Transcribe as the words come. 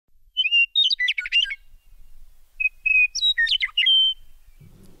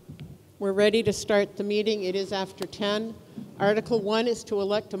We're ready to start the meeting. It is after 10. Article 1 is to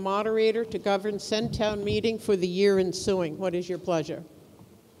elect a moderator to govern Centtown meeting for the year ensuing. What is your pleasure?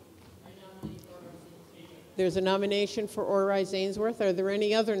 There's a nomination for Ori Ainsworth. Are there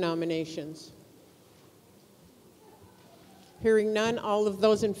any other nominations? Hearing none, all of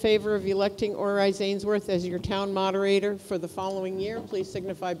those in favor of electing Ori Ainsworth as your town moderator for the following year, please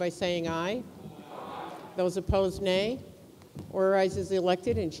signify by saying aye. Those opposed, nay. Ori is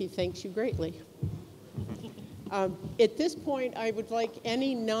elected, and she thanks you greatly. At this point, I would like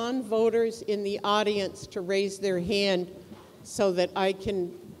any non-voters in the audience to raise their hand so that I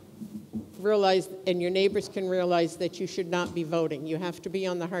can realize, and your neighbors can realize, that you should not be voting. You have to be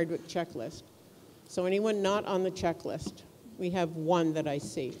on the Hardwick checklist. So anyone not on the checklist? We have one that I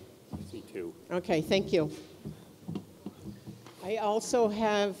see. I see two. Okay, thank you. I also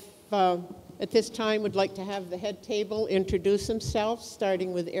have, at this time, would like to have the head table introduce themselves,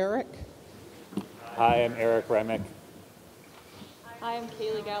 starting with Eric. Hi, I'm Eric Remick. Hi, I'm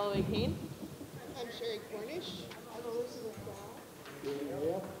Kaylee Galloway-Kane. I'm Sherry Cornish. I'm Elizabeth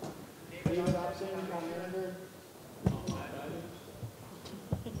Brown. David Upson, town manager.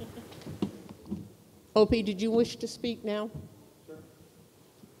 Opie, did you wish to speak now? Sure.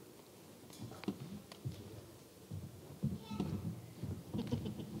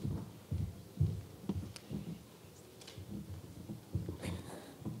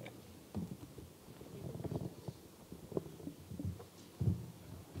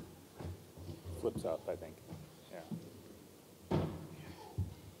 Flips up, I think. Yeah.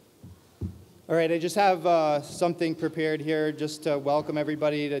 All right, I just have something prepared here just to welcome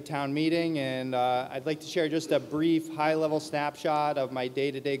everybody to town meeting, and I'd like to share just a brief high-level snapshot of my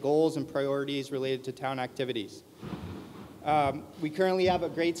day-to-day goals and priorities related to town activities. We currently have a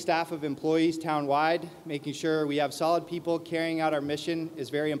great staff of employees town-wide. Making sure we have solid people carrying out our mission is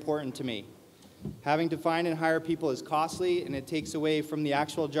very important to me. Having to find and hire people is costly, and it takes away from the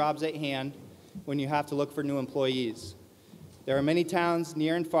actual jobs at hand when you have to look for new employees. There are many towns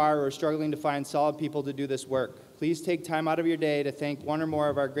near and far who are struggling to find solid people to do this work. Please take time out of your day to thank one or more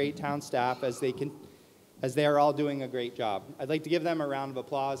of our great town staff as they are all doing a great job. I'd like to give them a round of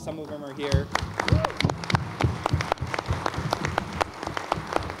applause. Some of them are here.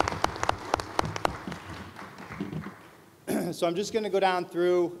 So I'm just going to go down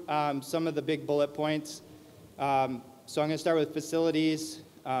through some of the big bullet points. So I'm going to start with facilities,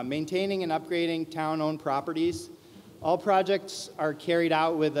 maintaining and upgrading town-owned properties. All projects are carried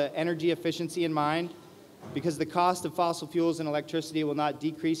out with energy efficiency in mind because the cost of fossil fuels and electricity will not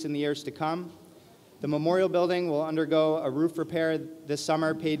decrease in the years to come. The memorial building will undergo a roof repair this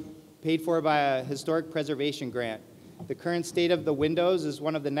summer paid for by a historic preservation grant. The current state of the windows is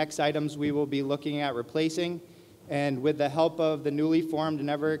one of the next items we will be looking at replacing, and with the help of the newly formed and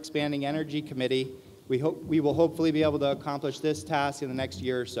ever-expanding Energy Committee, we will hopefully be able to accomplish this task in the next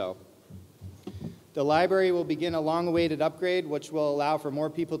year or so. The library will begin a long-awaited upgrade, which will allow for more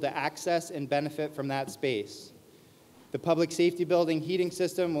people to access and benefit from that space. The public safety building heating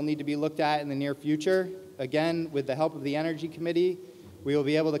system will need to be looked at in the near future. Again, with the help of the Energy Committee, we will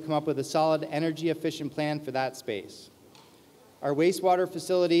be able to come up with a solid energy-efficient plan for that space. Our wastewater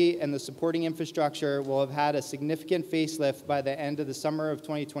facility and the supporting infrastructure will have had a significant facelift by the end of the summer of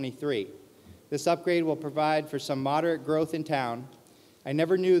 2023. This upgrade will provide for some moderate growth in town. I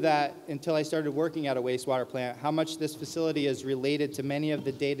never knew that until I started working at a wastewater plant, how much this facility is related to many of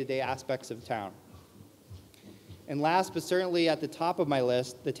the day-to-day aspects of town. And last but certainly at the top of my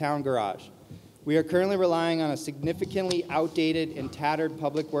list, the town garage. We are currently relying on a significantly outdated and tattered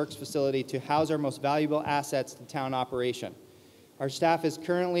public works facility to house our most valuable assets to town operation. Our staff is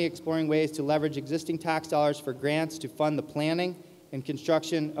currently exploring ways to leverage existing tax dollars for grants to fund the planning and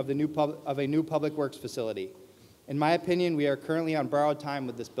construction of a new public works facility. In my opinion, we are currently on borrowed time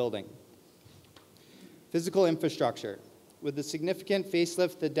with this building. Physical infrastructure. With the significant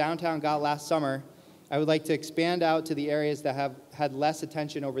facelift that downtown got last summer, I would like to expand out to the areas that have had less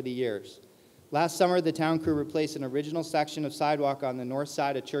attention over the years. Last summer, the town crew replaced an original section of sidewalk on the north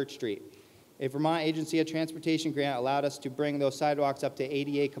side of Church Street. A Vermont Agency of Transportation grant allowed us to bring those sidewalks up to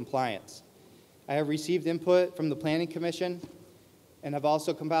ADA compliance. I have received input from the Planning Commission and have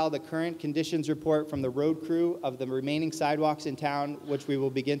also compiled a current conditions report from the road crew of the remaining sidewalks in town, which we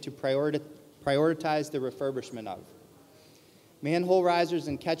will begin to prioritize the refurbishment of. Manhole risers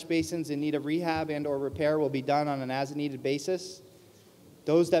and catch basins in need of rehab and or repair will be done on an as-needed basis.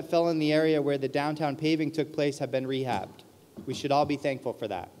 Those that fell in the area where the downtown paving took place have been rehabbed. We should all be thankful for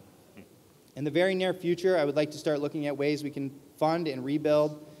that. In the very near future, I would like to start looking at ways we can fund and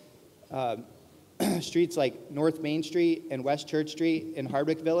rebuild streets like North Main Street and West Church Street in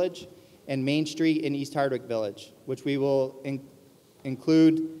Hardwick Village, and Main Street in East Hardwick Village, which we will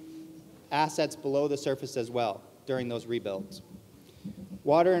include assets below the surface as well during those rebuilds.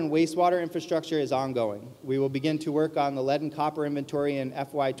 Water and wastewater infrastructure is ongoing. We will begin to work on the lead and copper inventory in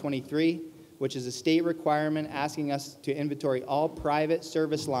FY23, which is a state requirement asking us to inventory all private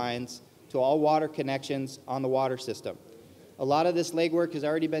service lines to all water connections on the water system. A lot of this legwork has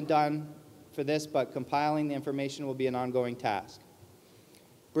already been done for this, but compiling the information will be an ongoing task.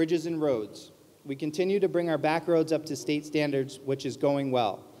 Bridges and roads. We continue to bring our back roads up to state standards, which is going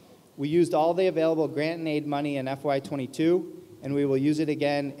well. We used all the available grant and aid money in FY22, and we will use it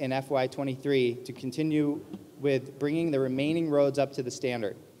again in FY23 to continue with bringing the remaining roads up to the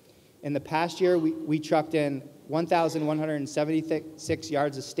standard. In the past year, we trucked in 1,176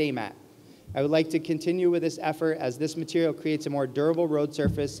 yards of stay mat. I would like to continue with this effort as this material creates a more durable road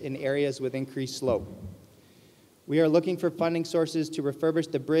surface in areas with increased slope. We are looking for funding sources to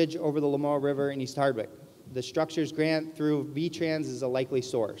refurbish the bridge over the Lamoille River in East Hardwick. The structures grant through VTrans is a likely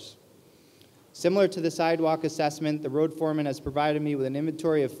source. Similar to the sidewalk assessment, the road foreman has provided me with an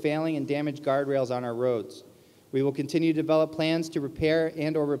inventory of failing and damaged guardrails on our roads. We will continue to develop plans to repair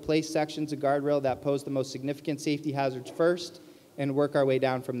and or replace sections of guardrail that pose the most significant safety hazards first and work our way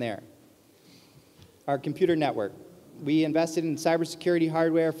down from there. Our computer network. We invested in cybersecurity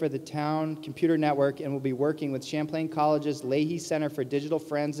hardware for the town computer network and will be working with Champlain College's Leahy Center for Digital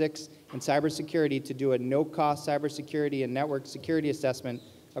Forensics and Cybersecurity to do a no-cost cybersecurity and network security assessment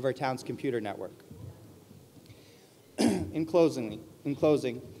of our town's computer network. In closing,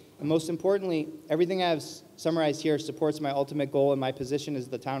 and most importantly, everything I have summarized here supports my ultimate goal and my position as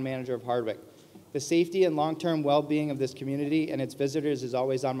the town manager of Hardwick. The safety and long-term well-being of this community and its visitors is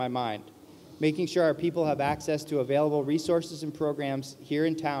always on my mind. Making sure our people have access to available resources and programs here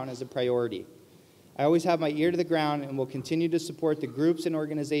in town is a priority. I always have my ear to the ground and will continue to support the groups and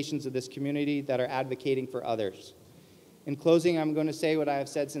organizations of this community that are advocating for others. In closing, I'm going to say what I have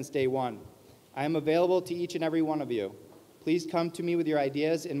said since day one. I am available to each and every one of you. Please come to me with your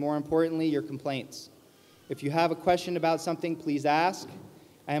ideas and, more importantly, your complaints. If you have a question about something, please ask.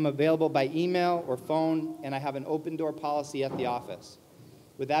 I am available by email or phone, and I have an open door policy at the office.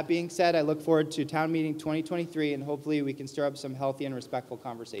 With that being said, I look forward to Town Meeting 2023, and hopefully we can stir up some healthy and respectful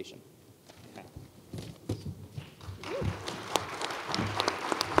conversation.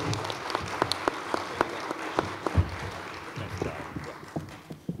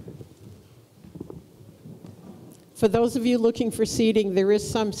 For those of you looking for seating, there is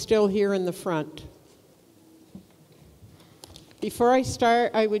some still here in the front. Before I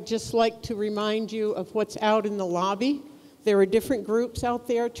start, I would just like to remind you of what's out in the lobby. There are different groups out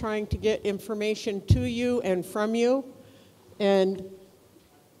there trying to get information to you and from you. And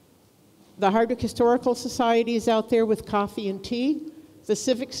the Hardwick Historical Society is out there with coffee and tea. The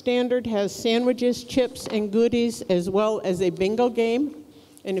Civic Standard has sandwiches, chips, and goodies, as well as a bingo game.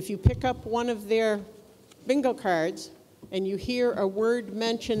 And if you pick up one of their bingo cards and you hear a word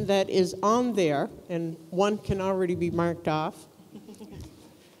mentioned that is on there, and one can already be marked off,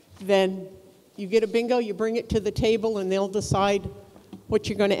 then you get a bingo, you bring it to the table, and they'll decide what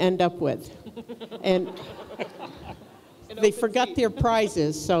you're going to end up with. And they forgot their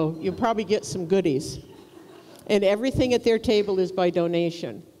prizes, so you'll probably get some goodies. And everything at their table is by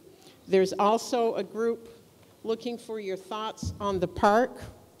donation. There's also a group looking for your thoughts on the park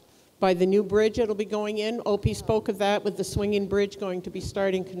by the new bridge that'll be going in. Opie spoke of that with the swinging bridge going to be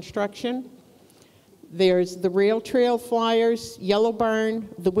starting construction. There's the rail trail flyers, Yellow Barn,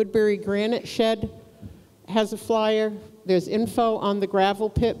 the Woodbury Granite Shed has a flyer. There's info on the gravel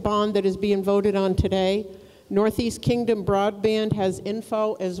pit bond that is being voted on today. Northeast Kingdom Broadband has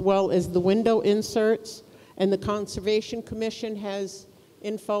info as well as the window inserts, and the Conservation Commission has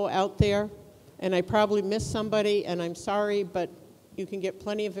info out there. And I probably missed somebody, and I'm sorry, but you can get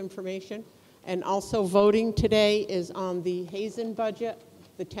plenty of information. And also voting today is on the Hazen budget,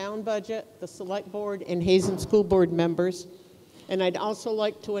 the town budget, the select board, and Hazen school board members. And I'd also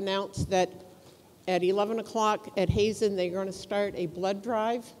like to announce that at 11 o'clock at Hazen, they're going to start a blood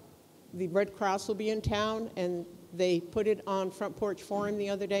drive. The Red Cross will be in town, and they put it on Front Porch Forum the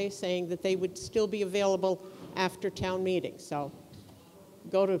other day saying that they would still be available after town meeting. So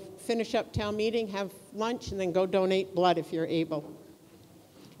go to finish up town meeting, have lunch, and then go donate blood if you're able.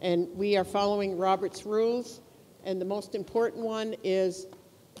 And we are following Robert's rules, and the most important one is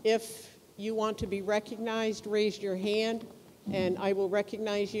if you want to be recognized, raise your hand, and I will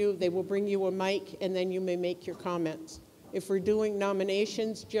recognize you. They will bring you a mic, and then you may make your comments. If we're doing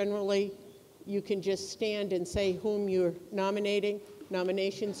nominations, generally you can just stand and say whom you're nominating.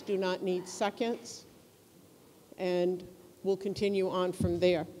 Nominations do not need seconds, and we'll continue on from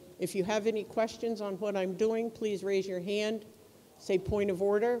there. If you have any questions on what I'm doing, please raise your hand, say point of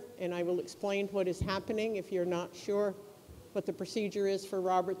order, and I will explain what is happening if you're not sure what the procedure is for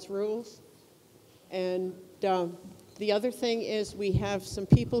Robert's rules. And the other thing is we have some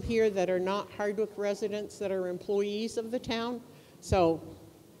people here that are not Hardwick residents that are employees of the town. So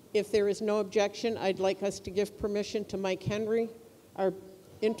if there is no objection, I'd like us to give permission to Mike Henry, our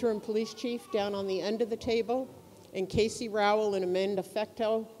interim police chief, down on the end of the table, and Casey Rowell and Amanda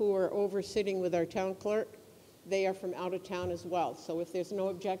Fecto, who are over sitting with our town clerk. They are from out of town as well. So if there's no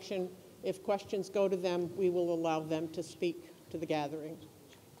objection, if questions go to them, we will allow them to speak to the gathering.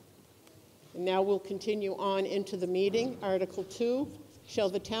 And now we'll continue on into the meeting. Article 2, shall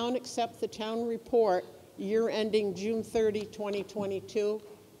the town accept the town report year ending June 30, 2022?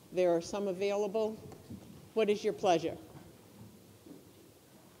 There are some available. What is your pleasure?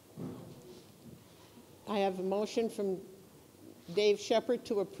 I have a motion from Dave Shepherd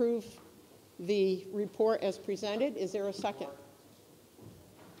to approve the report as presented. Is there a second?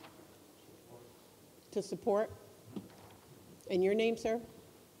 To support? And your name, sir?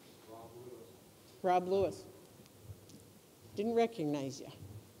 Rob Lewis. Didn't recognize you.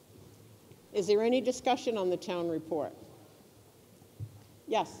 Is there any discussion on the town report?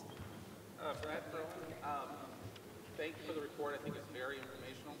 Yes. Brad Perlin, thank you for the report. I think it's very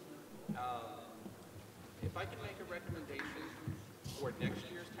informational. If I can make a recommendation for next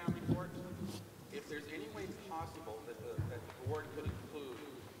year's town report, if there's any way possible that the board could include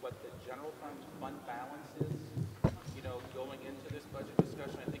what the general fund balance is, you know, going into this budget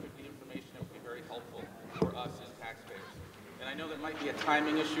discussion, I think it would be information that would be very helpful for us as taxpayers. And I know there might be a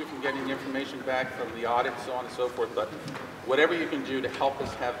timing issue from getting the information back from the audit, so on and so forth, but whatever you can do to help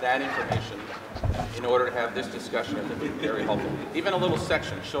us have that information in order to have this discussion, I think would be very helpful. Even a little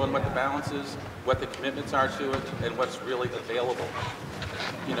section showing what the balance is, what the commitments are to it, and what's really available,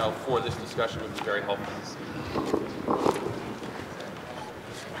 you know, for this discussion would be very helpful.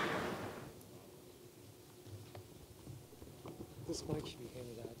 This mic should be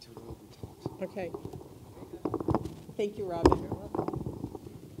handed out to whoever talks. Okay. Thank you, Robin.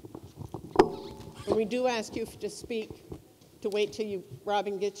 And we do ask you to speak, to wait till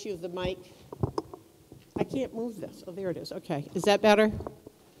Robin gets you the mic. I can't move this. Oh, there it is. Okay. Is that better?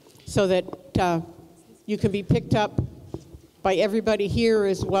 So that you can be picked up by everybody here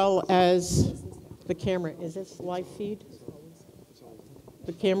as well as the camera. Is this live feed?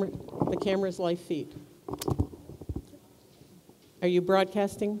 The camera's live feed. Are you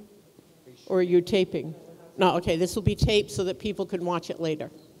broadcasting or are you taping? No, okay, this will be taped so that people can watch it later.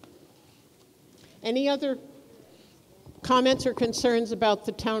 Any other comments or concerns about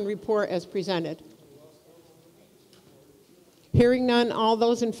the town report as presented? Hearing none, all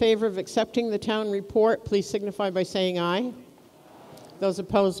those in favor of accepting the town report, please signify by saying aye. Those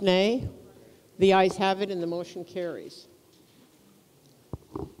opposed, nay. The ayes have it and the motion carries.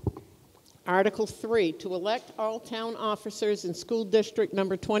 Article 3, to elect all town officers and school district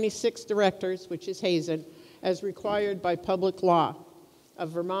number 26 directors, which is Hazen, as required by public law of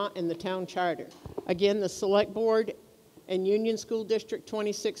Vermont and the town charter. Again, the select board and Union School District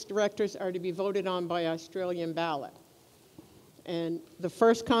 26 directors are to be voted on by Australian ballot. And the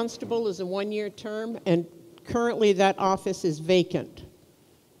first constable is a one-year term, and currently that office is vacant.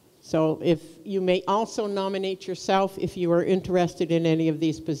 So if you may also nominate yourself if you are interested in any of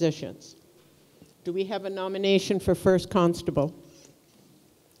these positions. Do we have a nomination for first constable?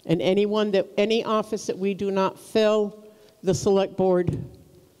 And any office that we do not fill, the select board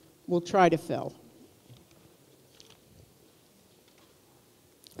will try to fill.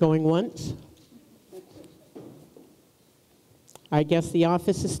 Going once? I guess the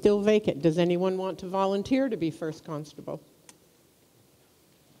office is still vacant. Does anyone want to volunteer to be first constable?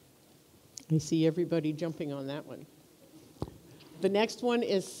 I see everybody jumping on that one. The next one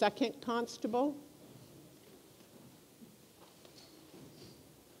is second constable.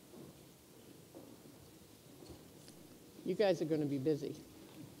 You guys are going to be busy.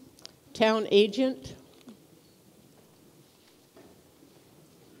 Town agent.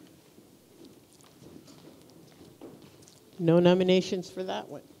 No nominations for that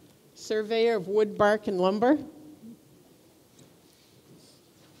one. Surveyor of wood, bark, and lumber.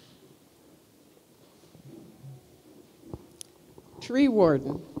 Tree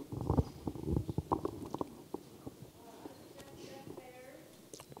warden.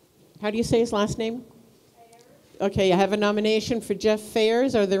 How do you say his last name? Okay, I have a nomination for Jeff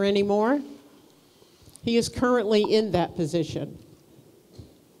Fayers. Are there any more? He is currently in that position.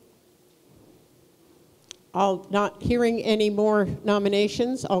 Not hearing any more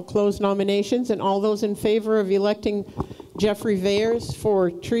nominations, I'll close nominations, and all those in favor of electing Jeffrey Vayers for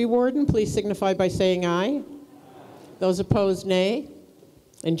tree warden, please signify by saying aye. Those opposed, nay.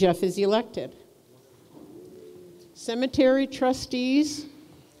 And Jeff is elected. Cemetery trustees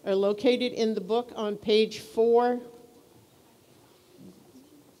are located in the book on page 4,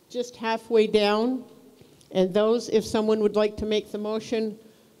 just halfway down. And those, if someone would like to make the motion,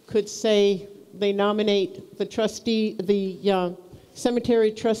 could say they nominate the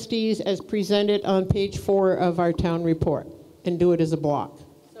cemetery trustees as presented on page 4 of our town report, and do it as a block.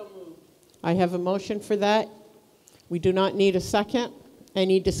 So moved. I have a motion for that. We do not need a second.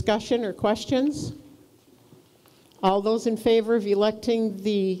 Any discussion or questions? All those in favor of electing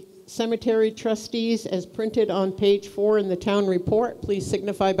the cemetery trustees as printed on page 4 in the town report, please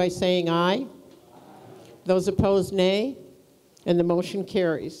signify by saying aye. Those opposed, nay. And the motion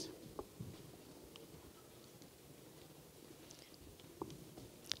carries.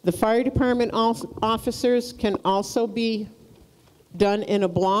 The fire department officers can also be done in a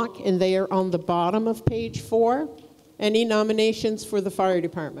block, and they are on the bottom of page 4. Any nominations for the fire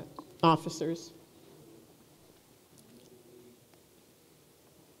department officers?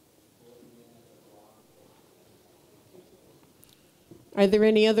 Are there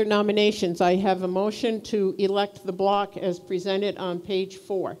any other nominations? I have a motion to elect the block as presented on page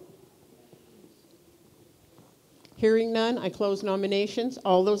 4. Hearing none, I close nominations.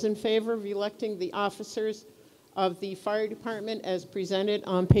 All those in favor of electing the officers of the fire department as presented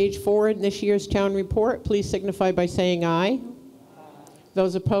on page 4 in this year's town report, please signify by saying aye.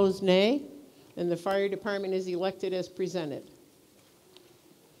 Those opposed, nay. And the fire department is elected as presented.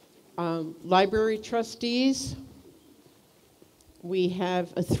 Library trustees, we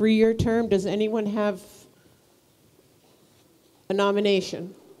have a 3-year term. Does anyone have a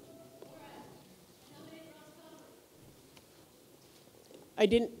nomination? I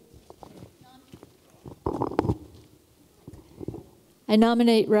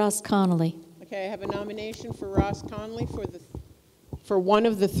nominate Ross Connolly. Okay, I have a nomination for Ross Conley for one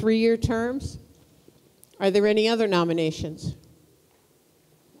of the 3-year terms. Are there any other nominations?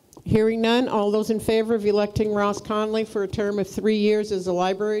 Hearing none, all those in favor of electing Ross Conley for a term of 3 years as a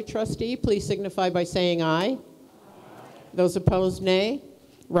library trustee, please signify by saying aye. Those opposed, nay.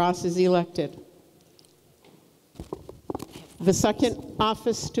 Ross is elected. The second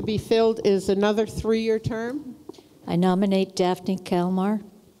office to be filled is another 3-year term. I nominate Daphne Kalmar.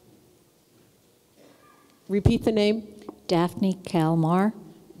 Repeat the name. Daphne Kalmar.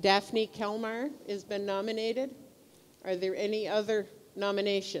 Daphne Kelmar has been nominated. Are there any other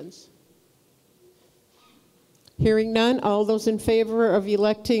nominations? Hearing none, all those in favor of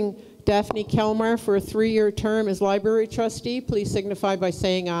electing Daphne Kelmar for a 3-year term as library trustee, please signify by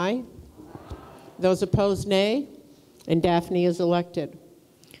saying aye. Those opposed, nay. And Daphne is elected.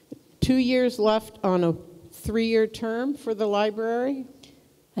 2 years left on a 3-year term for the library.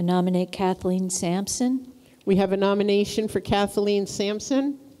 I nominate Kathleen Sampson. We have a nomination for Kathleen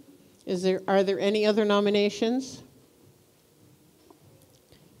Sampson. Are there any other nominations?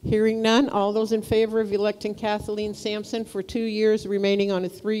 Hearing none, all those in favor of electing Kathleen Sampson for 2 years remaining on a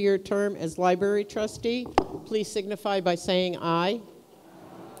 3-year term as library trustee, please signify by saying aye.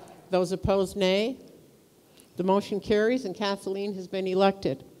 Those opposed, nay. The motion carries and Kathleen has been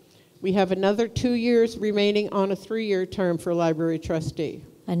elected. We have another 2 years remaining on a 3-year term for library trustee.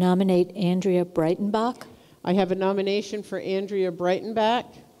 I nominate Andrea Breitenbach. I have a nomination for Andrea Breitenbach.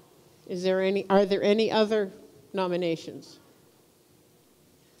 Are there any other nominations?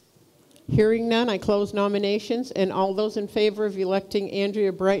 Hearing none, I close nominations, and all those in favor of electing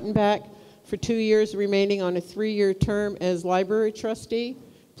Andrea Breitenbach for 2 years remaining on a 3-year term as library trustee,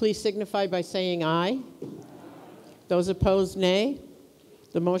 please signify by saying aye. Those opposed, nay.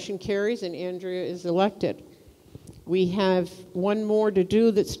 The motion carries and Andrea is elected. We have one more to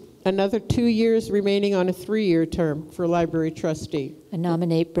do that's another 2 years remaining on a 3-year term for library trustee. I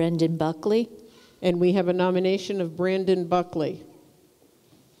nominate Brendan Buckley. And we have a nomination of Brandon Buckley.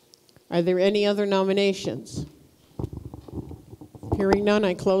 Are there any other nominations? Hearing none,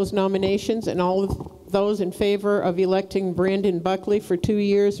 I close nominations, and all of those in favor of electing Brandon Buckley for 2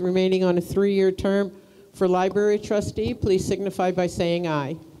 years remaining on a 3-year term for library trustee, please signify by saying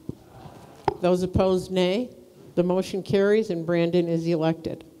aye. Those opposed, nay. The motion carries and Brandon is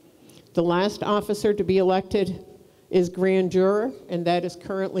elected. The last officer to be elected is grand juror, and that is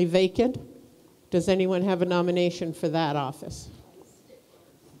currently vacant. Does anyone have a nomination for that office?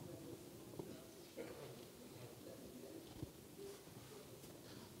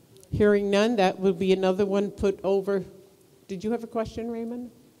 Hearing none, that would be another one put over. Did you have a question,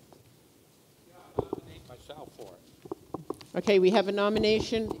 Raymond? Myself for it. Okay, we have a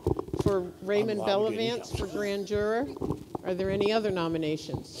nomination for Raymond I'm obligated. Bellavance for grand juror. Are there any other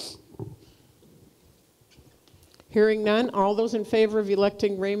nominations? Hearing none, all those in favor of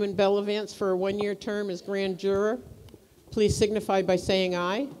electing Raymond Bellavance for a one-year term as grand juror, please signify by saying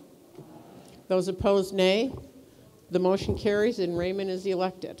aye. Those opposed, nay. The motion carries and Raymond is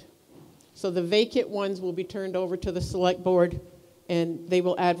elected. So the vacant ones will be turned over to the select board and they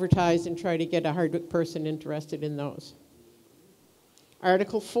will advertise and try to get a Hardwick person interested in those.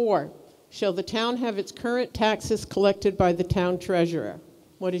 Article 4, shall the town have its current taxes collected by the town treasurer?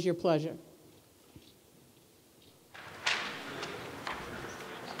 What is your pleasure?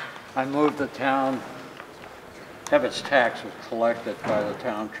 I move the town have its taxes collected by the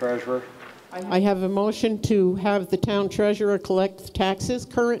town treasurer. I have a motion to have the town treasurer collect taxes,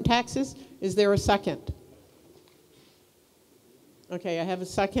 current taxes. Is there a second? Okay, I have a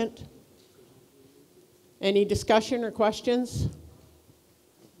second. Any discussion or questions?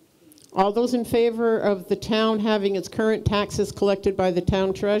 All those in favor of the town having its current taxes collected by the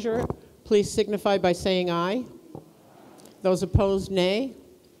town treasurer, please signify by saying aye. Those opposed, nay.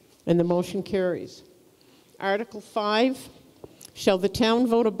 And the motion carries. Article 5, shall the town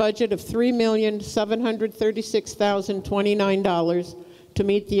vote a budget of $3,736,029 to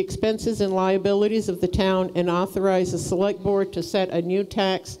meet the expenses and liabilities of the town and authorize the select board to set a new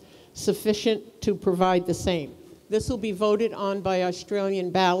tax sufficient to provide the same. This will be voted on by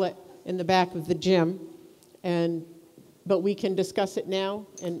Australian ballot in the back of the gym, but we can discuss it now.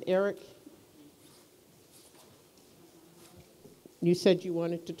 And Eric, you said you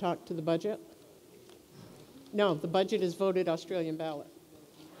wanted to talk to the budget? No, the budget is voted Australian ballot.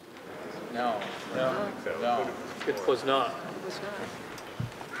 No. It was not.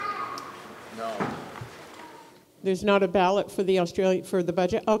 No. There's not a ballot for the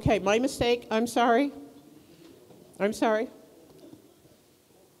budget? Okay, my mistake. I'm sorry. I'm sorry.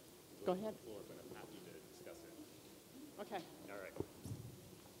 Go ahead. Okay. All right.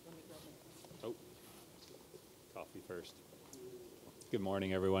 Oh, coffee first. Good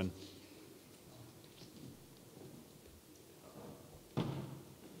morning, everyone.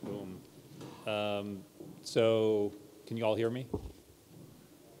 Boom. So, can you all hear me?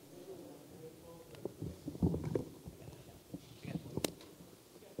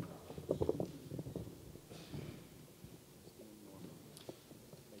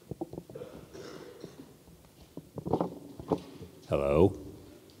 Hello?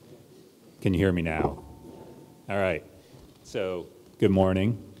 Can you hear me now? All right. So, good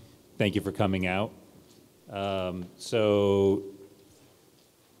morning. Thank you for coming out. So,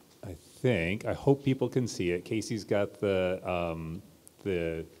 I hope people can see it. Casey's got the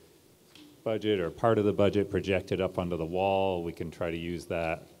budget or part of the budget projected up onto the wall. We can try to use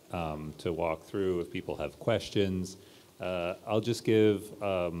that to walk through if people have questions. I'll just give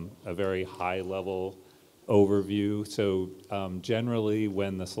a very high-level overview. So generally,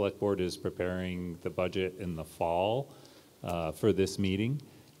 when the select board is preparing the budget in the fall for this meeting,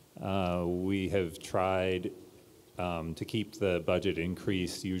 we have tried to keep the budget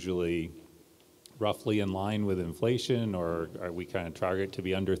increase usually roughly in line with inflation, or we kind of target to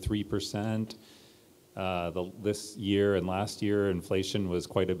be under 3%. This year and last year, inflation was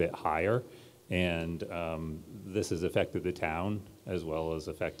quite a bit higher, and this has affected the town as well as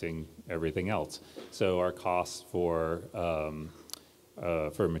affecting everything else. So our costs for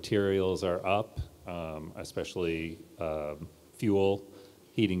materials are up, especially fuel,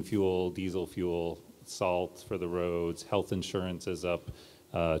 heating fuel, diesel fuel, salt for the roads. Health insurance is up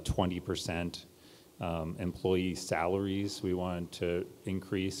 20%. Employee salaries we want to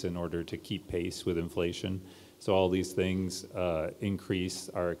increase in order to keep pace with inflation. So all these things increase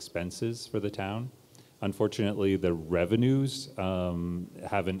our expenses for the town. Unfortunately, the revenues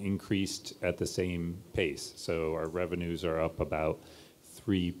haven't increased at the same pace. So our revenues are up about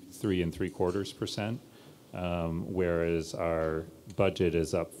 3.75%, whereas our budget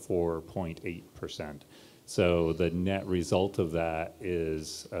is up 4.8%. So the net result of that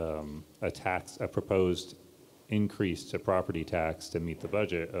is a proposed increase to property tax to meet the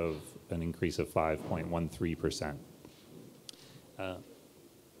budget of an increase of 5.13%.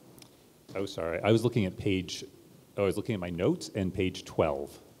 Oh, sorry. I was looking at my notes and page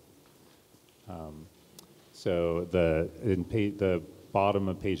 12. So the bottom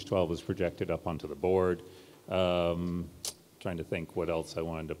of page 12 is projected up onto the board. Trying to think what else I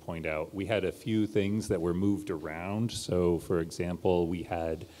wanted to point out. We had a few things that were moved around. So, for example, we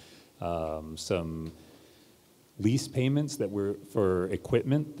had some lease payments that were for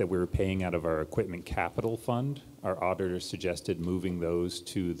equipment that we were paying out of our equipment capital fund. Our auditor suggested moving those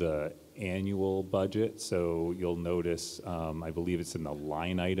to the annual budget. So you'll notice, I believe it's in the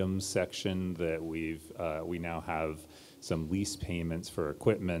line items section that we now have some lease payments for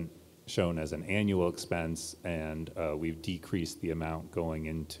equipment shown as an annual expense, and we've decreased the amount going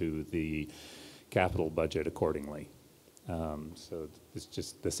into the capital budget accordingly. So it's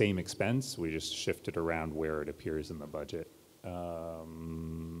just the same expense, we just shifted around where it appears in the budget.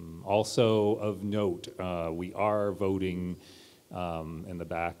 Also of note, we are voting in the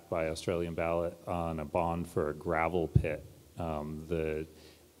back by Australian ballot on a bond for a gravel pit. The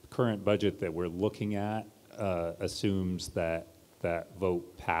current budget that we're looking at assumes that that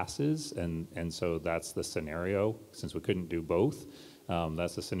vote passes, and so that's the scenario. Since we couldn't do both,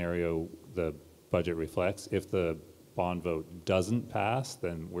 that's the scenario the budget reflects. If the bond vote doesn't pass,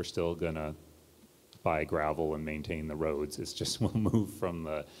 then we're still gonna buy gravel and maintain the roads. It's just we'll move from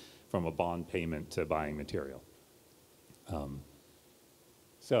a bond payment to buying material.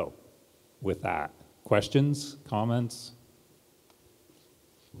 So with that, questions, comments?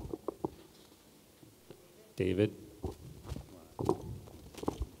 David?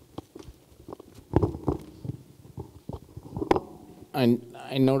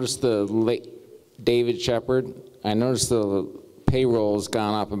 I noticed David Shepard, I noticed the payroll's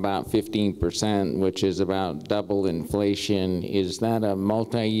gone up about 15%, which is about double inflation. Is that a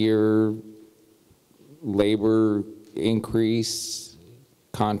multi-year labor increase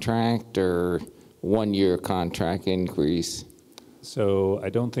contract or one-year contract increase? So I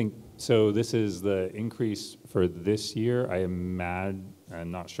don't think, so this is the increase for this year. I'm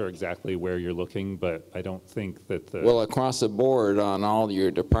not sure exactly where you're looking, but I don't think that the... Well, across the board on all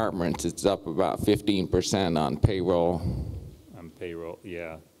your departments, it's up about 15% on payroll. On payroll,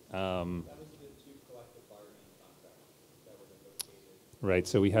 yeah. Right,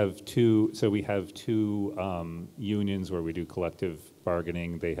 so we have two unions where we do collective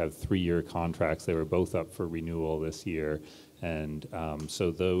bargaining. They have 3-year contracts. They were both up for renewal this year. And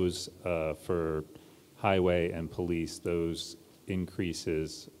so those for highway and police, those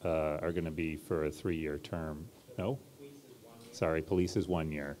increases are going to be for a 3-year term. No? Sorry, police is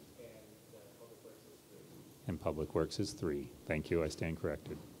 1 year. And public works is 3. Thank you, I stand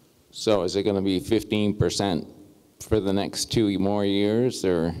corrected. So is it going to be 15% for the next 2 more years,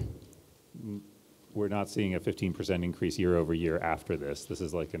 or? We're not seeing a 15% increase year over year after this. This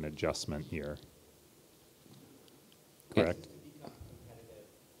is like an adjustment year. Correct?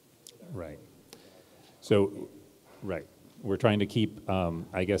 Right. So, right. We're trying to keep,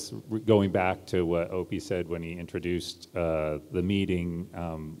 I guess, going back to what Opie said when he introduced the meeting,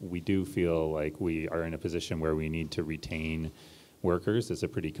 we do feel like we are in a position where we need to retain workers. It's a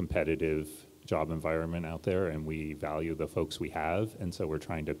pretty competitive job environment out there, and we value the folks we have, and so we're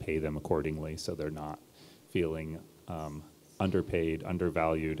trying to pay them accordingly so they're not feeling underpaid,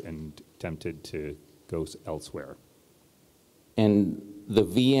 undervalued, and tempted to go elsewhere. And the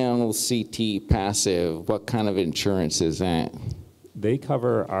VLCT passive, what kind of insurance is that? They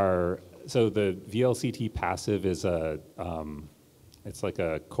cover our, so the VLCT passive is it's like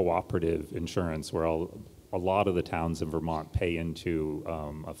a cooperative insurance where a lot of the towns in Vermont pay into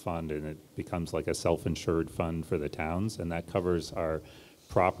a fund, and it becomes like a self-insured fund for the towns, and that covers our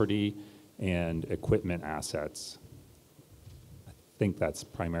property and equipment assets. I think that's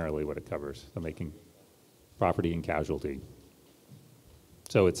primarily what it covers, the making property and casualty.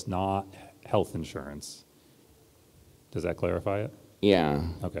 So it's not health insurance. Does that clarify it? Yeah.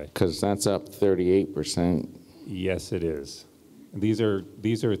 Okay. Because that's up 38%. Yes, it is. These are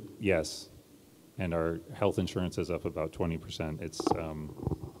yes, and our health insurance is up about 20%. It's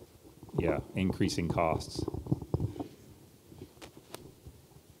yeah, increasing costs.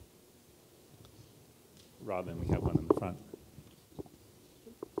 Robin, we have one in the front.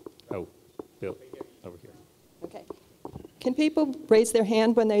 Oh, Bill, over here. Okay. Can people raise their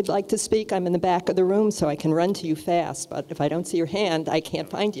hand when they'd like to speak? I'm in the back of the room, so I can run to you fast, but if I don't see your hand, I can't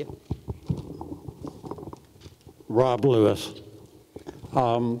find you. Rob Lewis.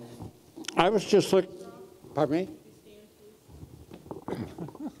 I was just looking, pardon me?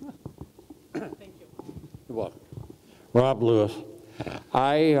 Thank you. You're welcome. Rob Lewis.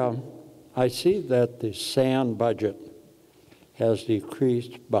 I see that the sand budget has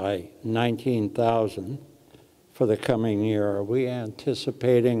decreased by $19,000 for the coming year. Are we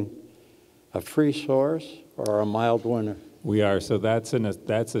anticipating a free source or a mild winter? We are, so that's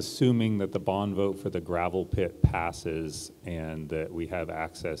assuming that the bond vote for the gravel pit passes and that we have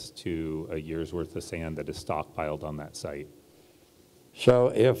access to a year's worth of sand that is stockpiled on that site. So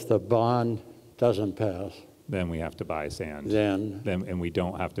if the bond doesn't pass, Then we have to buy sand. then And we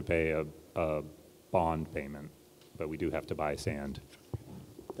don't have to pay a bond payment, but we do have to buy sand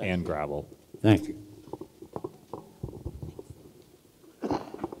and gravel. thank you.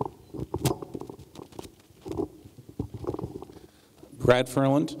 Brad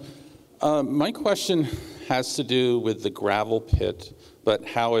Ferland. My question has to do with the gravel pit, but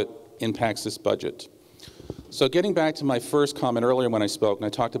how it impacts this budget. So getting back to my first comment earlier when I spoke, and I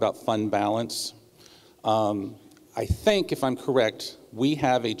talked about fund balance, I think, if I'm correct, we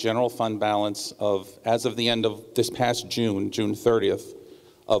have a general fund balance of, as of the end of this past June 30th,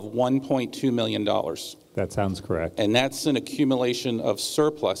 of $1.2 million. That sounds correct. And that's an accumulation of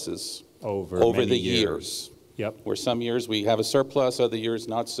surpluses over the years. Yep. Where some years we have a surplus, other years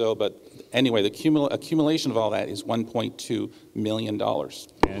not so. But anyway, the accumulation of all that is $1.2 million,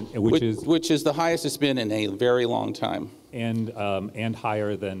 and which is the highest it's been in a very long time. And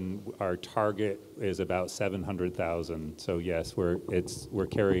higher than our target is about 700,000. So yes, we're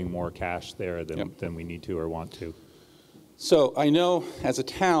carrying more cash there than we need to or want to. So I know as a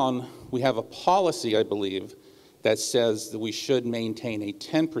town we have a policy, I believe, that says that we should maintain a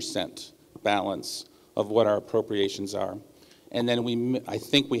 10% balance of what our appropriations are, and then I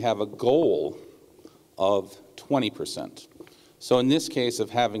think we have a goal of 20%. So in this case of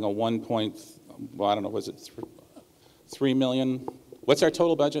having a was it 3 million? What's our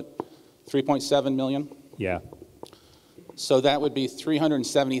total budget? 3.7 million? Yeah. So that would be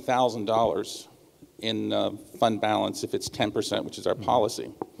 $370,000 in fund balance if it's 10%, which is our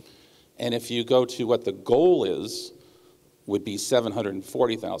policy. And if you go to what the goal is, would be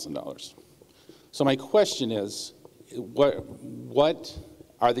 $740,000. So my question is, what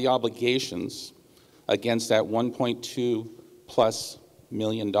are the obligations against that 1.2 plus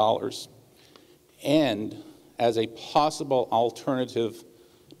million dollars? And as a possible alternative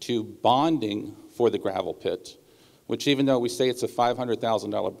to bonding for the gravel pit, which even though we say it's a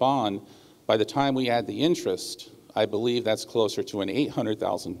 $500,000 bond, by the time we add the interest, I believe that's closer to an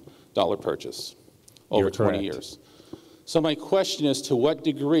 $800,000 purchase over 20 years. So my question is, to what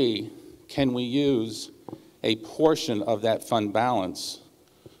degree can we use a portion of that fund balance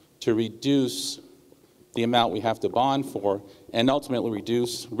to reduce the amount we have to bond for, and ultimately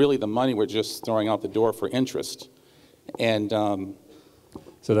reduce really the money we're just throwing out the door for interest? And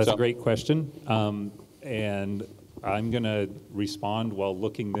so that's a great question, and I'm going to respond while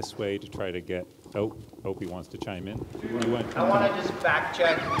looking this way to try to get. Opie wants to chime in. I want to just fact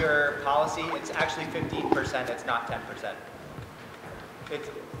check your policy. It's actually 15%. It's not 10%. It's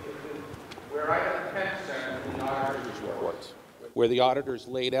where I got 10% in the auditor's report, where the auditors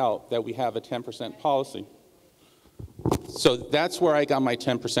laid out that we have a 10% policy. So that's where I got my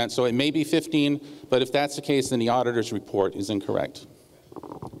 10%. So it may be 15, but if that's the case, then the auditor's report is incorrect.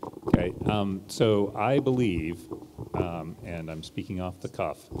 Okay, so I believe, and I'm speaking off the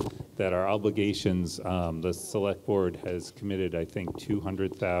cuff, that our obligations, the select board has committed, I think,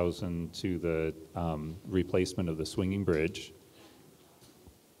 $200,000 to the replacement of the swinging bridge.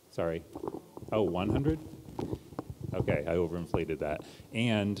 Sorry. Oh, 100? Okay, I overinflated that.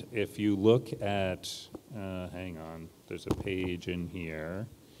 And if you look at, hang on, there's a page in here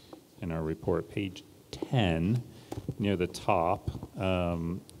in our report, page 10, near the top,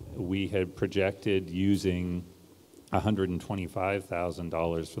 we had projected using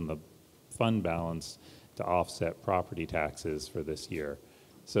 $125,000 from the fund balance to offset property taxes for this year.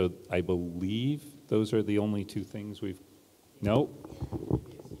 So I believe those are the only two things we've, nope.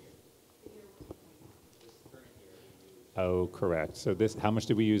 Oh, correct. So this, how much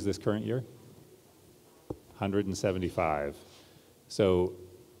did we use this current year? 175. So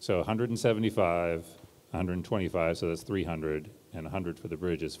 175, 125, so that's 300, and 100 for the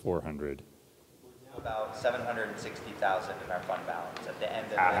bridge is 400. About 760,000 in our fund balance at the end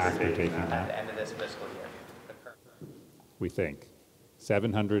of this fiscal year. We think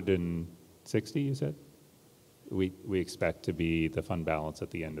 760. You said we expect to be the fund balance at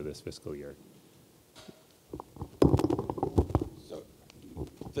the end of this fiscal year. So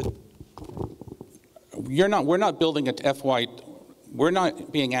we're not building a FY. We're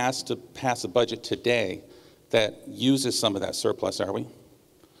not being asked to pass a budget today that uses some of that surplus, are we?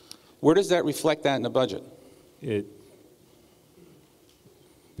 Where does that reflect that in the budget? It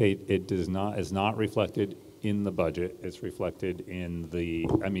does not, is not reflected in the budget. It's reflected in the,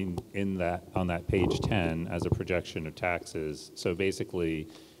 on that page 10 as a projection of taxes. So basically,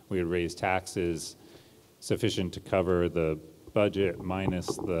 we would raise taxes sufficient to cover the budget minus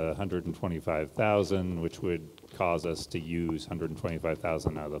the 125,000, which would cause us to use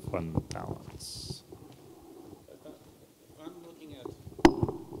 125,000 out of the fund balance. I'm looking at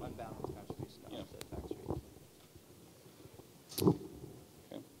fund balance contribution to offset tax rate.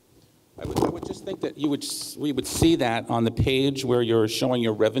 Okay. I would just think that we would see that on the page where you're showing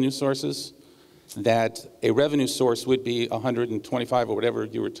your revenue sources, that a revenue source would be 125 or whatever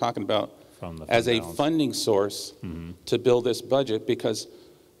you were talking about from the as fund a balance. funding source to build this budget, because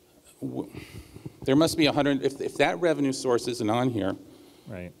there must be 100, if that revenue source isn't on here,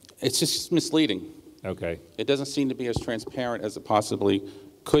 Right, it's just misleading. okay, It doesn't seem to be as transparent as it possibly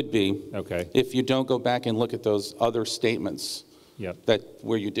could be okay, if you don't go back and look at those other statements yep,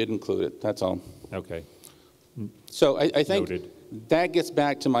 where you did include it, that's all. okay, So I think Noted. that gets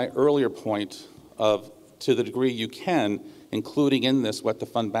back to my earlier point of, to the degree you can, including in this what the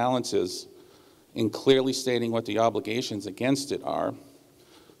fund balance is, and clearly stating what the obligations against it are,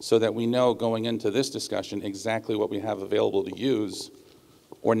 so that we know going into this discussion exactly what we have available to use,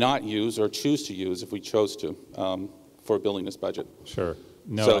 or not use, or choose to use if we chose to, for building this budget. sure.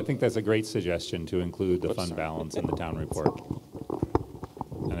 No, So- I think that's a great suggestion to include the Whoops, fund sorry. balance in the town report.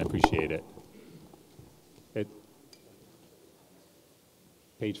 And I appreciate it.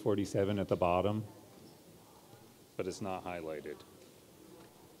 Page 47 at the bottom, but it's not highlighted.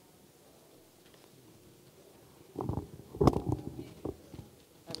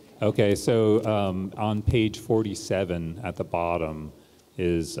 Okay, so on page 47 at the bottom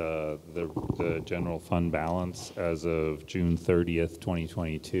is the general fund balance as of June 30th,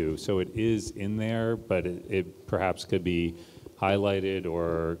 2022. So it is in there, but it perhaps could be highlighted,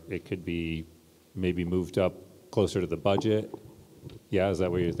 or it could be maybe moved up closer to the budget. Yeah, is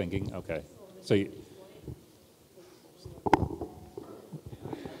that what you're thinking? Okay. So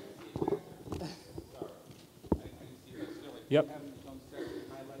yep.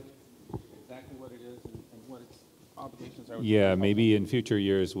 Exactly what it is and what its obligations are. Yeah, maybe in future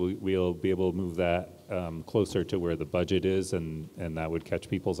years, we'll be able to move that closer to where the budget is, and that would catch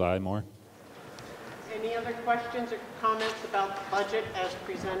people's eye more. Any other questions or comments about the budget as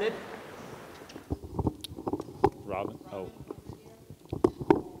presented? Robin? Oh,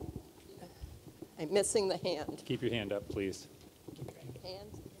 I'm missing the hand. keep your hand up, please. Hand?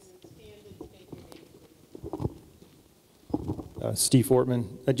 Steve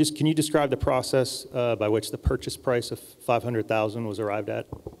Fortman. Just can you describe the process by which the purchase price of $500,000 was arrived at?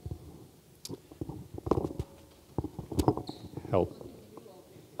 Help.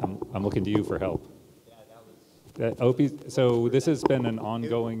 I'm looking to you for help. Opie, so this has been an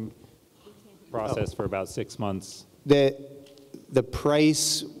ongoing process for about 6 months. The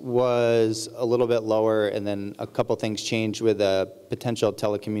price was a little bit lower, and then a couple things changed with a potential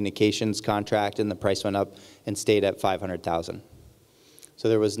telecommunications contract, and the price went up and stayed at $500,000. So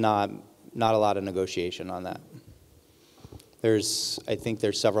there was not a lot of negotiation on that. I think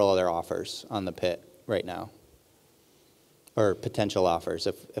there's several other offers on the pit right now, or potential offers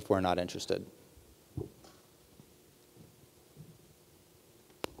if we're not interested.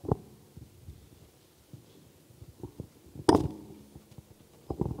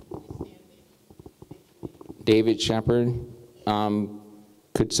 David Shepard.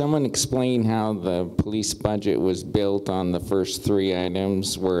 Could someone explain how the police budget was built on the first three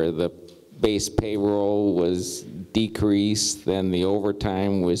items, where the base payroll was decreased, then the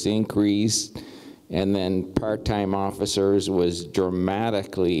overtime was increased, and then part-time officers was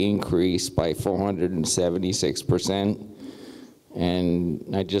dramatically increased by 476%? And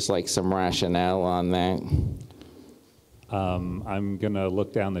I'd just like some rationale on that. I'm going to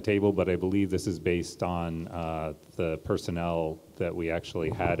look down the table, but I believe this is based on the personnel that we actually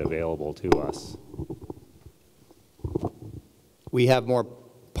had available to us. We have more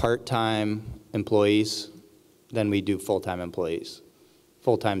part-time employees than we do full-time employees,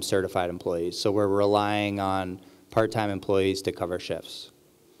 full-time certified employees. So we're relying on part-time employees to cover shifts.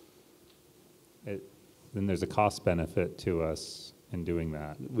 Then there's a cost benefit to us in doing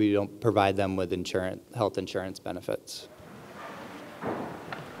that. We don't provide them with health insurance benefits. Well,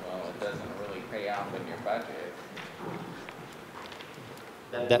 it doesn't really pay off in your budget.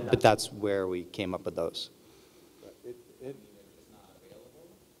 But that's where we came up with those.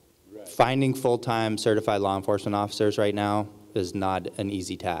 Finding full-time certified law enforcement officers right now is not an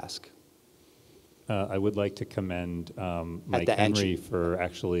easy task. I would like to commend Mike the Henry entry. for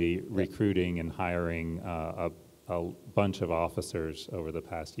actually recruiting and hiring a bunch of officers over the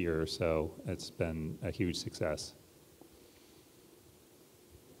past year or so. It's been a huge success.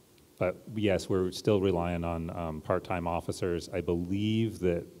 But yes, we're still relying on part-time officers. I believe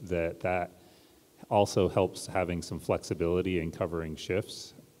that also helps having some flexibility in covering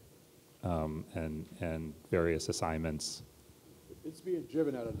shifts and various assignments. It's being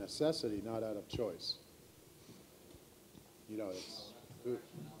driven out of necessity, not out of choice. You know,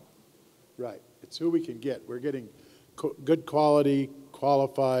 right. It's who we can get. We're getting good quality,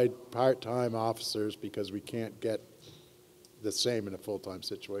 qualified, part-time officers because we can't get the same in a full-time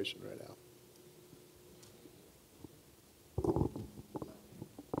situation right now.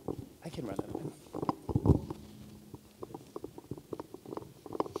 I can run it.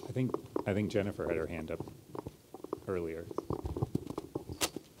 I think Jennifer had her hand up earlier.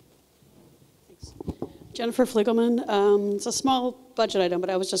 Jennifer Fligelman. It's a small budget item, but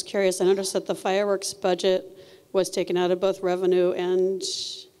I was just curious. I noticed that the fireworks budget was taken out of both revenue and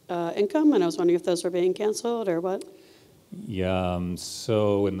income, and I was wondering if those were being canceled or what? Yeah,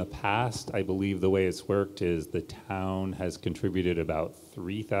 so in the past, I believe the way it's worked is the town has contributed about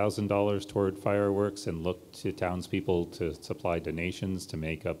 $3,000 toward fireworks and looked to townspeople to supply donations to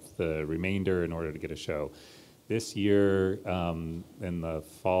make up the remainder in order to get a show. This year, in the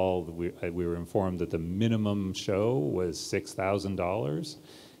fall, we were informed that the minimum show was $6,000,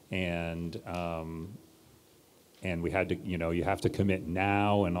 and we had to, you have to commit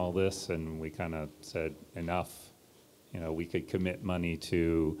now and all this, and we kind of said enough. We could commit money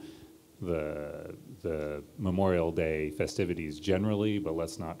to the Memorial Day festivities generally, but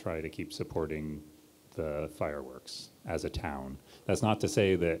let's not try to keep supporting the fireworks as a town. That's not to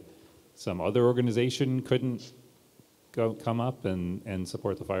say that some other organization couldn't come up and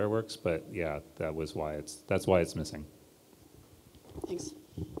support the fireworks, but yeah, that's why it's missing. Thanks.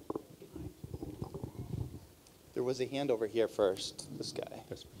 There was a hand over here first, this guy.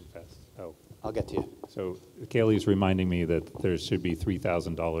 Oh. I'll get to you. So Kaylee's reminding me that there should be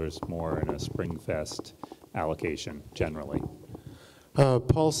 $3,000 more in a Spring Fest allocation, generally.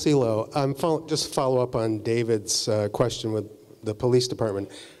 Paul Celo, just follow up on David's question with the police department.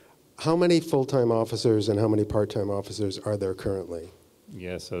 How many full-time officers and how many part-time officers are there currently?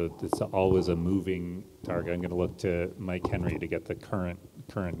 Yeah, so it's always a moving target. I'm going to look to Mike Henry to get the current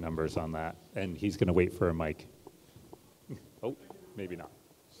numbers on that, and he's going to wait for a mic. Oh, maybe not.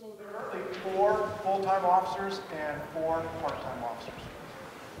 So there are currently 4 full-time officers and 4 part-time officers.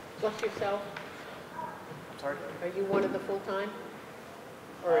 Plus yourself? I'm sorry? Are you one of the full-time?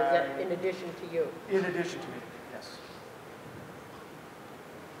 Or is that in addition to you? In addition to me, yes.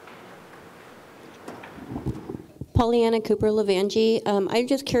 Pollyanna Cooper-Levangie. I'm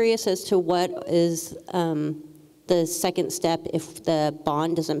just curious as to what is the second step if the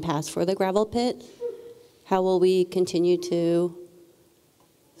bond doesn't pass for the gravel pit. How will we continue to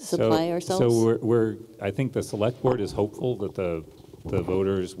supply ourselves? So I think the select board is hopeful that the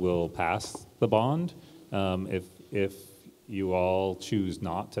voters will pass the bond. If you all choose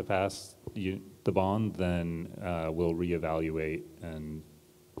not to pass the bond, then we'll reevaluate and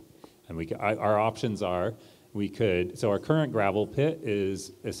our options are so our current gravel pit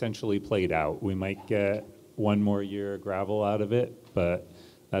is essentially played out. We might get one more year of gravel out of it, but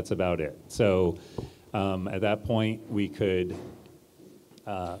that's about it. So at that point, we could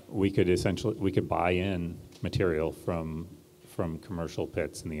buy in material from commercial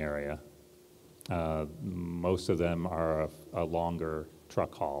pits in the area. Most of them are a longer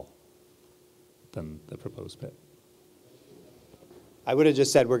truck haul than the proposed pit. I would have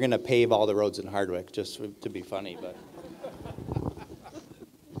just said we're going to pave all the roads in Hardwick, just to be funny, but.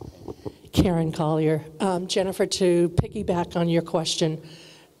 Karen Collier. Jennifer, to piggyback on your question,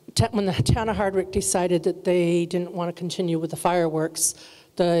 when the town of Hardwick decided that they didn't want to continue with the fireworks,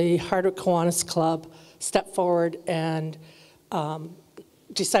 the Hardwick Kiwanis Club stepped forward and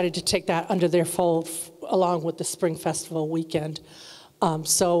decided to take that under their fold along with the Spring Festival weekend.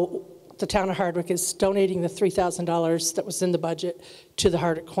 So the town of Hardwick is donating the $3,000 that was in the budget to the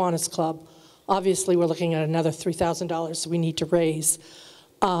Hardwick Kiwanis Club. Obviously, we're looking at another $3,000 we need to raise.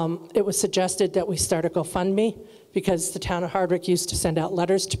 It was suggested that we start a GoFundMe because the town of Hardwick used to send out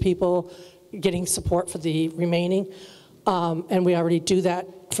letters to people getting support for the remaining. And we already do that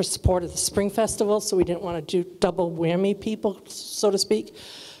for support of the Spring Festival, so we didn't want to do double whammy people, so to speak.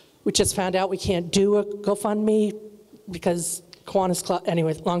 We just found out we can't do a GoFundMe because Kiwanis Club,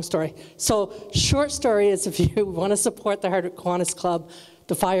 anyway, long story. So short story is if you want to support the Hardwick Kiwanis Club,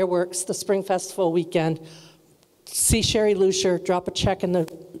 the fireworks, the Spring Festival weekend, see Sherry Lucier, drop a check in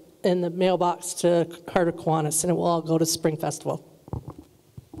the mailbox to Hardwick Kiwanis, and it will all go to Spring Festival.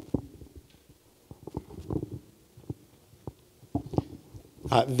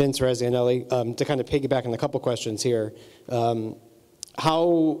 Vince Razzianelli, to kind of piggyback on a couple questions here.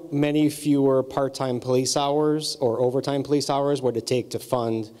 How many fewer part-time police hours or overtime police hours would it take to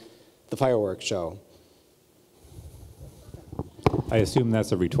fund the fireworks show? I assume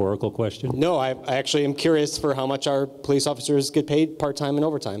that's a rhetorical question? No, I actually am curious for how much our police officers get paid part-time and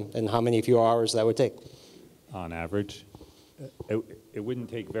overtime, and how many fewer hours that would take. On average? It wouldn't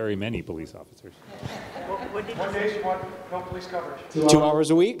take very many police officers. One day, no police coverage. 2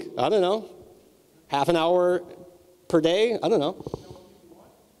 hours a week? I don't know. Half an hour per day? I don't know.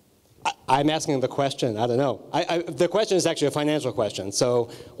 I'm asking the question, I don't know. The question is actually a financial question. So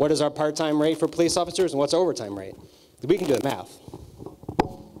what is our part-time rate for police officers and what's our overtime rate? We can do the math.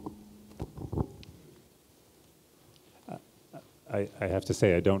 I have to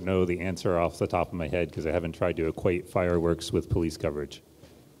say I don't know the answer off the top of my head because I haven't tried to equate fireworks with police coverage.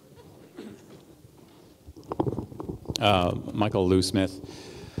 Michael Lou Smith.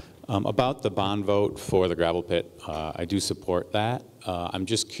 About the bond vote for the gravel pit, I do support that. I'm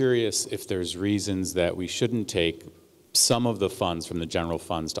just curious if there's reasons that we shouldn't take some of the funds from the general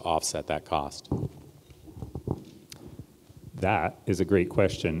funds to offset that cost. That is a great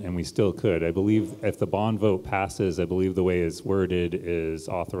question, and we still could. I believe if the bond vote passes, I believe the way it's worded is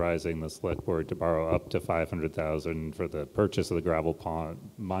authorizing the select board to borrow up to $500,000 for the purchase of the gravel pond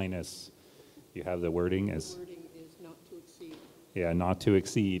minus, you have the wording as? Wording is not to exceed. Yeah, not to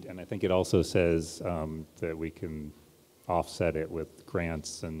exceed, and I think it also says that we can offset it with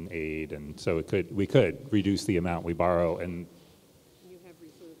grants and aid, and so we could reduce the amount we borrow, and You have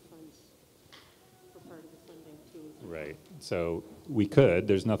reserve funds for part of the funding too. right. So we could.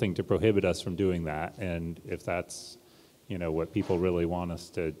 There's nothing to prohibit us from doing that, and if that's, you know, what people really want us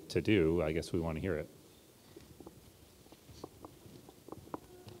to do, I guess we want to hear it.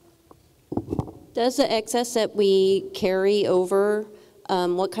 Does the excess that we carry over,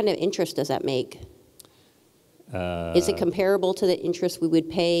 what kind of interest does that make? Is it comparable to the interest we would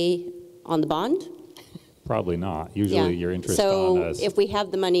pay on the bond? Probably not. Usually your interest so on us. If we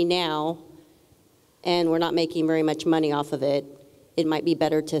have the money now and we're not making very much money off of it, it might be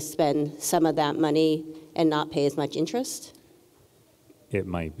better to spend some of that money and not pay as much interest? It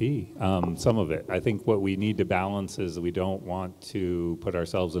might be, some of it. I think what we need to balance is we don't want to put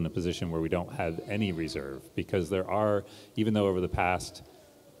ourselves in a position where we don't have any reserve, because there are, even though over the past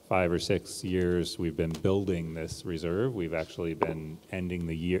 5 or 6 years we've been building this reserve, we've actually been ending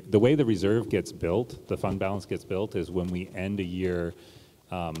the year. The way the reserve gets built, the fund balance gets built, is when we end a year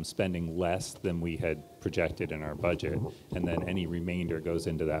spending less than we had projected in our budget, and then any remainder goes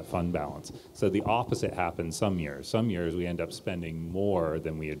into that fund balance. So the opposite happens some years. Some years we end up spending more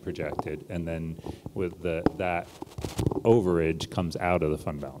than we had projected, and then with that overage comes out of the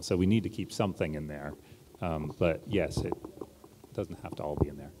fund balance. So we need to keep something in there. But yes, it doesn't have to all be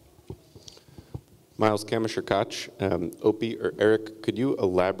in there. Miles Kamisher-Koch, Opie or Eric, could you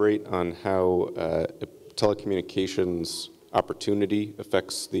elaborate on how telecommunications opportunity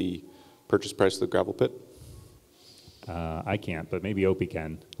affects the purchase price of the gravel pit? I can't, but maybe Opie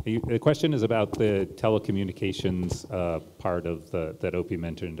can. The question is about the telecommunications part of that Opie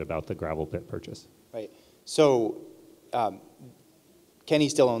mentioned about the gravel pit purchase. Right. So Kenny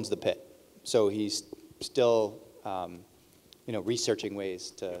still owns the pit, so he's still researching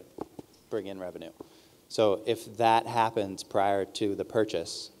ways to bring in revenue. So if that happens prior to the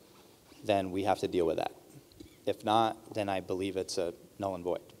purchase, then we have to deal with that. If not, then I believe it's a null and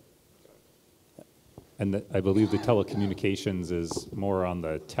void. And I believe the telecommunications is more on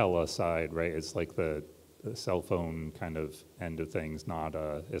the tele side, right? It's like the cell phone kind of end of things,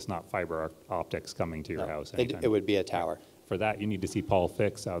 it's not fiber optics coming to your house anytime. It would be a tower. For that, you need to see Paul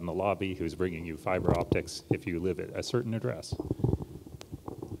Fix out in the lobby, who's bringing you fiber optics if you live at a certain address.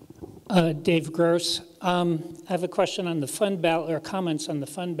 Dave Gross. I have a question on the fund balance, or comments on the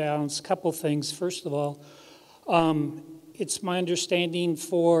fund balance. A couple things. First of all, it's my understanding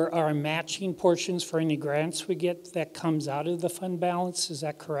for our matching portions for any grants we get, that comes out of the fund balance. Is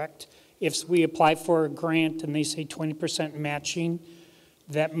that correct? If we apply for a grant and they say 20% matching,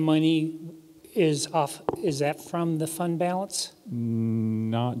 that money is off. Is that from the fund balance?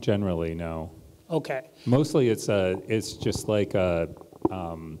 Not generally, no. Okay. Mostly it's just like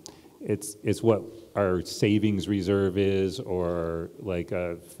it's what our savings reserve is, or like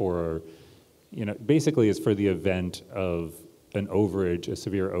for, basically it's for the event of an overage, a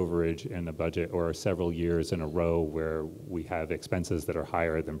severe overage in a budget, or several years in a row where we have expenses that are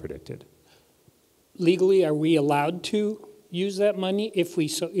higher than predicted. Legally, are we allowed to use that money if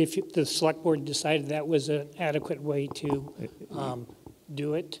the select board decided that was an adequate way to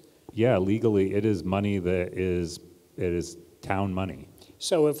do it? Yeah, legally, it is money it is town money.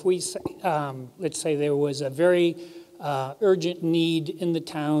 So if we, let's say there was a very urgent need in the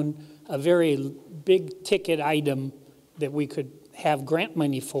town, a very big ticket item that we could have grant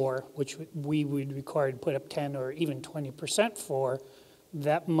money for, which we would require to put up 10 or even 20% for,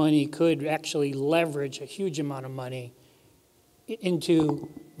 that money could actually leverage a huge amount of money into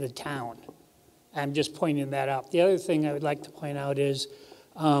the town. I'm just pointing that out. The other thing I would like to point out is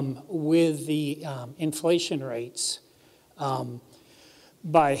with the inflation rates,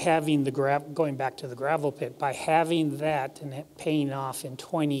 by having going back to the gravel pit, by having that and it paying off in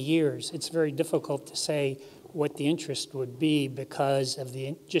 20 years, it's very difficult to say what the interest would be because of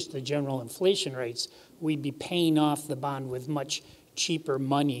just the general inflation rates. We'd be paying off the bond with much cheaper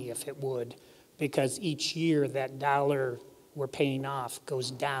money if it would, because each year that dollar we're paying off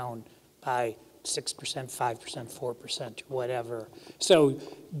goes down by 6%, 5%, 4%, whatever. So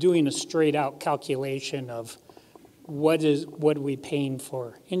doing a straight out calculation of what are we paying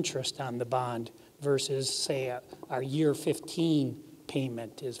for interest on the bond versus, say, our year 15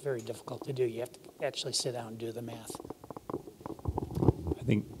 payment is very difficult to do. You have to actually sit down and do the math. I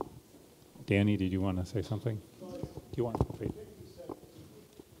think, Danny, did you want to say something? Do you want to wait?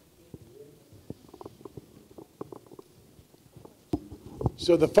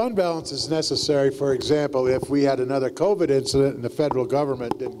 So the fund balance is necessary, for example, if we had another COVID incident and the federal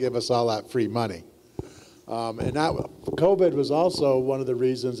government didn't give us all that free money. And that COVID was also one of the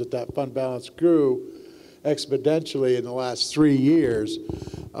reasons that that fund balance grew exponentially in the last 3 years.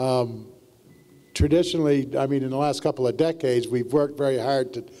 Traditionally, I mean, in the last couple of decades, we've worked very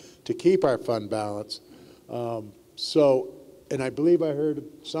hard to keep our fund balance. And I believe I heard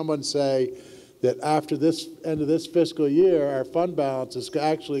someone say that after this end of this fiscal year, our fund balance is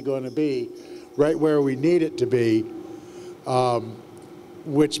actually going to be right where we need it to be,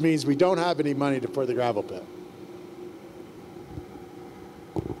 which means we don't have any money for the gravel pit.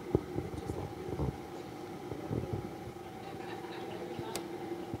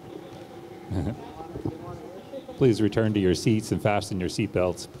 Please return to your seats and fasten your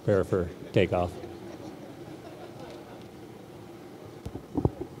seatbelts. Prepare for takeoff.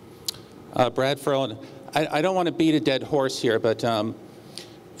 Brad Ferland, I don't want to beat a dead horse here, but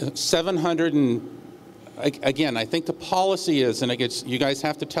 700 and, again, I think the policy is, and you guys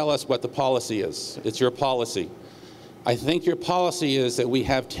have to tell us what the policy is. It's your policy. I think your policy is that we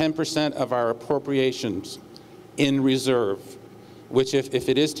have 10% of our appropriations in reserve, which if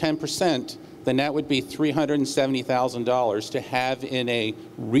it is 10%, then that would be $370,000 to have in a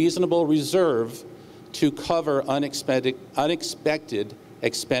reasonable reserve to cover unexpected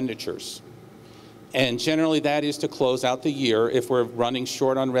expenditures. And generally that is to close out the year. If we're running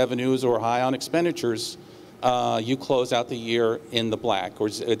short on revenues or high on expenditures, you close out the year in the black, or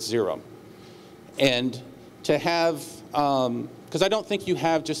it's zero. And to have, because I don't think you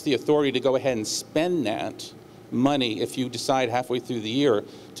have just the authority to go ahead and spend that money if you decide halfway through the year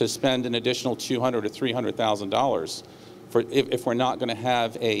to spend an additional $200,000 or $300,000 if we're not going to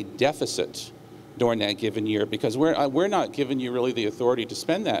have a deficit during that given year, because we're not giving you really the authority to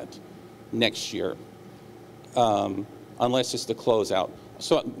spend that next year unless it's the closeout.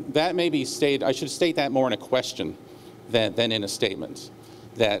 So that may be stated, I should state that more in a question than in a statement.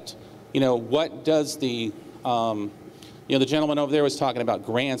 That, what does the, the gentleman over there was talking about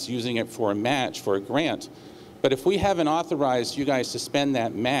grants, using it for a match, for a grant. But if we haven't authorized you guys to spend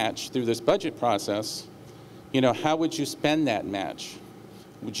that match through this budget process, how would you spend that match?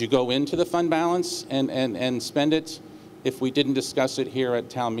 Would you go into the fund balance and spend it if we didn't discuss it here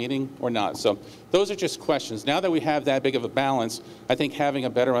at town meeting or not? So those are just questions. Now that we have that big of a balance, I think having a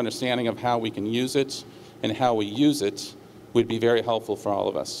better understanding of how we can use it and how we use it would be very helpful for all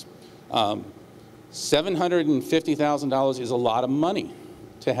of us. $750,000 is a lot of money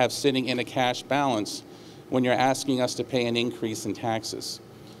to have sitting in a cash balance when you're asking us to pay an increase in taxes.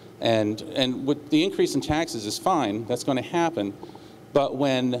 And with the increase in taxes is fine, that's going to happen. But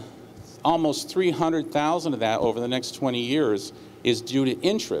when almost $300,000 of that over the next 20 years is due to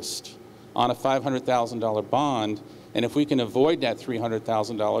interest on a $500,000 bond, and if we can avoid that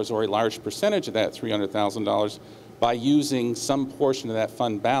 $300,000 or a large percentage of that $300,000 by using some portion of that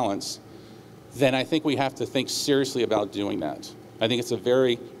fund balance, then I think we have to think seriously about doing that. I think it's a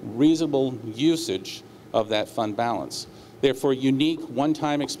very reasonable usage of that fund balance. Therefore, unique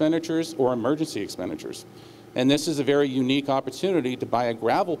one-time expenditures or emergency expenditures. And this is a very unique opportunity to buy a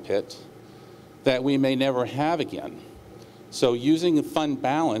gravel pit that we may never have again. So using the fund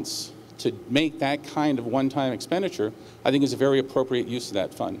balance to make that kind of one-time expenditure, I think is a very appropriate use of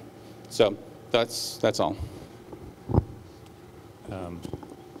that fund. So that's all.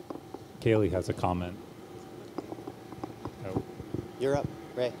 Kaylee has a comment. Oh. You're up,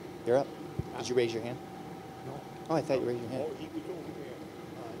 Ray. You're up. Did you raise your hand? No. Oh, I thought you raised your hand.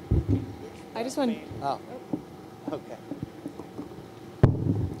 I just want. Oh. Okay.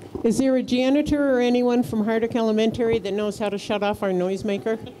 Is there a janitor or anyone from Hardwick Elementary that knows how to shut off our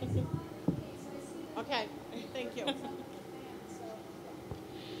noisemaker? Okay, thank you.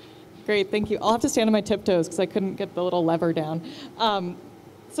 Great, thank you. I'll have to stand on my tiptoes because I couldn't get the little lever down.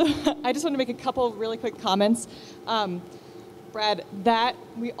 So I just want to make a couple really quick comments. Brad, that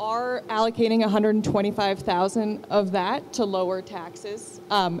we are allocating 125,000 of that to lower taxes,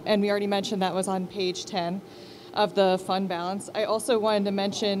 and we already mentioned that was on page 10 of the fund balance. I also wanted to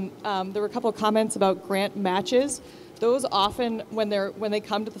mention there were a couple of comments about grant matches. Those often, when they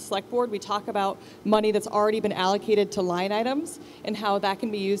come to the select board, we talk about money that's already been allocated to line items and how that can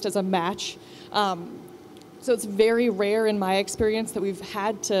be used as a match. So it's very rare in my experience that we've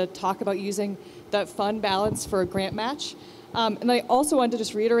had to talk about using that fund balance for a grant match. And I also wanted to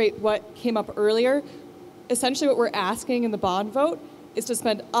just reiterate what came up earlier. Essentially what we're asking in the bond vote is to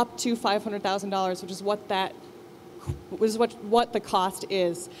spend up to $500,000, which is what the cost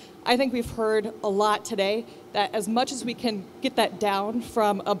is. I think we've heard a lot today that as much as we can get that down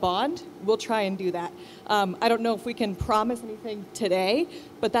from a bond, we'll try and do that. I don't know if we can promise anything today,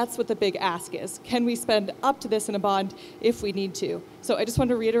 but that's what the big ask is. Can we spend up to this in a bond if we need to? So I just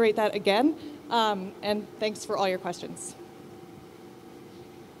wanted to reiterate that again, and thanks for all your questions.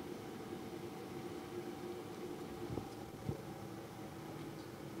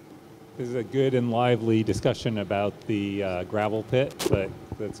 This is a good and lively discussion about the gravel pit, but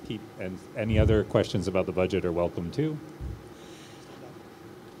let's keep, and any other questions about the budget are welcome too.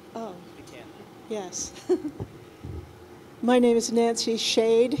 Oh, yes. My name is Nancy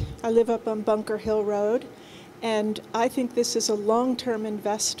Shade. I live up on Bunker Hill Road, and I think this is a long-term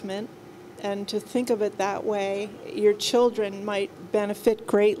investment, and to think of it that way, your children might benefit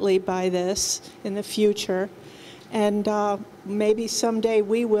greatly by this in the future. And maybe someday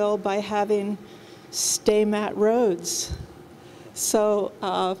we will by having stay-mat roads. So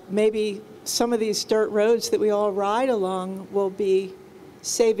maybe some of these dirt roads that we all ride along will be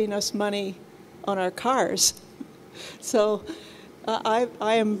saving us money on our cars. So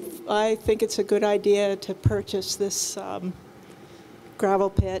I think it's a good idea to purchase this gravel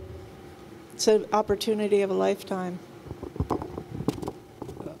pit. It's an opportunity of a lifetime.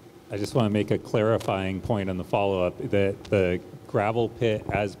 I just want to make a clarifying point on the follow-up that the gravel pit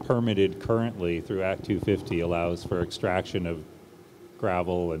as permitted currently through Act 250 allows for extraction of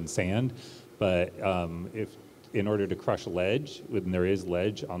gravel and sand, but if in order to crush ledge, when there is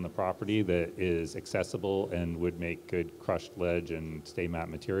ledge on the property that is accessible and would make good crushed ledge and stay mat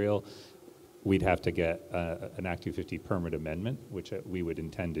material, we'd have to get an Act 250 permit amendment, which we would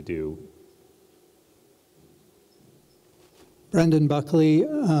intend to do. Brendan Buckley.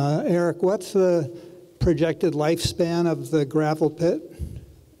 Eric, what's the projected lifespan of the gravel pit?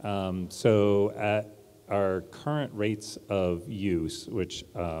 So at our current rates of use, which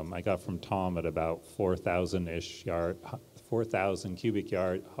I got from Tom at about 4,000-ish 4,000 cubic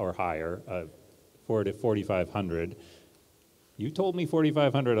yard or higher, 4,000 to 4,500. You told me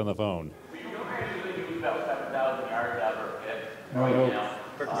 4,500 on the phone. We don't actually use about 7,000 yards out of our pit right now.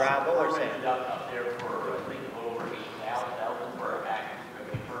 For gravel or sand? Up there for, I think, a little over 8,000 for our Act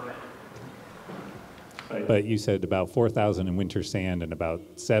 250 permit. But you said about 4,000 in winter sand and about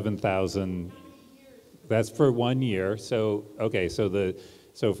 7,000. That's for 1 year. So okay, so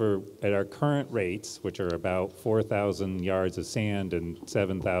for at our current rates, which are about 4,000 yards of sand and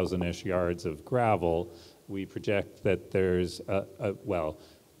 7,000-ish yards of gravel, we project that there's well,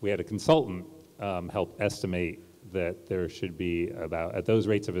 we had a consultant help estimate that there should be about, at those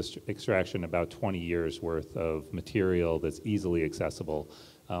rates of extraction, about 20 years worth of material that's easily accessible.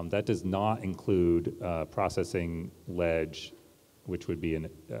 That does not include processing ledge, which would be an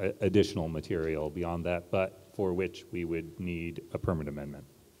additional material beyond that, but for which we would need a permit amendment.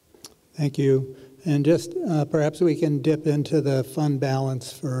 Thank you. And just perhaps we can dip into the fund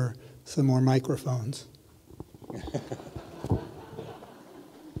balance for some more microphones.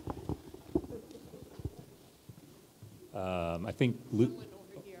 I think,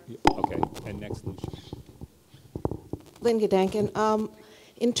 okay, and next, Lucia. Lynn Gedanken.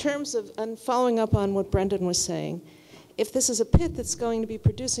 In terms of, and following up on what Brendan was saying, if this is a pit that's going to be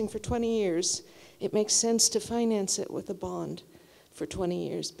producing for 20 years, it makes sense to finance it with a bond for 20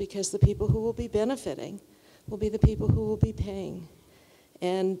 years because the people who will be benefiting will be the people who will be paying.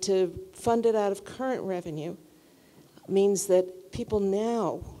 And to fund it out of current revenue means that people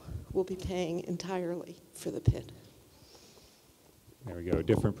now will be paying entirely for the pit. There we go,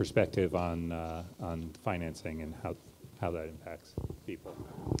 different perspective on financing and how that impacts people.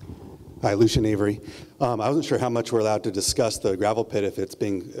 Hi, Lucian Avery. I wasn't sure how much we're allowed to discuss the gravel pit if it's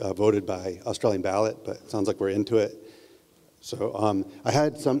being voted by Australian ballot, but it sounds like we're into it. So I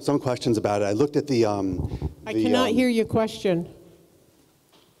had some questions about it. I looked at the... I cannot hear your question.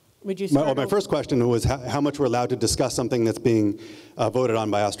 Would you start My over? first question was how much we're allowed to discuss something that's being voted on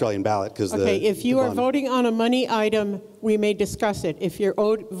by Australian ballot, because Okay, if you are voting on a money item, we may discuss it. If you're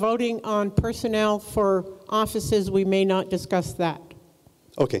voting on personnel for offices, we may not discuss that.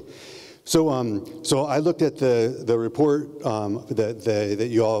 Okay. So I looked at the report that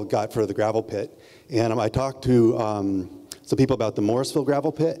you all got for the gravel pit, and I talked to some people about the Morrisville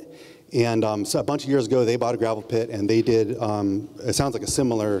gravel pit. And so a bunch of years ago, they bought a gravel pit, and they did, it sounds like a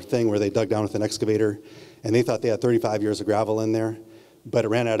similar thing where they dug down with an excavator, and they thought they had 35 years of gravel in there, but it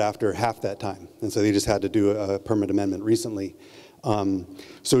ran out after half that time. And so they just had to do a permit amendment recently.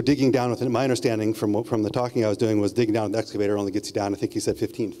 So digging down with it, my understanding from the talking I was doing was digging down with the excavator only gets you down, I think he said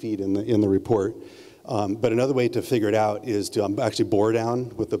 15 feet in the report. But another way to figure it out is to actually bore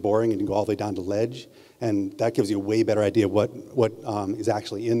down with the boring and go all the way down to ledge. And that gives you a way better idea of what is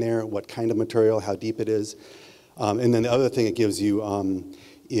actually in there, what kind of material, how deep it is. And then the other thing it gives you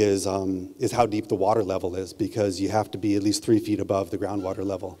is how deep the water level is, because you have to be at least 3 feet above the groundwater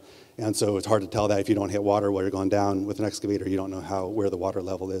level. And so it's hard to tell that if you don't hit water while you're going down with an excavator. You don't know where the water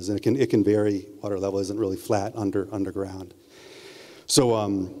level is. And it can vary. Water level isn't really flat underground. So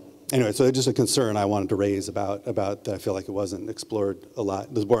anyway, so it's just a concern I wanted to raise about that. I feel like it wasn't explored a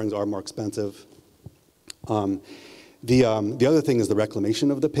lot. Those borings are more expensive. The other thing is the reclamation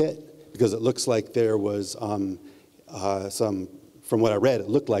of the pit, because it looks like there was from what I read, it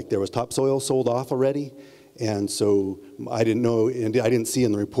looked like there was topsoil sold off already. And so I didn't know, and I didn't see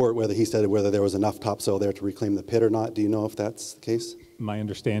in the report whether he said whether there was enough topsoil there to reclaim the pit or not. Do you know if that's the case? My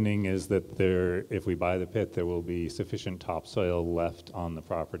understanding is that if we buy the pit, there will be sufficient topsoil left on the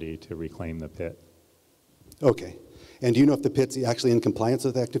property to reclaim the pit. Okay. And do you know if the pit's actually in compliance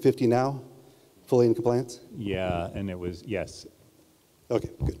with Act 250 now? Fully in compliance? Yeah, and it was, yes. Okay,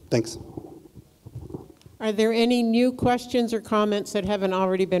 good. Thanks. Are there any new questions or comments that haven't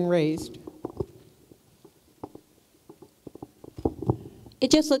already been raised? It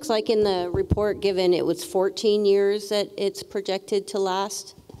just looks like in the report given, it was 14 years that it's projected to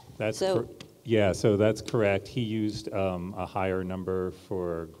last. Yeah, so that's correct. He used a higher number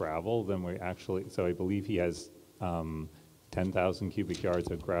for gravel than we actually, so I believe he has 10,000 cubic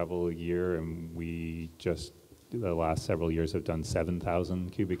yards of gravel a year, and we just, the last several years, have done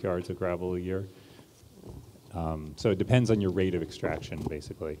 7,000 cubic yards of gravel a year. So it depends on your rate of extraction,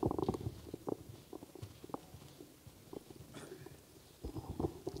 basically.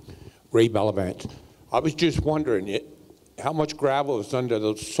 Ray Bellavance. I was just wondering, how much gravel is under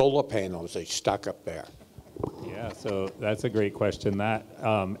those solar panels they stuck up there? Yeah, so that's a great question. That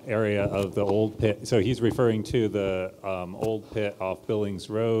area of the old pit, so he's referring to the old pit off Billings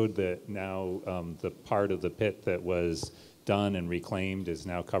Road that now the part of the pit that was done and reclaimed is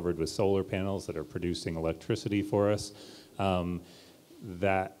now covered with solar panels that are producing electricity for us.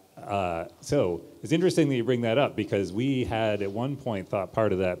 So it's interesting that you bring that up, because we had at one point thought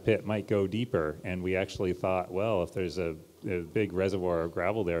part of that pit might go deeper, and we actually thought, well, if there's a big reservoir of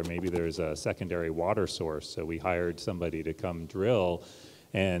gravel there, maybe there's a secondary water source. So we hired somebody to come drill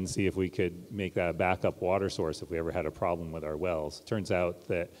and see if we could make that a backup water source if we ever had a problem with our wells. Turns out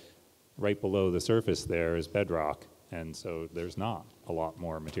that right below the surface there is bedrock, and so there's not a lot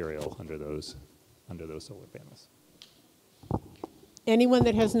more material under those solar panels. Anyone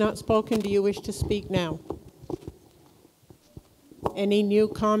that has not spoken, do you wish to speak now? Any new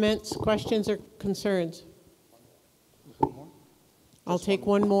comments, questions, or concerns? I'll take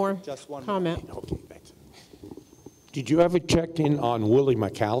one more comment. Okay, thanks. Did you ever check in on Willie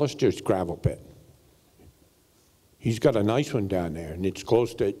McAllister's gravel pit? He's got a nice one down there, and it's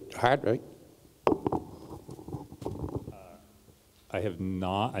close to Hardwick. I have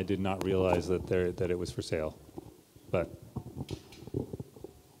not. I did not realize that it was for sale, but.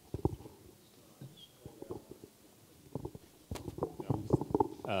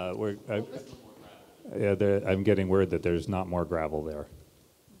 I'm getting word that there's not more gravel there.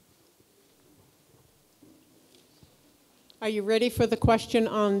 Are you ready for the question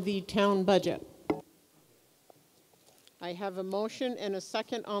on the town budget? I have a motion and a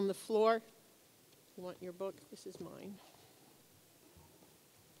second on the floor. You want your book? This is mine.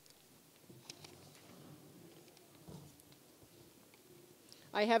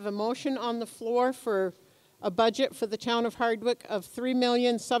 I have a motion on the floor for a budget for the town of Hardwick of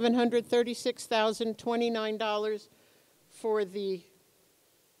 $3,736,029 for the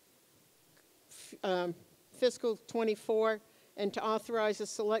fiscal 24, and to authorize the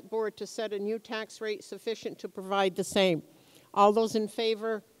select board to set a new tax rate sufficient to provide the same. All those in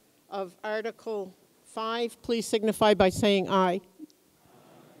favor of Article 5, please signify by saying aye.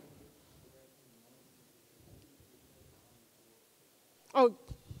 Oh,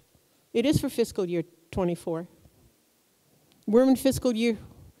 It is for fiscal year 24. We're in fiscal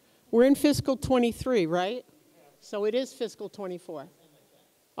 23, right? So it is fiscal 24.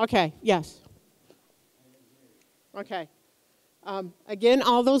 Okay, yes. Okay. Again,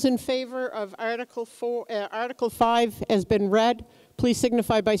 all those in favor of Article 5 has been read, please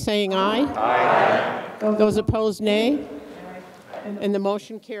signify by saying aye. Aye. Those opposed, nay. And the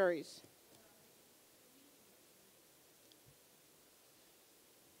motion carries.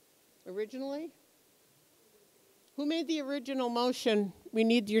 Originally? Who made the original motion? We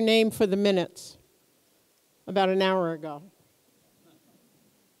need your name for the minutes. About an hour ago.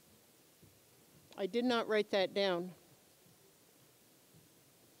 I did not write that down.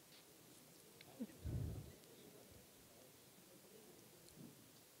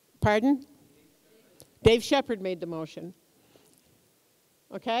 Pardon? Dave Shepherd made the motion.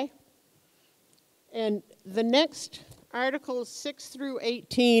 Okay? And the next Articles 6 through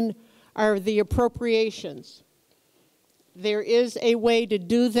 18 are the appropriations. There is a way to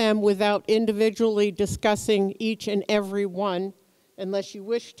do them without individually discussing each and every one, unless you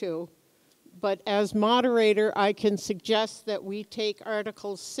wish to. But as moderator, I can suggest that we take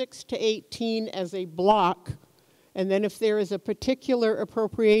Articles 6 to 18 as a block, and then if there is a particular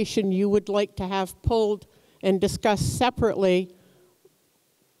appropriation you would like to have pulled and discussed separately,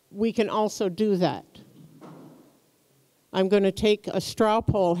 we can also do that. I'm going to take a straw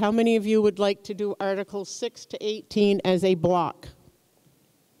poll. How many of you would like to do Articles 6 to 18 as a block?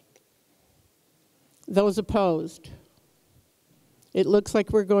 Those opposed? It looks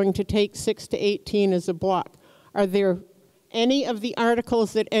like we're going to take 6 to 18 as a block. Are there any of the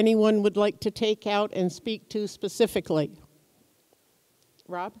articles that anyone would like to take out and speak to specifically?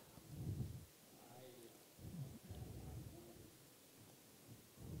 Rob?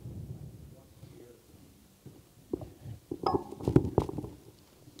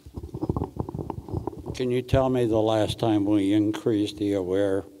 Can you tell me the last time we increased the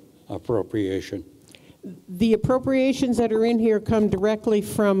AWARE appropriation? The appropriations that are in here come directly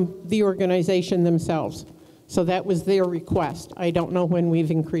from the organization themselves. So that was their request. I don't know when we've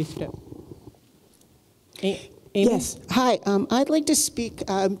increased it. Amy? Yes. Hi. I'd like to speak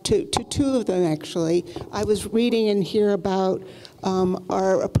to two of them, actually. I was reading in here about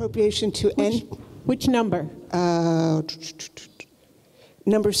our appropriation to end. Which number?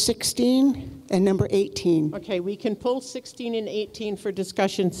 Number 16 and number 18. Okay, we can pull 16 and 18 for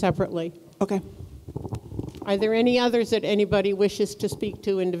discussion separately. Okay. Are there any others that anybody wishes to speak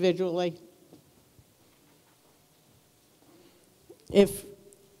to individually? If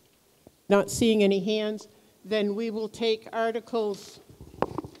not seeing any hands, then we will take Articles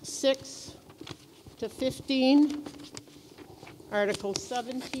 6 to 15, Article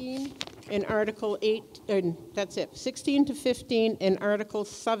 17, and Article 8, and that's it, 16 to 15 and Article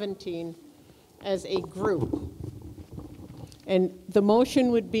 17 as a group. And the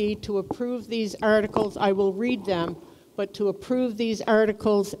motion would be to approve these articles. I will read them, but to approve these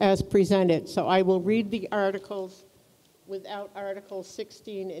articles as presented. So I will read the articles without Articles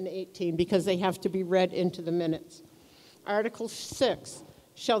 16 and 18 because they have to be read into the minutes. Article 6,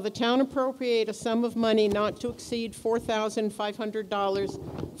 shall the town appropriate a sum of money not to exceed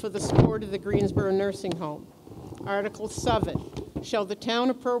 $4,500 for the support of the Greensboro Nursing Home? Article 7, shall the town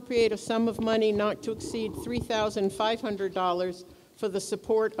appropriate a sum of money not to exceed $3,500 for the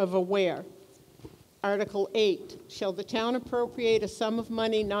support of AWARE? Article 8, shall the town appropriate a sum of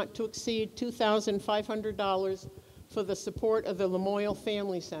money not to exceed $2,500 for the support of the Lamoille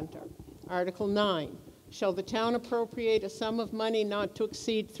Family Center? Article 9, shall the town appropriate a sum of money not to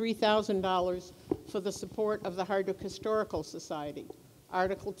exceed $3,000 for the support of the Hardwick Historical Society?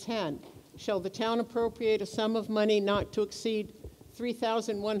 Article 10, shall the town appropriate a sum of money not to exceed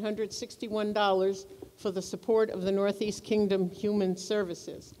 $3,161 for the support of the Northeast Kingdom Human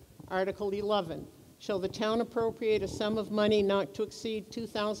Services? Article 11, shall the town appropriate a sum of money not to exceed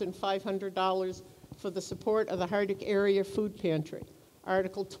 $2,500 for the support of the Hardwick Area Food Pantry?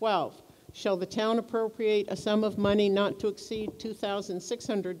 Article 12, shall the town appropriate a sum of money not to exceed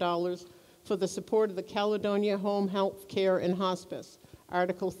 $2,600 for the support of the Caledonia Home Health Care and Hospice?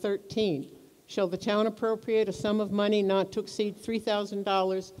 Article 13, shall the town appropriate a sum of money not to exceed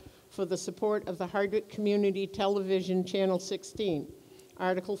 $3,000 for the support of the Hardwick Community Television Channel 16?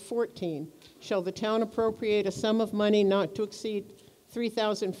 Article 14, shall the town appropriate a sum of money not to exceed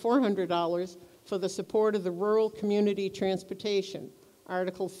 $3,400 for the support of the Rural Community Transportation?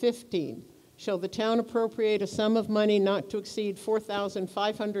 Article 15, shall the town appropriate a sum of money not to exceed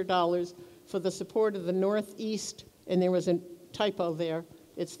 $4,500 for the support of the Northeast, and there was a typo there,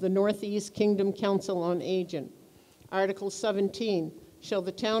 it's the Northeast Kingdom Council on Aging? Article 17, shall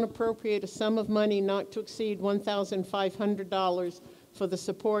the town appropriate a sum of money not to exceed $1,500 for the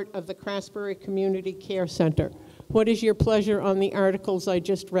support of the Craftsbury Community Care Center? What is your pleasure on the articles I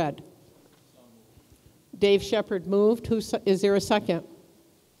just read? Dave Shepherd moved. Is there a second?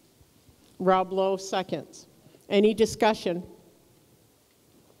 Rob Lowe seconds. Any discussion?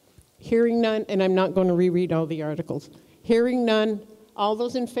 Hearing none, and I'm not going to reread all the articles. Hearing none, all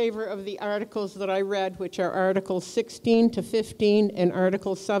those in favor of the articles that I read, which are Articles 16 to 15 and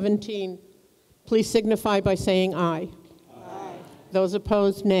Article 17, please signify by saying aye. Aye. Those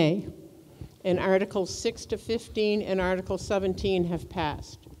opposed, nay. And Articles 6 to 15 and Article 17 have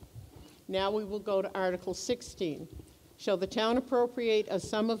passed. Now we will go to Article 16. Shall the town appropriate a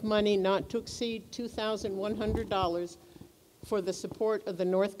sum of money not to exceed $2,100 for the support of the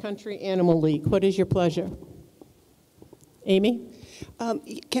North Country Animal League? What is your pleasure? Amy?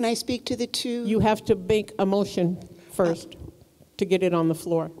 Can I speak to the two? You have to make a motion first to get it on the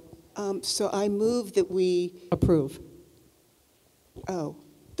floor. So I move that we approve. Oh,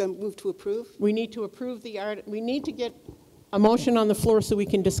 then move to approve? We need to approve the art. We need to get a motion on the floor so we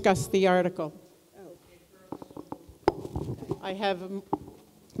can discuss the article. I have a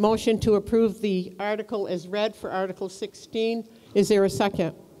motion to approve the article as read for Article 16. Is there a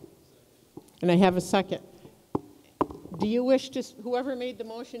second? And I have a second. Do you wish to, whoever made the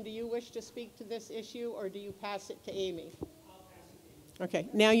motion, do you wish to speak to this issue, or do you pass it to Amy? Okay,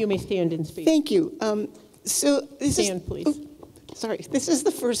 now you may stand and speak. Thank you. So this stand, please. Sorry, this is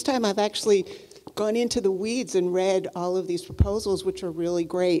the first time I've actually gone into the weeds and read all of these proposals, which are really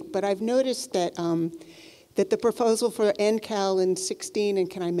great. But I've noticed that that the proposal for NCAL in 16, and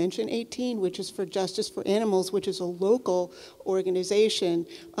can I mention 18, which is for Justice for Animals, which is a local organization,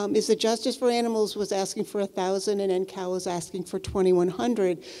 is that Justice for Animals was asking for 1,000 and NCAL was asking for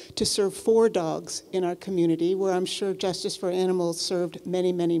 2,100 to serve 4 dogs in our community, where I'm sure Justice for Animals served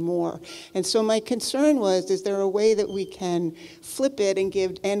many, many more. And so my concern was, is there a way that we can flip it and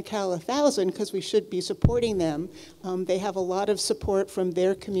give NCAL 1,000, because we should be supporting them. They have a lot of support from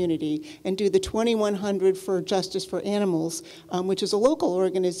their community, and do the 2,100 for Justice for Animals, which is a local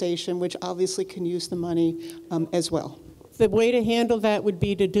organization which obviously can use the money as well. The way to handle that would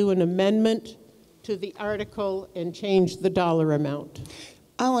be to do an amendment to the article and change the dollar amount.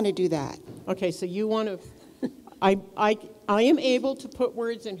 I want to do that. Okay, so you want to, I am able to put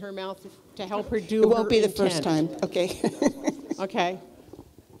words in her mouth to help her do her It won't be the intent. first time, okay. Okay.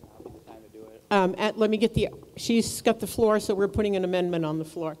 Let me get she's got the floor, so we're putting an amendment on the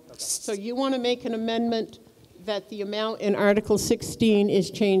floor. Okay. So you want to make an amendment that the amount in Article 16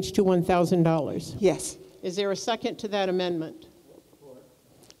 is changed to $1,000? Yes. Is there a second to that amendment?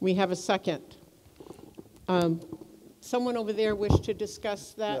 We have a second. Someone over there wish to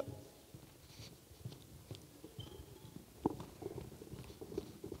discuss that? Yep.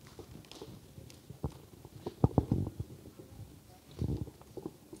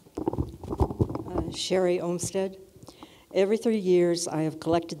 Sherry Olmsted. Every 3 years, I have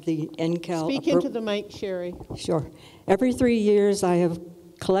collected the NCAL... Speak into the mic, Sherry. Sure. Every 3 years, I have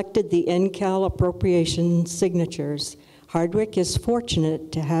collected the NCAL appropriation signatures. Hardwick is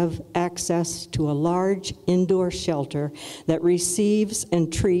fortunate to have access to a large indoor shelter that receives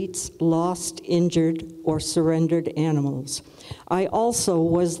and treats lost, injured, or surrendered animals. I also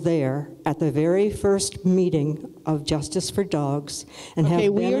was there at the very first meeting of Justice for Dogs and have been...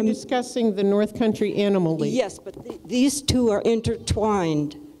 Okay, we are discussing the North Country Animal League. Yes, but these two are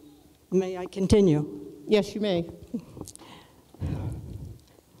intertwined. May I continue? Yes, you may.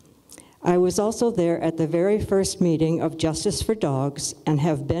 I was also there at the very first meeting of Justice for Dogs and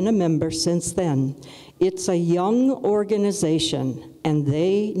have been a member since then. It's a young organization and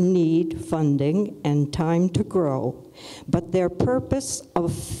they need funding and time to grow. But their purpose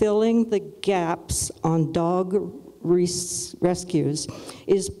of filling the gaps on dog rescues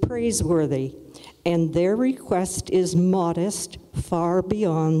is praiseworthy, and their request is modest, far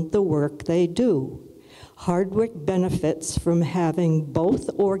beyond the work they do. Hardwick benefits from having both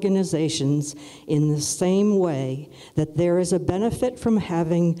organizations in the same way that there is a benefit from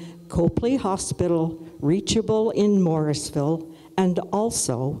having Copley Hospital reachable in Morrisville and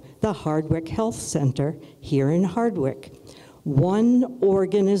also the Hardwick Health Center here in Hardwick. One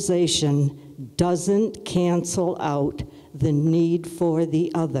organization doesn't cancel out the need for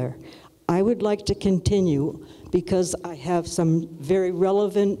the other. I would like to continue because I have some very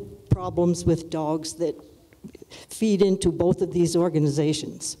relevant problems with dogs that feed into both of these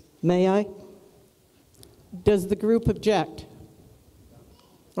organizations. May I? Does the group object?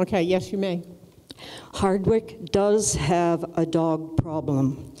 Okay, yes, you may. Hardwick does have a dog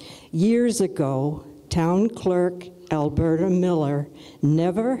problem. Years ago, town clerk Alberta Miller,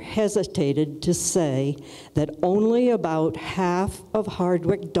 never hesitated to say that only about half of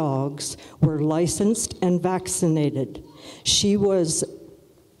Hardwick dogs were licensed and vaccinated. She was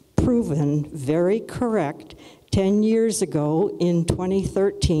proven very correct 10 years ago in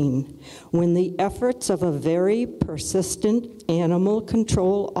 2013, when the efforts of a very persistent animal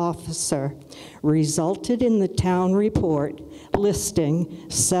control officer resulted in the town report listing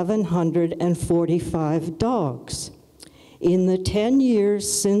 745 dogs. In the 10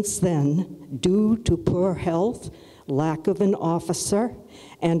 years since then, due to poor health, lack of an officer,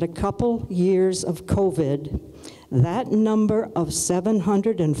 and a couple years of COVID, that number of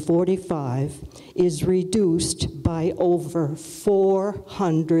 745 is reduced by over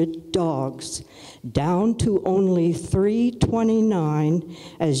 400 dogs, down to only 329,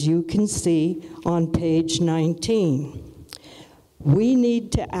 as you can see on page 19. We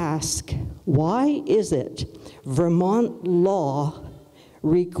need to ask, why is it Vermont law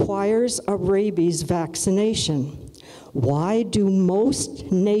requires a rabies vaccination? Why do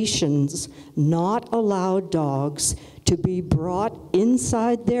most nations not allow dogs to be brought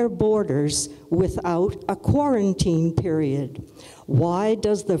inside their borders without a quarantine period? Why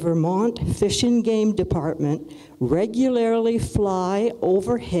does the Vermont Fish and Game Department regularly fly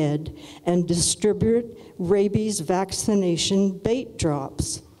overhead and distribute rabies vaccination bait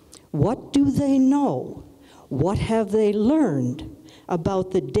drops? What do they know? What have they learned about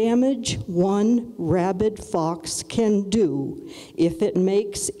the damage one rabid fox can do if it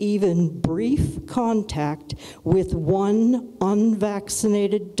makes even brief contact with one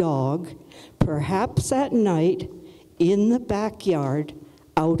unvaccinated dog, perhaps at night, in the backyard,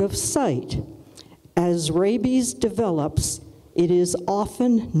 out of sight? As rabies develops, it is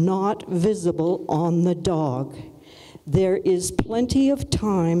often not visible on the dog. There is plenty of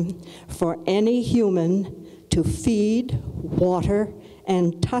time for any human to feed, water,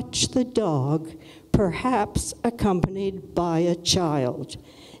 and touch the dog, perhaps accompanied by a child.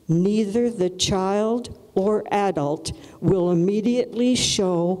 Neither the child or adult will immediately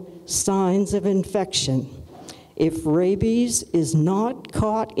show signs of infection. If rabies is not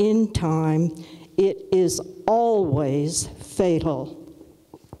caught in time, it is always fatal.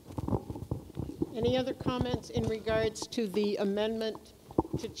 Any other comments in regards to the amendment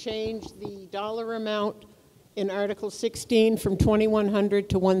to change the dollar amount in Article 16 from 2,100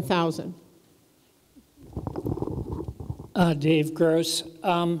 to 1,000? Dave Gross.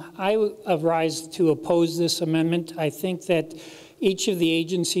 I arise to oppose this amendment. I think that each of the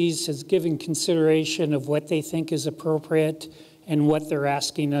agencies has given consideration of what they think is appropriate and what they're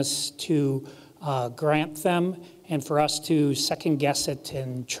asking us to grant them, and for us to second guess it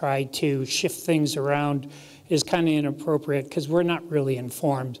and try to shift things around is kind of inappropriate because we're not really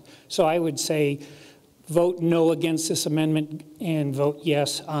informed. So I would say vote no against this amendment and vote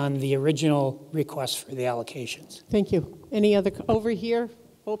yes on the original request for the allocations. Thank you. Any other, over here,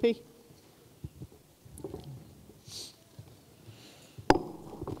 Opie?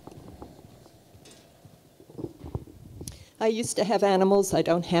 I used to have animals. I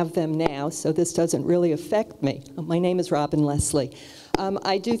don't have them now, so this doesn't really affect me. My name is Robin Leslie.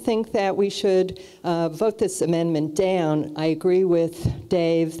 I do think that we should vote this amendment down. I agree with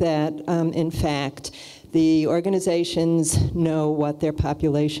Dave that, in fact, the organizations know what their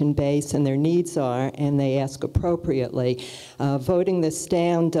population base and their needs are, and they ask appropriately. Voting this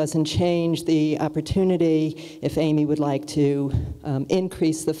down doesn't change the opportunity, if Amy would like to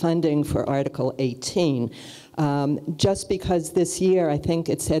increase the funding for Article 18. Just because this year, I think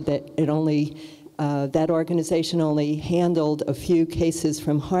it said that it only, that organization only handled a few cases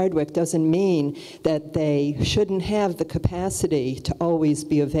from Hardwick doesn't mean that they shouldn't have the capacity to always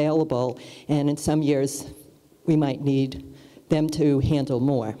be available, and in some years we might need them to handle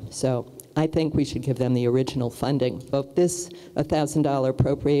more. So I think we should give them the original funding. Vote this $1,000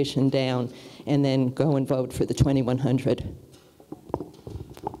 appropriation down, and then go and vote for the 2,100.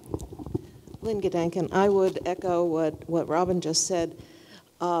 Lynn Gedanken, I would echo what Robin just said.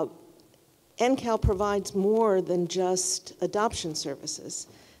 NCAL provides more than just adoption services.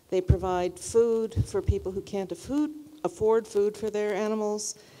 They provide food for people who can't afford food for their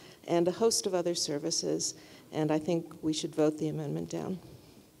animals, and a host of other services, and I think we should vote the amendment down.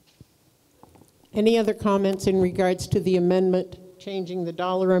 Any other comments in regards to the amendment changing the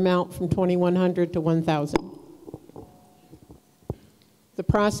dollar amount from 2,100 to 1,000? The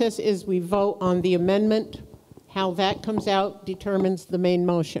process is we vote on the amendment. How that comes out determines the main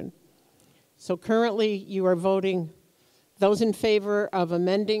motion. So currently you are voting, those in favor of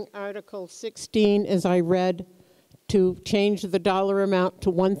amending Article 16 as I read to change the dollar amount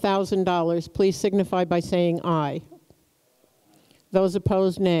to $1,000, please signify by saying aye. Those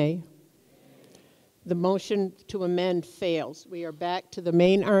opposed, nay. The motion to amend fails. We are back to the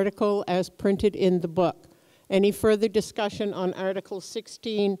main article as printed in the book. Any further discussion on Article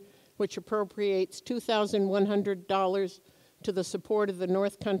 16, which appropriates $2,100 to the support of the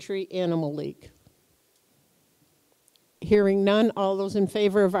North Country Animal League? Hearing none, all those in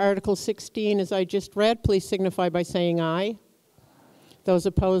favor of Article 16 as I just read, please signify by saying aye. Those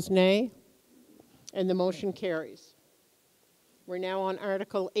opposed, nay. And the motion carries. We're now on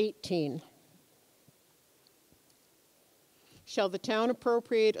Article 18. Shall the town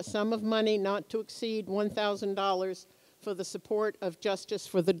appropriate a sum of money not to exceed $1,000 for the support of Justice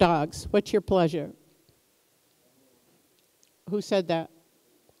for the Dogs? What's your pleasure? Who said that?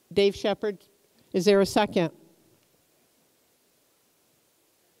 Dave Shepherd? Is there a second?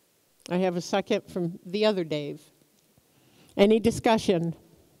 I have a second from the other Dave. Any discussion?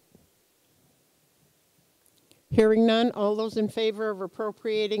 Hearing none, all those in favor of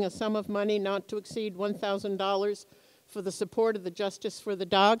appropriating a sum of money not to exceed $1,000 for the support of the Justice for the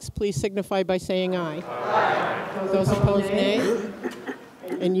Dogs, please signify by saying aye. Aye. Those opposed, nay.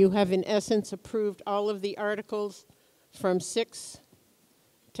 And you have in essence approved all of the articles from 6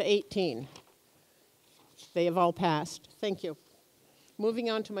 to 18. They have all passed. Thank you. Moving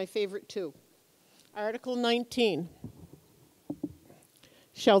on to my favorite two. Article 19.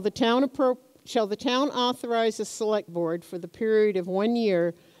 Shall the town authorize the select board for the period of 1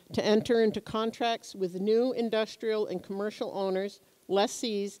 year to enter into contracts with new industrial and commercial owners,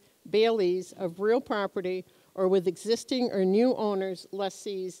 lessees, bailees of real property, or with existing or new owners,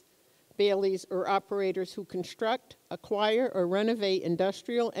 lessees, bailees, or operators who construct, acquire, or renovate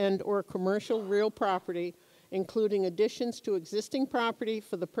industrial and or commercial real property, including additions to existing property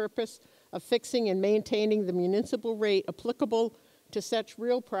for the purpose of fixing and maintaining the municipal rate applicable to such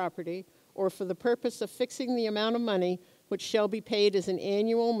real property, or for the purpose of fixing the amount of money which shall be paid as an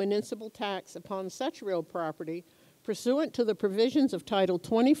annual municipal tax upon such real property, pursuant to the provisions of Title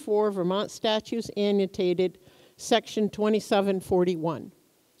 24 Vermont Statutes annotated, Section 2741.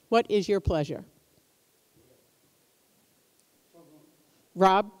 What is your pleasure?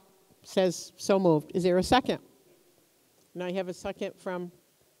 Rob says so moved. Is there a second? And I have a second from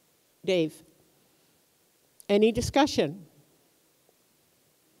Dave. Any discussion?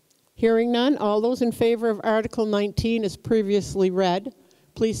 Hearing none, all those in favor of Article 19 as previously read,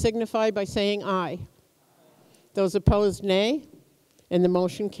 please signify by saying aye. Those opposed, nay, and the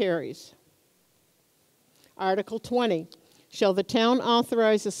motion carries. Article 20, shall the town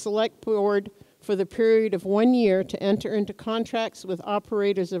authorize the select board for the period of 1 year to enter into contracts with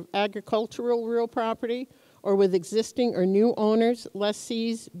operators of agricultural real property or with existing or new owners,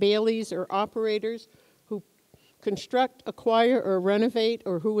 lessees, bailees, or operators who construct, acquire, or renovate,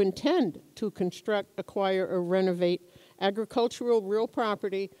 or who intend to construct, acquire, or renovate agricultural real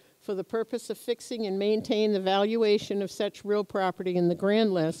property for the purpose of fixing and maintain the valuation of such real property in the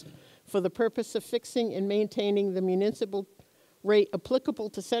grand list, for the purpose of fixing and maintaining the municipal rate applicable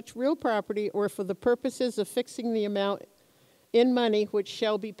to such real property, or for the purposes of fixing the amount in money which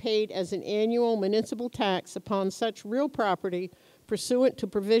shall be paid as an annual municipal tax upon such real property pursuant to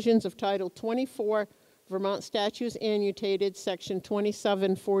provisions of Title 24 Vermont Statutes annotated, Section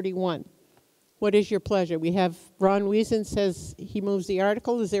 2741. What is your pleasure? We have Ron Wiesen says he moves the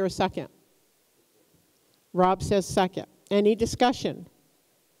article. Is there a second? Rob says second. Any discussion?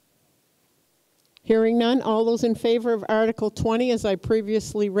 Hearing none, all those in favor of Article 20 as I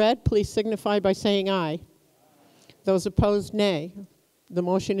previously read, please signify by saying aye. Those opposed, nay. The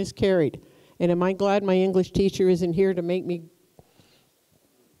motion is carried. And am I glad my English teacher isn't here to make me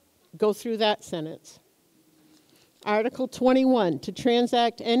go through that sentence. Article 21, to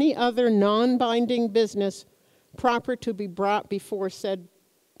transact any other non-binding business proper to be brought before said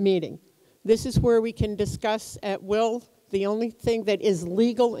meeting. This is where we can discuss at will. The only thing that is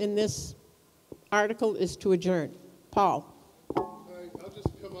legal in this article is to adjourn. Paul. I'll just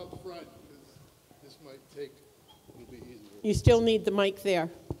come up front because this might take, it'll be easier. You still need the mic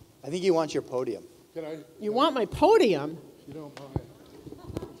there. I think you want your podium. Can I? You want my podium? If you don't mind.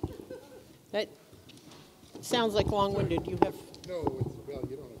 That sounds like long-winded. You have... No, well,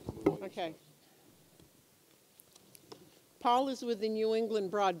 you don't have to move. Okay. Paul is with the New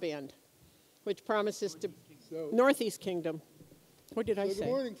England Broadband, which promises to... Northeast Kingdom. What did I say? Good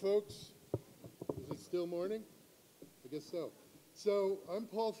morning, folks. Is it still morning? I guess so. So I'm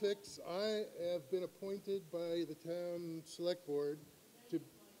Paul Fix. I have been appointed by the town select board to...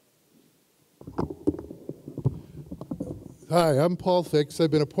 Hi, I'm Paul Fix.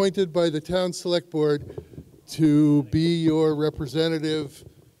 I've been appointed by the town select board to be your representative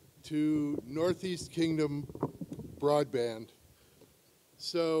to Northeast Kingdom Broadband.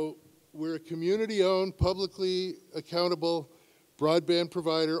 So we're a community-owned, publicly accountable broadband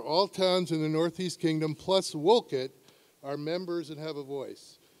provider. All towns in the Northeast Kingdom, plus Wolcott, are members and have a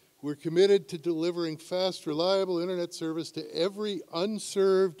voice. We're committed to delivering fast, reliable internet service to every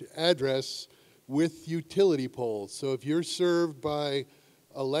unserved address with utility poles. So if you're served by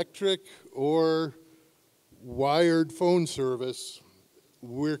electric or wired phone service,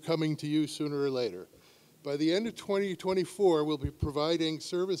 we're coming to you sooner or later. By the end of 2024, we'll be providing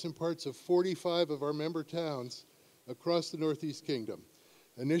service in parts of 45 of our member towns across the Northeast Kingdom.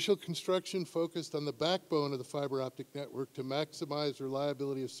 Initial construction focused on the backbone of the fiber optic network to maximize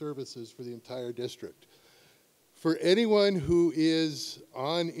reliability of services for the entire district. For anyone who is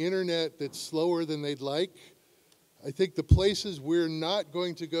on internet that's slower than they'd like, I think the places we're not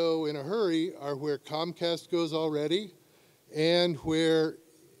going to go in a hurry are where Comcast goes already and where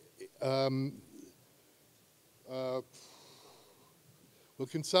well,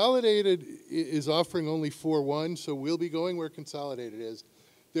 Consolidated is offering only 4.1, so we'll be going where Consolidated is.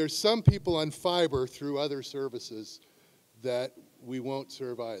 There's some people on fiber through other services that we won't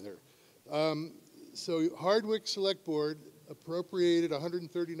serve either. So Hardwick Select Board appropriated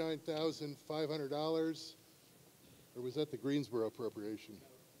 $139,500, or was that the Greensboro appropriation?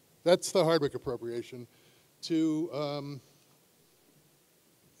 That's the Hardwick appropriation, to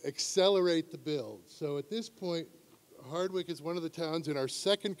accelerate the build. So at this point, Hardwick is one of the towns in our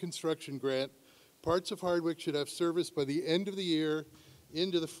second construction grant. Parts of Hardwick should have service by the end of the year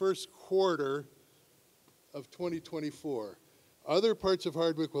into the first quarter of 2024. Other parts of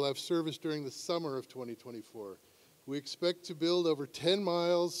Hardwick will have service during the summer of 2024. We expect to build over 10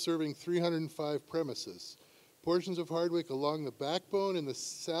 miles serving 305 premises. Portions of Hardwick along the backbone in the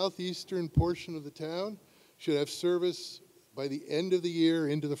southeastern portion of the town should have service by the end of the year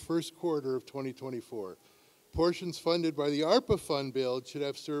into the first quarter of 2024. Portions funded by the ARPA fund build should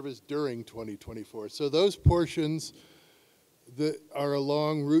have service during 2024. So those portions that are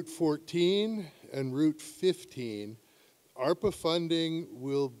along Route 14 and Route 15, ARPA funding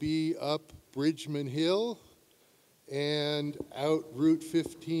will be up Bridgman Hill and out Route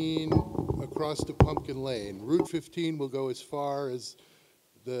 15 across to Pumpkin Lane. Route 15 will go as far as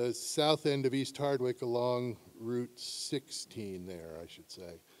the south end of East Hardwick along Route 16 there, I should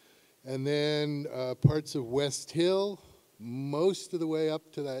say. And then parts of West Hill, most of the way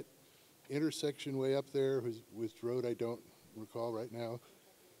up to that intersection way up there, with road I don't recall right now,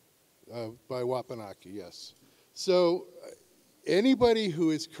 by Wapanaki, yes. So anybody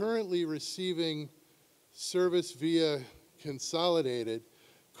who is currently receiving service via Consolidated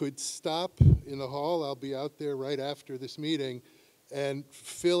could stop in the hall. I'll be out there right after this meeting and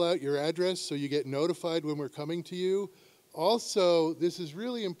fill out your address so you get notified when we're coming to you. Also, this is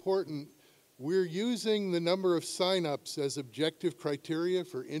really important, we're using the number of signups as objective criteria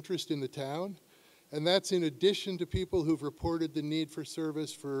for interest in the town, and that's in addition to people who've reported the need for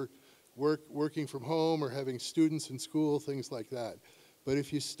service for working from home or having students in school, things like that. But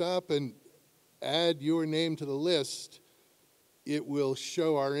if you stop and add your name to the list, it will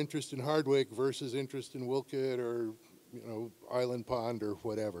show our interest in Hardwick versus interest in Wolcott or Island Pond or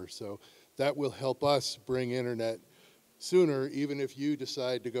whatever. So that will help us bring internet sooner, even if you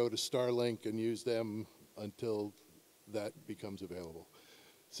decide to go to Starlink and use them until that becomes available.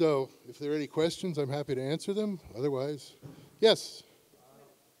 So if there are any questions, I'm happy to answer them. Otherwise, yes.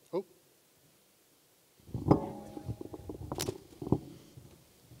 Oh.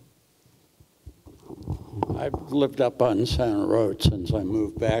 I've lived up on Center Road since I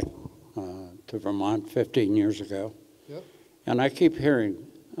moved back to Vermont 15 years ago. Yep. And I keep hearing,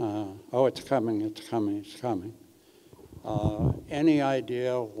 oh, it's coming, it's coming, it's coming. Any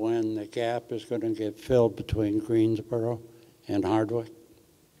idea when the gap is going to get filled between Greensboro and Hardwick?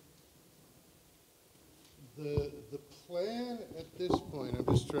 The plan at this point, I'm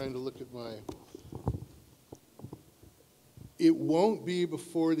just trying to look at it won't be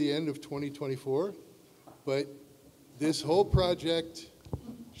before the end of 2024, but this whole project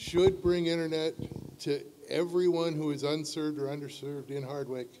should bring internet to everyone who is unserved or underserved in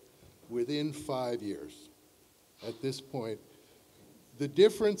Hardwick within 5 years. At this point. The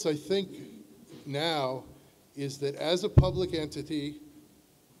difference, I think, now is that as a public entity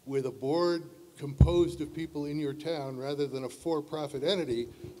with a board composed of people in your town rather than a for-profit entity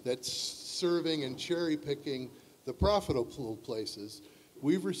that's serving and cherry-picking the profitable places,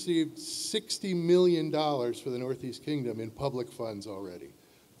 we've received $60 million for the Northeast Kingdom in public funds already.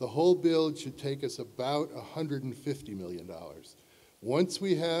 The whole build should take us about $150 million. Once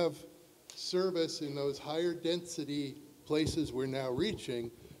we have service in those higher density places we're now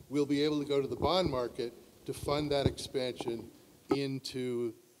reaching, we'll be able to go to the bond market to fund that expansion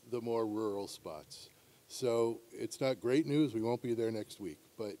into the more rural spots. So it's not great news. We won't be there next week,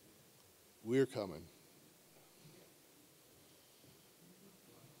 but we're coming.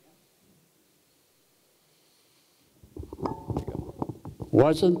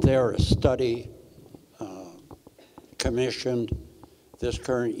 Wasn't there a study commissioned this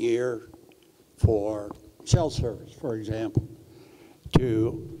current year for cell service, for example,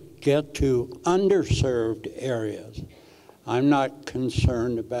 to get to underserved areas? I'm not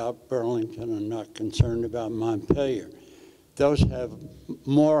concerned about Burlington. I'm not concerned about Montpelier. Those have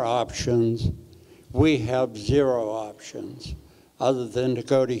more options. We have 0 options other than to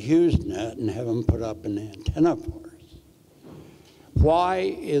go to HughesNet and have them put up an antenna for us.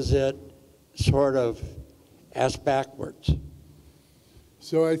 Why is it sort of ass backwards?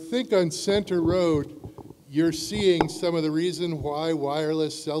 So I think on Center Road, you're seeing some of the reason why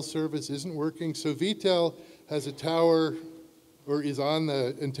wireless cell service isn't working. So VTEL has a tower, or is on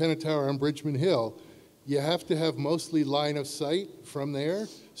the antenna tower on Bridgman Hill. You have to have mostly line of sight from there.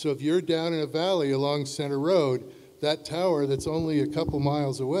 So if you're down in a valley along Center Road, that tower that's only a couple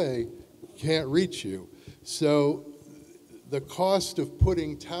miles away can't reach you. So the cost of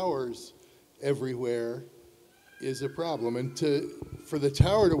putting towers everywhere is a problem. And for the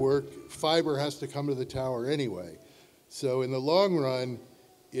tower to work, fiber has to come to the tower anyway. So in the long run,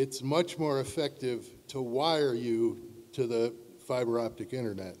 it's much more effective to wire you to the fiber optic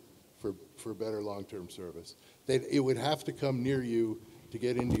internet for better long-term service. It would have to come near you to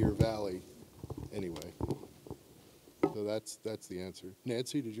get into your valley anyway. So that's the answer.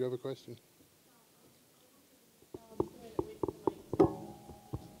 Nancy, did you have a question?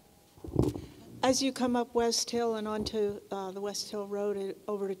 As you come up West Hill and onto the West Hill Road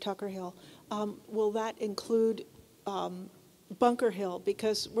over to Tucker Hill, will that include Bunker Hill?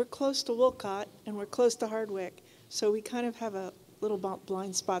 Because we're close to Wolcott and we're close to Hardwick, so we kind of have a little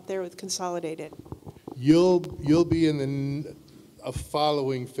blind spot there with Consolidated. You'll be in a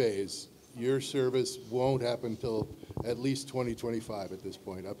following phase. Your service won't happen until at least 2025 at this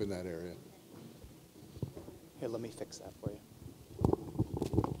point, up in that area. Here, let me fix that for you.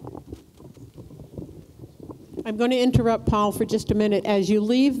 I'm going to interrupt Paul for just a minute. As you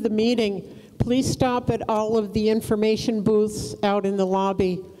leave the meeting, please stop at all of the information booths out in the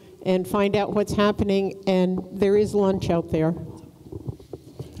lobby and find out what's happening, and there is lunch out there.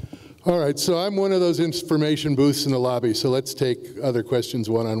 All right, so I'm one of those information booths in the lobby, so let's take other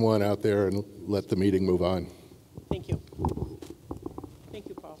questions one-on-one out there and let the meeting move on. Thank you. Thank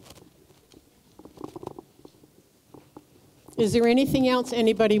you, Paul. Is there anything else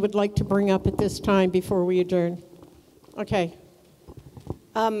anybody would like to bring up at this time before we adjourn? Okay.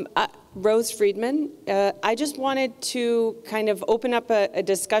 Rose Friedman. I just wanted to kind of open up a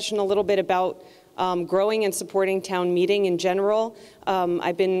discussion a little bit about growing and supporting town meeting in general.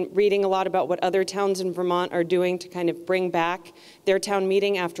 I've been reading a lot about what other towns in Vermont are doing to kind of bring back their town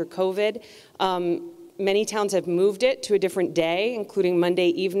meeting after COVID. Many towns have moved it to a different day, including Monday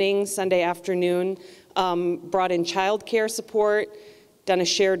evening, Sunday afternoon, brought in childcare support, done a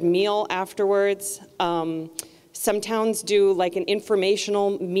shared meal afterwards. Some towns do like an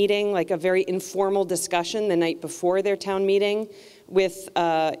informational meeting, like a very informal discussion the night before their town meeting with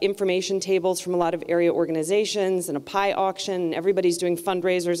information tables from a lot of area organizations and a pie auction, and everybody's doing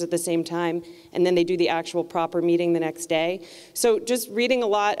fundraisers at the same time, and then they do the actual proper meeting the next day. So just reading a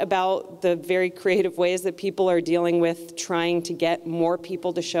lot about the very creative ways that people are dealing with trying to get more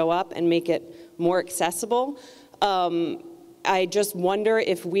people to show up and make it more accessible. I just wonder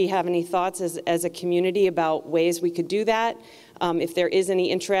if we have any thoughts as a community about ways we could do that, if there is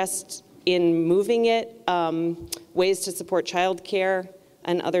any interest in moving it, ways to support childcare,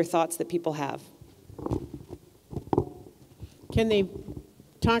 and other thoughts that people have. Can they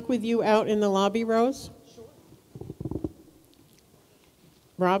talk with you out in the lobby, Rose? Sure.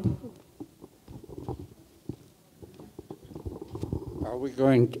 Rob? Are we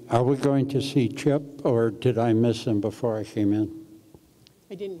going to see Chip, or did I miss him before I came in?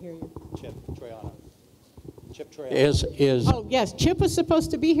 I didn't hear you. Chip Troiano. Chip Troiano. Oh, yes, Chip was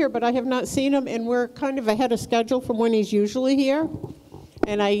supposed to be here, but I have not seen him, and we're kind of ahead of schedule from when he's usually here.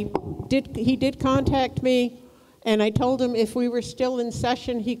 And he did contact me, and I told him if we were still in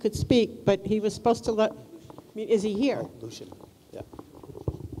session, he could speak, but he was supposed to is he here? Oh, Lucian, yeah.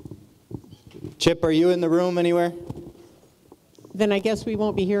 Chip, are you in the room anywhere? Then I guess we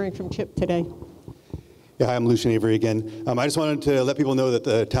won't be hearing from Chip today. Yeah, hi, I'm Lucian Avery again. I just wanted to let people know that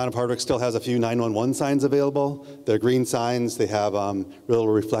the town of Hardwick still has a few 911 signs available. They're green signs. They have real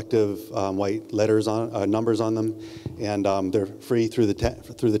reflective white letters on numbers on them, and they're free through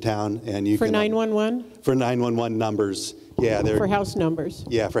the town. And you for can 911. For 911 numbers, Yeah, they're For house numbers.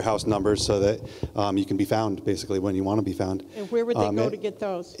 Yeah, for house numbers, so that you can be found basically when you want to be found. And where would they go to get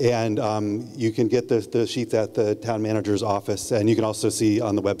those? And you can get the sheets at the town manager's office, and you can also see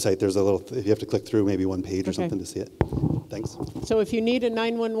on the website. There's a little. You have to click through maybe one page or something to see it. Thanks. So if you need a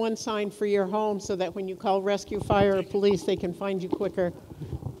 911 sign for your home so that when you call rescue, fire, or police, they can find you quicker,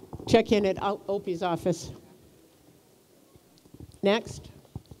 check in at Opie's office. Next.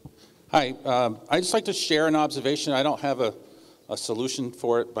 Hi, I'd just like to share an observation. I don't have a solution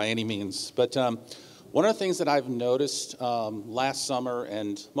for it by any means, but one of the things that I've noticed last summer,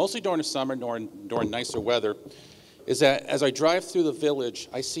 and mostly during the summer, during nicer weather, is that as I drive through the village,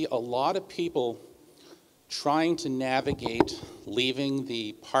 I see a lot of people trying to navigate leaving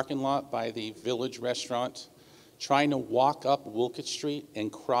the parking lot by the village restaurant, trying to walk up Wolcott Street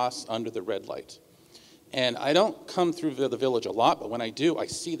and cross under the red light. And I don't come through the village a lot, but when I do, I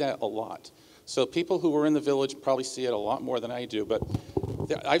see that a lot. So people who are in the village probably see it a lot more than I do, but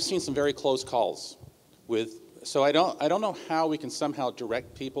I've seen some very close calls so I don't know how we can somehow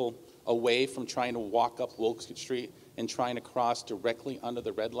direct people away from trying to walk up Wolcott Street and trying to cross directly under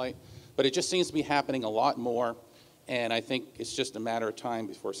the red light. But it just seems to be happening a lot more, and I think it's just a matter of time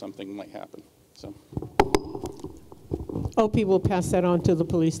before something might happen. So. Opie will pass that on to the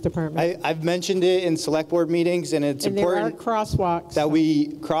police department. I've mentioned it in select board meetings, and it's important there are crosswalks that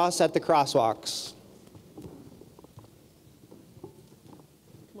we cross at the crosswalks.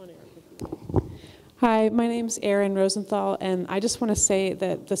 Hi, my name's Erin Rosenthal, and I just want to say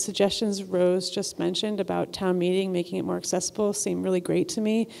that the suggestions Rose just mentioned about town meeting, making it more accessible, seem really great to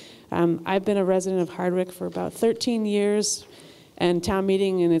me. I've been a resident of Hardwick for about 13 years, and town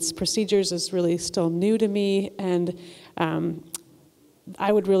meeting and its procedures is really still new to me, and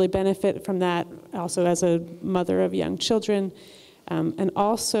I would really benefit from that also as a mother of young children. And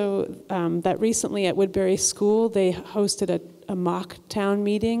also that recently at Woodbury School, they hosted a mock town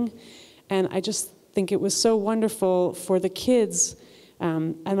meeting, and I just think it was so wonderful for the kids.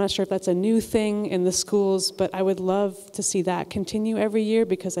 I'm not sure if that's a new thing in the schools, but I would love to see that continue every year,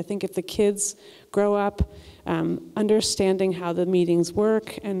 because I think if the kids grow up understanding how the meetings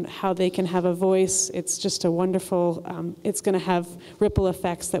work and how they can have a voice, it's just a wonderful, it's going to have ripple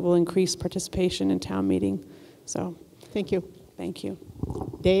effects that will increase participation in town meeting. So, thank you. Thank you.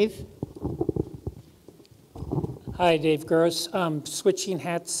 Dave? Hi, Dave Gross. Switching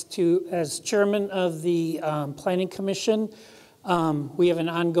hats as chairman of the Planning Commission. We have an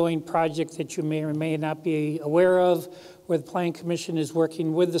ongoing project that you may or may not be aware of, where the Planning Commission is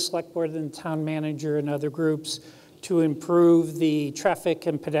working with the Select Board and the Town Manager and other groups to improve the traffic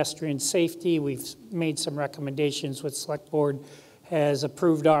and pedestrian safety. We've made some recommendations which Select Board has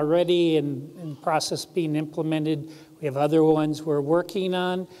approved already and in process being implemented. We have other ones we're working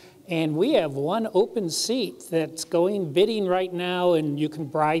on. And we have one open seat that's going bidding right now, and you can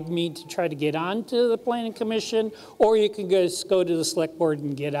bribe me to try to get on to the Planning Commission, or you can just go to the Select Board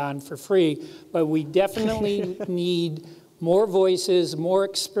and get on for free. But we definitely need more voices, more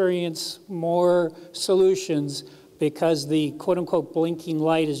experience, more solutions, because the quote-unquote blinking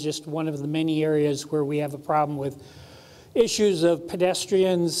light is just one of the many areas where we have a problem with issues of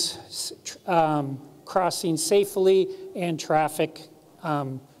pedestrians crossing safely and traffic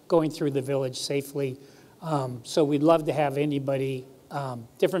going through the village safely. So we'd love to have anybody,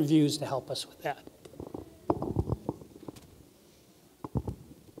 different views to help us with that.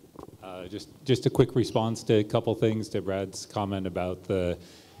 Just a quick response to a couple things to Brad's comment about the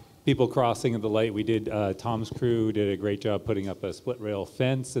people crossing at the light. We did, Tom's crew did a great job putting up a split rail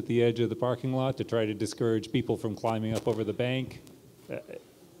fence at the edge of the parking lot to try to discourage people from climbing up over the bank. It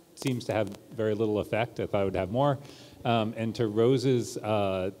seems to have very little effect. I thought it would have more. And to Rose's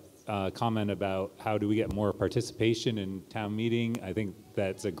comment about how do we get more participation in town meeting, I think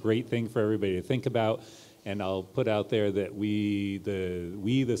that's a great thing for everybody to think about. And I'll put out there that we,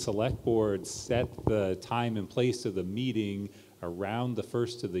 the select board, set the time and place of the meeting around the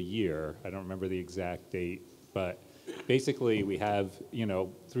first of the year. I don't remember the exact date, but basically we have,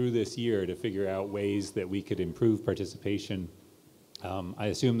 through this year to figure out ways that we could improve participation. I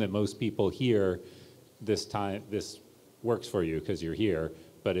assume that most people here this works for you because you're here,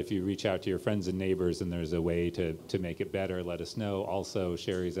 but if you reach out to your friends and neighbors and there's a way to make it better, let us know. Also,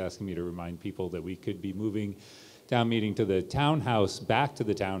 Sherry's asking me to remind people that we could be moving town meeting to the townhouse, back to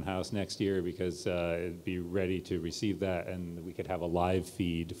the townhouse next year, because it'd be ready to receive that, and we could have a live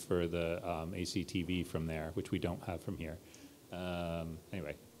feed for the ACTV from there, which we don't have from here.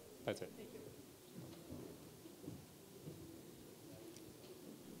 Anyway, that's it.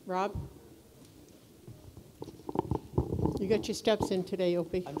 Rob? You got your steps in today,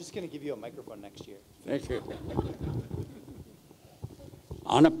 Opie. I'm just going to give you a microphone next year. Thank you.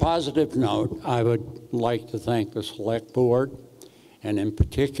 On a positive note, I would like to thank the Select Board, and in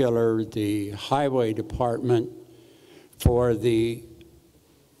particular the Highway Department, for the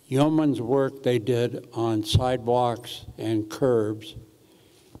yeoman's work they did on sidewalks and curbs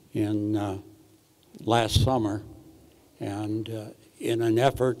in last summer, and in an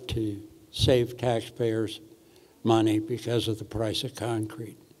effort to save taxpayers money because of the price of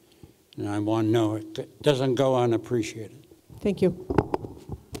concrete. And I want to know it doesn't go unappreciated. Thank you.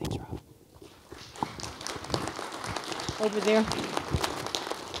 Thanks, Rob. Over there.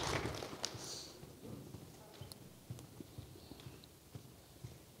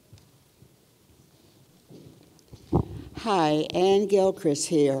 Hi, Ann Gilchrist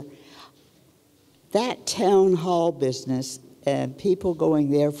here. That town hall business and people going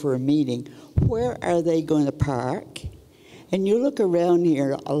there for a meeting, where are they going to park? And you look around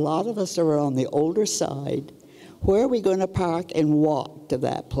here, a lot of us are on the older side. Where are we going to park and walk to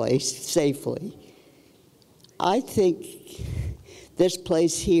that place safely? I think this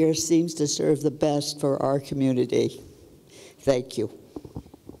place here seems to serve the best for our community. Thank you.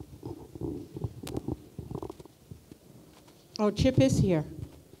 Oh, Chip is here.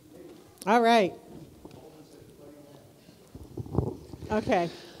 All right. Okay.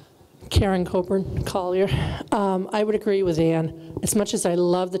 Karen Coburn Collier. I would agree with Ann. As much as I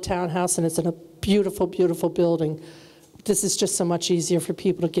love the townhouse and it's in a beautiful, beautiful building, this is just so much easier for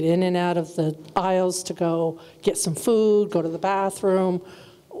people to get in and out of the aisles, to go get some food, go to the bathroom,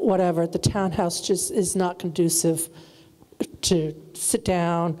 whatever. The townhouse just is not conducive to sit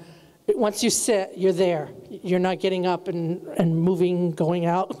down. Once you sit, you're there. You're not getting up and moving, going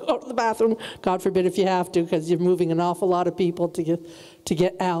out to the bathroom. God forbid if you have to, because you're moving an awful lot of people to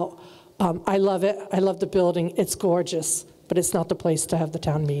get out. I love it. I love the building. It's gorgeous, but it's not the place to have the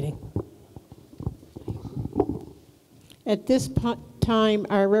town meeting. At this time,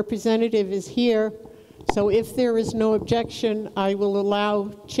 our representative is here, so if there is no objection, I will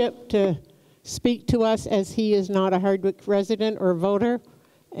allow Chip to speak to us, as he is not a Hardwick resident or voter.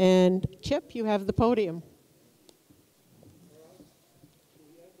 And Chip, you have the podium.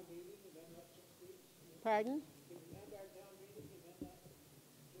 Pardon?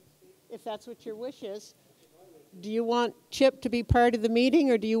 If that's what your wish is. Do you want Chip to be part of the meeting,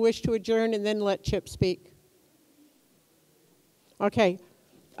 or do you wish to adjourn and then let Chip speak? Okay,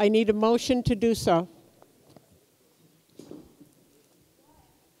 I need a motion to do so.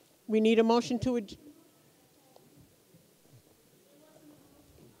 We need a motion to adjourn.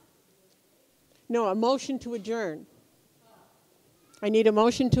 No, a motion to adjourn. I need a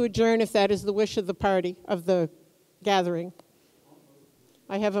motion to adjourn if that is the wish of the party, of the gathering.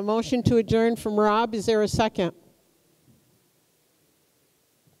 I have a motion to adjourn from Rob. Is there a second?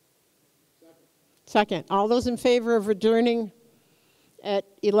 Second. All those in favor of adjourning at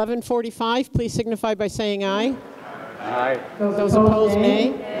 11:45, please signify by saying aye. Aye. Those opposed, nay.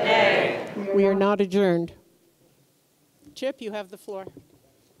 Nay. We are not adjourned. Chip, you have the floor.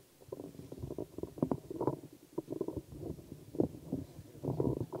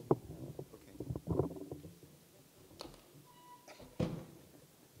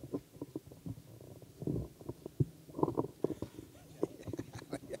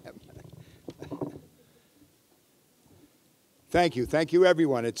 Thank you. Thank you,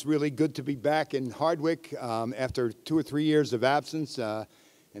 everyone. It's really good to be back in Hardwick after 2 or 3 years of absence and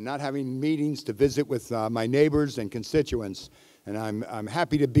not having meetings to visit with my neighbors and constituents. And I'm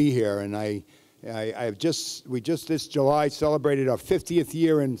happy to be here. And we just this July celebrated our 50th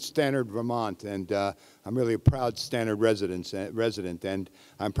year in Stannard, Vermont. And I'm really a proud Stannard resident. And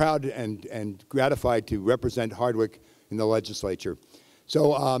I'm proud and gratified to represent Hardwick in the legislature.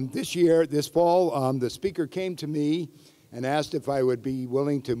 So this fall, the speaker came to me and asked if I would be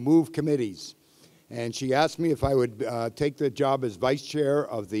willing to move committees. And she asked me if I would take the job as vice chair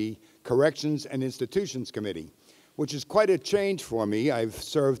of the Corrections and Institutions Committee, which is quite a change for me. I've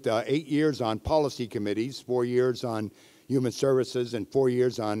served 8 years on policy committees, 4 years on Human Services, and 4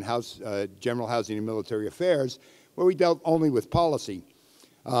 years on General Housing and Military Affairs, where we dealt only with policy.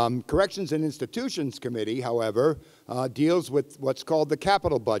 Corrections and Institutions Committee, however, deals with what's called the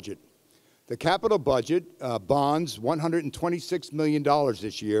capital budget. The capital budget bonds $126 million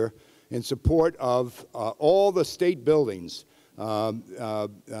this year in support of all the state buildings.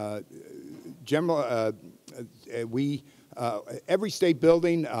 Every state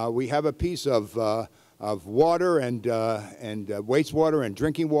building, we have a piece of water and wastewater and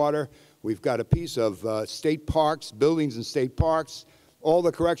drinking water. We've got a piece of state parks, buildings and state parks, all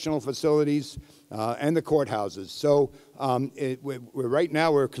the correctional facilities, and the courthouses. So right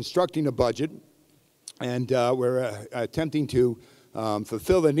now we're constructing a budget, and we're attempting to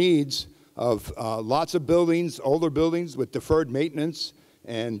fulfill the needs of lots of buildings, older buildings with deferred maintenance,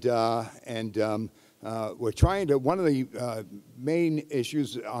 and we're trying to, one of the main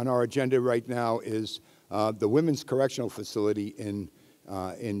issues on our agenda right now is the Women's Correctional Facility in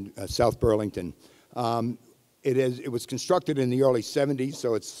South Burlington. It was constructed in the early 70s,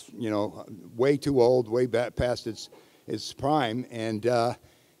 so it's, you know, way too old, way past its prime, and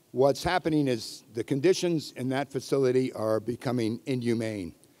what's happening is the conditions in that facility are becoming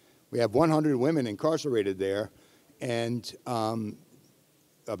inhumane. We have 100 women incarcerated there, and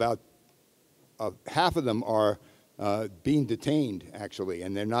about half of them are being detained, actually,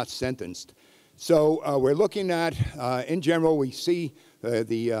 and they're not sentenced. So we're looking at, in general, we see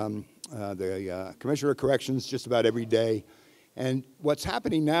the Commissioner of Corrections just about every day. And what's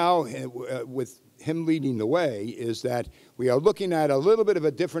happening now with him leading the way is that we are looking at a little bit of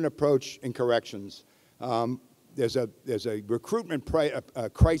a different approach in corrections. There's a recruitment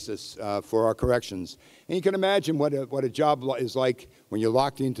crisis for our corrections. And you can imagine what a job is like when you're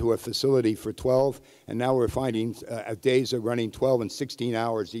locked into a facility for 12, and now we're finding days are running 12 and 16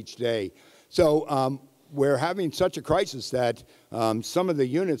 hours each day. So we're having such a crisis that some of the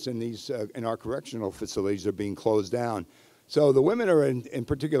units in our correctional facilities are being closed down. So the women are in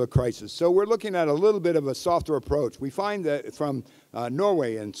particular crisis. So we're looking at a little bit of a softer approach. We find that from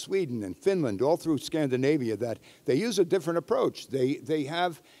Norway and Sweden and Finland, all through Scandinavia, that they use a different approach.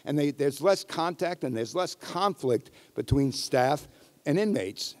 There's less contact and there's less conflict between staff and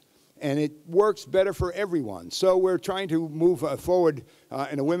inmates. And it works better for everyone. So we're trying to move forward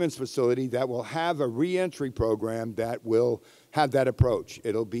in a women's facility that will have a reentry program that will have that approach.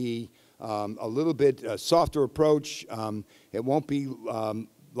 It'll be a little bit softer approach. It won't be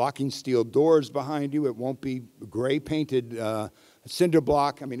locking steel doors behind you. It won't be gray painted cinder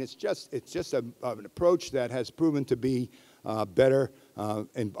block. I mean, it's just an approach that has proven to be better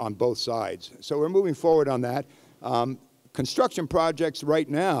on both sides. So we're moving forward on that. Construction projects right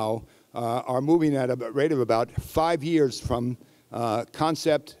now are moving at a rate of about 5 years from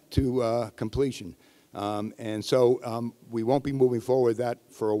concept to completion. And so we won't be moving forward that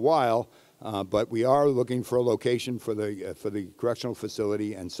for a while, but we are looking for a location for the correctional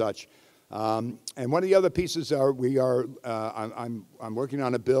facility and such. And one of the other pieces are I'm working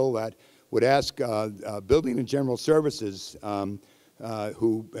on a bill that would ask Building and General Services,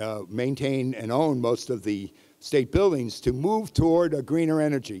 who maintain and own most of the state buildings, to move toward a greener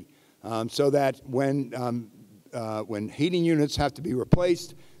energy, so that when heating units have to be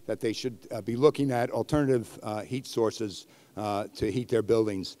replaced, that they should be looking at alternative heat sources to heat their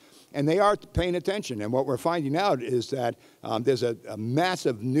buildings. And they are paying attention. And what we're finding out is that there's a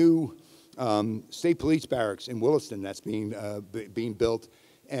massive new state police barracks in Williston that's being built,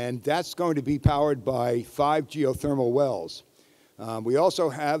 and that's going to be powered by 5 geothermal wells. We also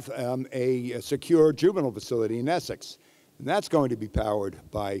have a secure juvenile facility in Essex, and that's going to be powered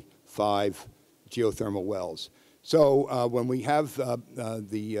by 5 geothermal wells. So when we have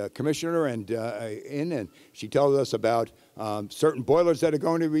the commissioner and she tells us about certain boilers that are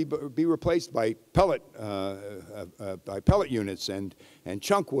going to be replaced by pellet units and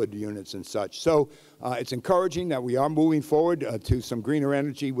chunk wood units and such. So it's encouraging that we are moving forward to some greener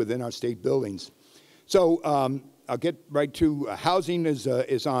energy within our state buildings. So I'll get right to housing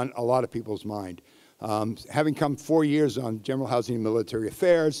is on a lot of people's mind. Having come 4 years on general housing and military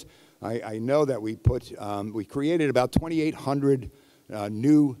affairs, I know that we created about 2,800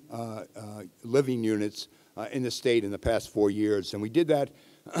 new living units in the state in the past 4 years. And we did that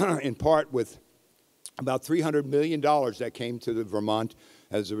in part with about $300 million that came to the Vermont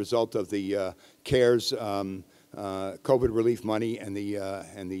as a result of the CARES COVID relief money and the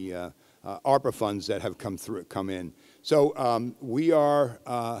ARPA funds that have come in. So we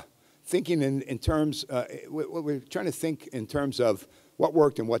are thinking in terms, we're trying to think in terms of what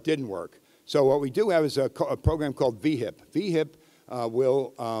worked and what didn't work. So what we do have is a program called VHIP. VHIP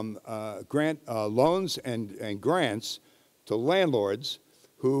will grant loans and grants to landlords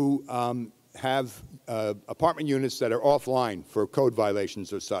who have apartment units that are offline for code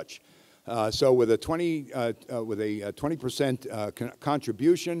violations or such. So with a 20%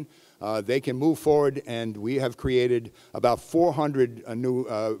 contribution, they can move forward, and we have created about 400 new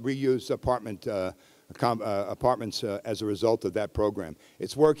reused apartments as a result of that program.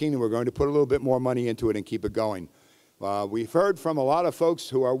 It's working, and we're going to put a little bit more money into it and keep it going. We've heard from a lot of folks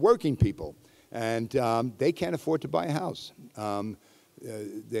who are working people, and they can't afford to buy a house.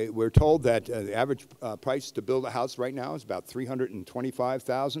 We're told that the average price to build a house right now is about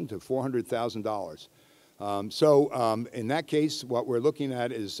 $325,000 to $400,000. So in that case, what we're looking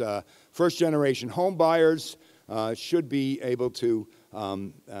at is first-generation home buyers should be able to,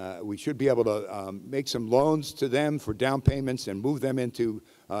 we should be able to make some loans to them for down payments and move them into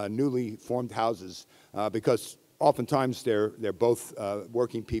newly formed houses because oftentimes they're both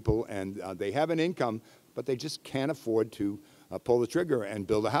working people and they have an income, but they just can't afford to pull the trigger and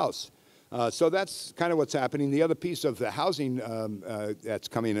build a house. So that's kind of what's happening. The other piece of the housing that's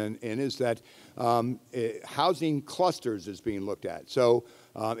coming in is that housing clusters is being looked at. So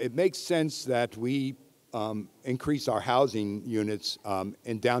it makes sense that we increase our housing units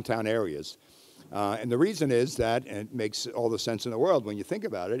in downtown areas. And the reason is that, and it makes all the sense in the world when you think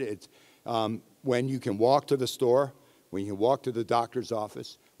about it, it's when you can walk to the store, when you can walk to the doctor's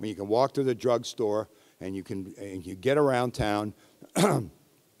office, when you can walk to the drugstore, and you get around town,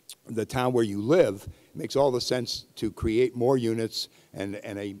 the town where you live, it makes all the sense to create more units and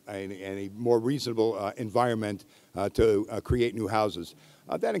a more reasonable environment to create new houses.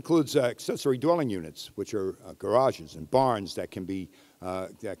 That includes accessory dwelling units, which are garages and barns that can be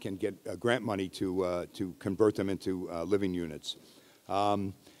that can get grant money to convert them into living units.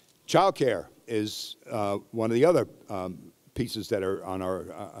 Childcare is one of the other pieces that are on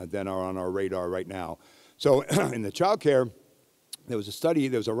our radar right now. So in the childcare, there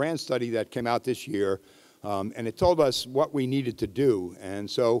was a RAND study that came out this year, and it told us what we needed to do. And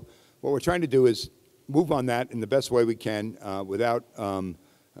so what we're trying to do is move on that in the best way we can without, or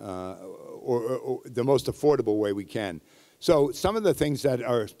the most affordable way we can. So some of the things that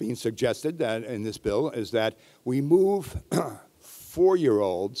are being suggested that in this bill is that we move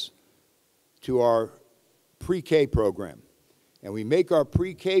 4-year-olds to our pre-K program, and we make our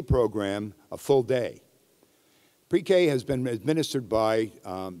pre-K program a full day. Pre-K has been administered by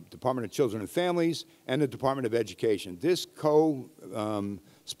Department of Children and Families and the Department of Education. This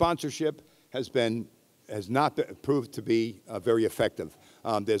co-sponsorship has not proved to be very effective.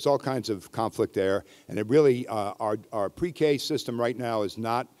 There's all kinds of conflict there, and it really, our pre-K system right now is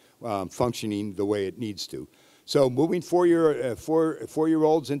not functioning the way it needs to. So moving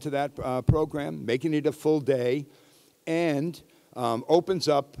four-year-olds into that program, making it a full day, and opens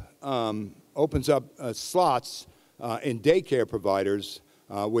up slots in daycare providers,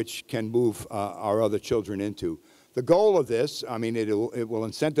 which can move our other children into. The goal of this, I mean, it will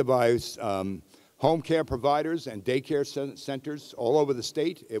incentivize home care providers and daycare centers all over the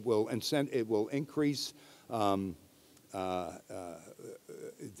state. It will increase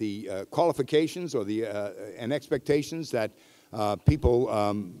the qualifications or and expectations that people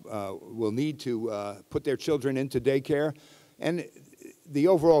will need to put their children into daycare. And the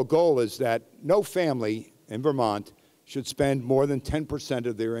overall goal is that no family in Vermont should spend more than 10%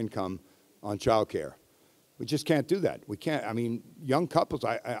 of their income on child care. We just can't do that. We can't. I mean, young couples,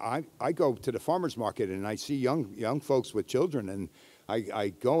 I go to the farmer's market and I see young folks with children, and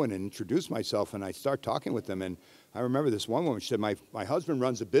I go in and introduce myself and I start talking with them. And I remember this one woman, she said, my husband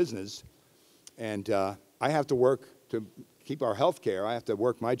runs a business, and I have to work to keep our health care. I have to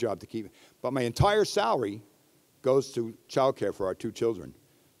work my job to keep it. But my entire salary goes to child care for our 2 children.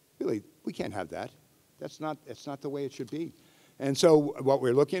 Really, we can't have that. That's not the way it should be. And so what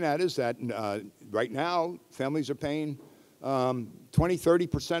we're looking at is that right now, families are paying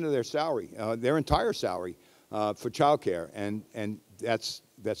 20–30% of their salary, their entire salary, for child care, and that's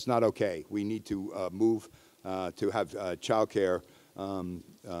not okay. We need to move to have child care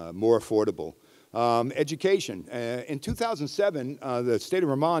more affordable. Education. In 2007, the state of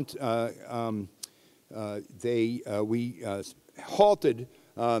Vermont, we halted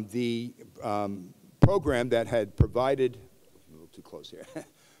the program that had provided, a little too close here,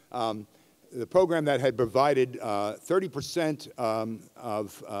 the program that had provided 30%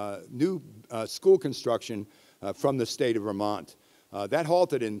 of new school construction from the state of Vermont. That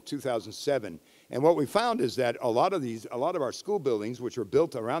halted in 2007. And what we found is that a lot of our school buildings, which were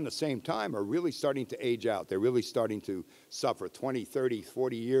built around the same time, are really starting to age out. They're really starting to suffer, 20, 30,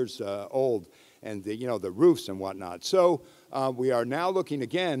 40 years old, and the roofs and whatnot. So we are now looking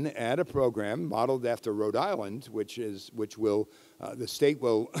again at a program modeled after Rhode Island, which will the state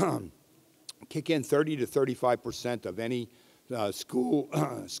will kick in 30 to 35% of any school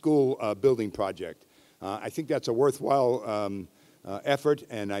building project. I think that's a worthwhile effort,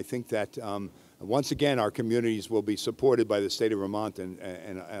 and I think that once again our communities will be supported by the state of Vermont and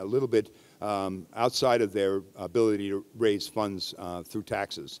a little bit outside of their ability to raise funds through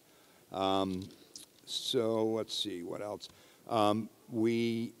taxes. So let's see, what else?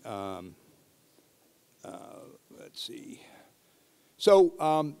 Let's see.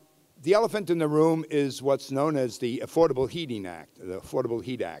 So the elephant in the room is what's known as the Affordable Heating Act, the Affordable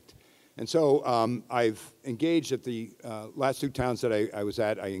Heat Act. And so I've engaged at the last 2 towns that I was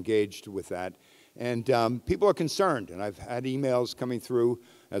at, I engaged with that. And people are concerned, and I've had emails coming through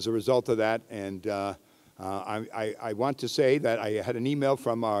as a result of that. And I want to say that I had an email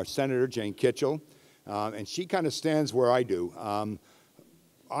from our Senator, Jane Kitchell, and she kind of stands where I do.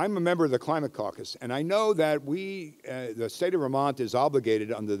 I'm a member of the Climate Caucus, and I know that the state of Vermont is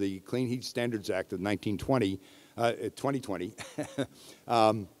obligated under the Clean Heat Standards Act of 2020,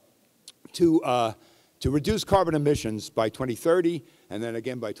 to reduce carbon emissions by 2030 and then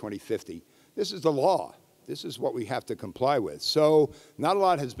again by 2050. This is the law. This is what we have to comply with. So not a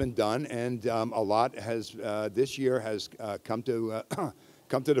lot has been done, and a lot has this year has come to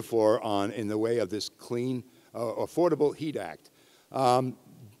the fore in the way of this Clean, Affordable Heat Act.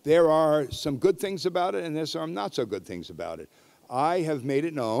 There are some good things about it, and there's some not so good things about it. I have made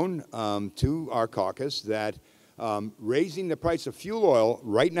it known to our caucus that raising the price of fuel oil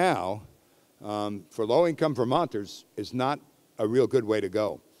right now for low-income Vermonters is not a real good way to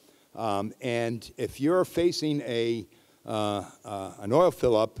go. And if you're facing an oil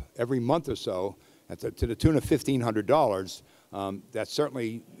fill-up every month or so to the tune of $1,500, that's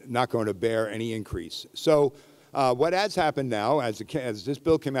certainly not going to bear any increase. So what has happened now, as this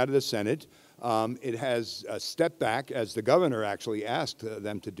bill came out of the Senate, it has stepped back, as the governor actually asked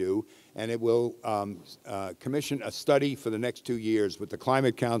them to do, and it will commission a study for the next 2 years with the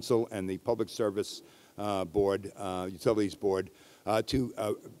Climate Council and the Public Service Board, Utilities Board, to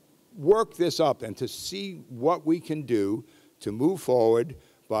work this up and to see what we can do to move forward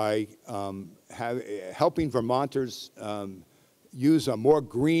by helping Vermonters use a more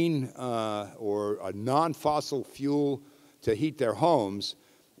green or a non-fossil fuel to heat their homes,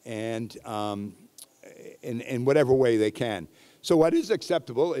 and in whatever way they can. So what is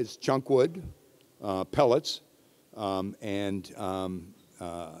acceptable is chunk wood, pellets, and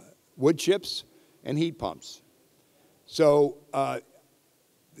wood chips, and heat pumps. So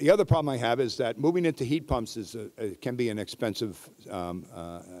the other problem I have is that moving into heat pumps can be an expensive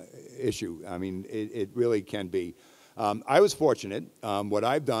issue. I mean, it really can be. I was fortunate. What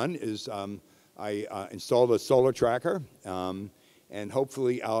I've done is I installed a solar tracker, and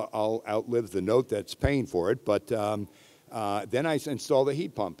hopefully I'll outlive the note that's paying for it. But then I installed a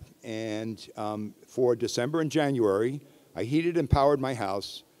heat pump, and for December and January, I heated and powered my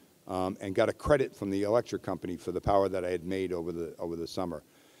house, and got a credit from the electric company for the power that I had made over the summer.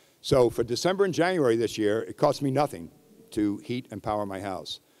 So for December and January this year, it cost me nothing to heat and power my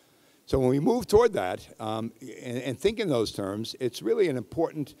house. So when we move toward that and think in those terms, it's really an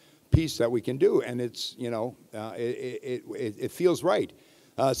important piece that we can do, and it's, you know, it feels right.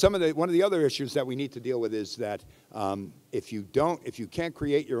 One of the other issues that we need to deal with is that if you can't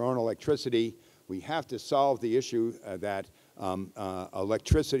create your own electricity, we have to solve the issue that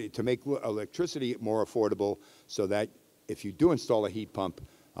to make electricity more affordable, so that if you do install a heat pump,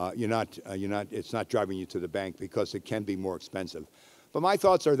 it's not driving you to the bank, because it can be more expensive. But my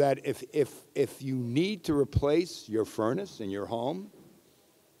thoughts are that if you need to replace your furnace in your home,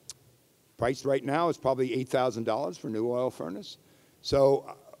 price right now is probably $8,000 for a new oil furnace.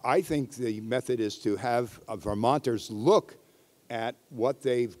 So I think the method is to have Vermonters look at what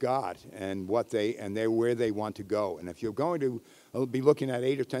they've got and where they want to go. And if you're going to be looking at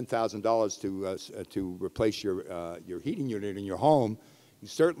 $8,000 or $10,000 to replace your heating unit in your home, you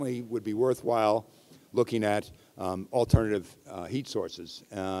certainly would be worthwhile looking at alternative heat sources.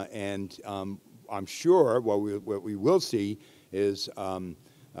 And I'm sure what we will see is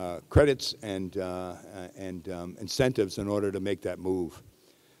credits and incentives in order to make that move.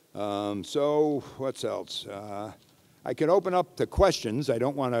 So what else? I can open up to questions. I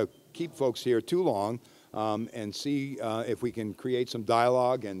don't want to keep folks here too long, and see if we can create some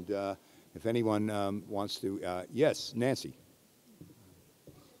dialogue, and if anyone wants to. Yes, Nancy.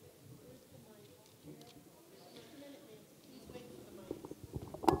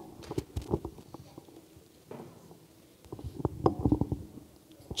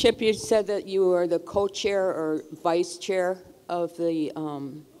 Chip, you said that you were the co-chair or vice chair of the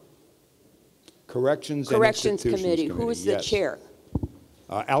Corrections Committee. Who is the chair?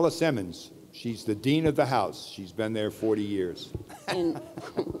 Alice Emmons. She's the dean of the House. She's been there 40 years. And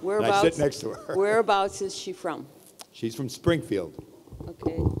whereabouts? And I sit next to her. Whereabouts is she from? She's from Springfield.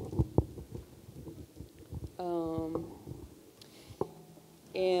 Okay.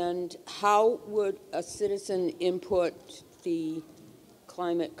 And how would a citizen input the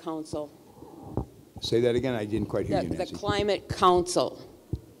Climate Council? Say that again. I didn't quite hear you, Nancy. The Climate Council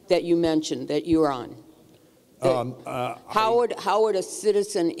that you mentioned, that you're on. How would a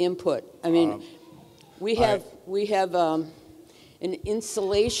citizen input? I mean, we have an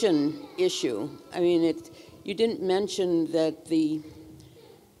insulation issue. I mean, you didn't mention that the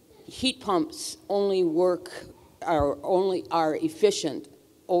heat pumps only are efficient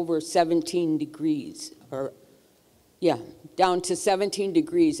over 17 degrees, or yeah, down to 17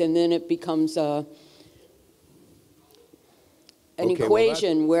 degrees, and then it becomes an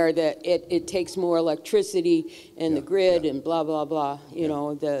equation where it takes more electricity and the grid and blah, blah, blah, you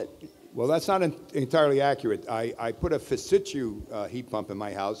know, Well, that's not entirely accurate. I put a Fisitu heat pump in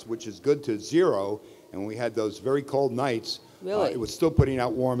my house, which is good to 0, and when we had those very cold nights, it was still putting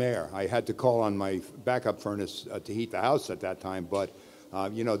out warm air. I had to call on my backup furnace to heat the house at that time, but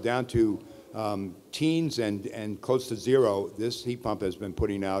you know, down to teens and close to 0, this heat pump has been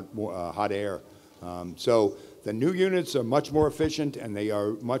putting out more, hot air. So the new units are much more efficient, and they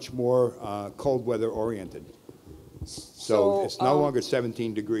are much more cold weather oriented. So it's no longer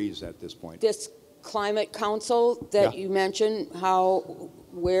 17 degrees at this point. This climate council that you mentioned, how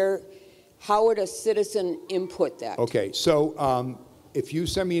would a citizen input that? Okay, so if you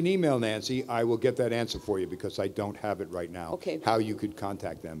send me an email, Nancy, I will get that answer for you because I don't have it right now. Okay. How you could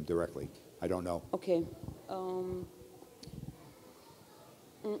contact them directly, I don't know. Okay.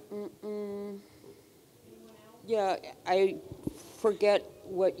 Yeah, I forget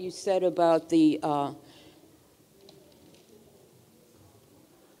what you said about the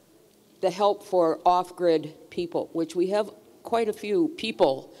help for off-grid people, which we have quite a few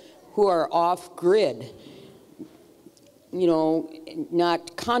people who are off-grid, you know,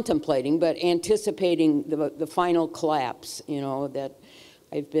 not contemplating, but anticipating the final collapse, you know, that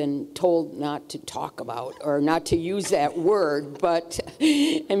I've been told not to talk about or not to use that word, but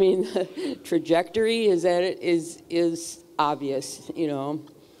I mean, the trajectory is obvious, you know.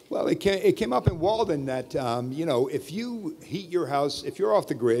 Well, it came up in Walden that, you know, if you heat your house, if you're off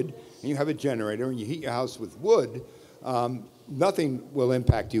the grid and you have a generator and you heat your house with wood, nothing will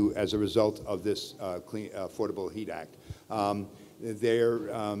impact you as a result of this Clean Affordable Heat Act.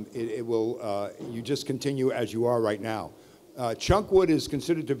 It will, you just continue as you are right now. Chunk wood is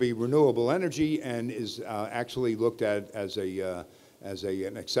considered to be renewable energy and is actually looked at as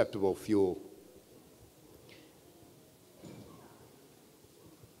an acceptable fuel.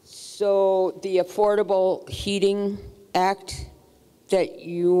 So the Affordable Heating Act that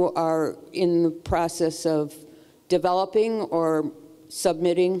you are in the process of developing or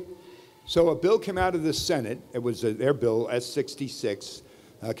submitting? So a bill came out of the Senate. It was their bill, S66,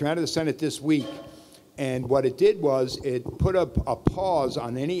 came out of the Senate this week. And what it did was it put up a pause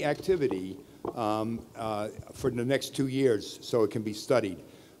on any activity for the next 2 years so it can be studied.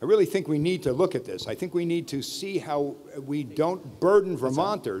 I really think we need to look at this. I think we need to see how we don't burden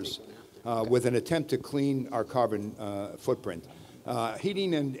Vermonters with an attempt to clean our carbon footprint.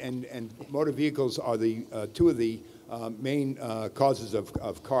 Heating and motor vehicles are the two of the main causes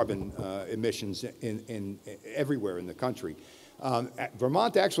of carbon emissions in everywhere in the country.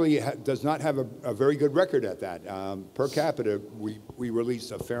 Vermont actually does not have a very good record at that. Per capita, we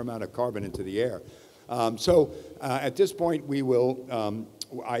release a fair amount of carbon into the air. So at this point, we will,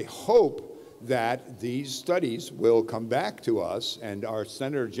 I hope that these studies will come back to us, and our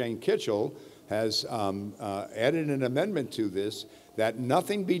Senator Jane Kitchell has added an amendment to this that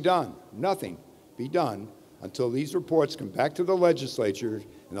nothing be done until these reports come back to the legislature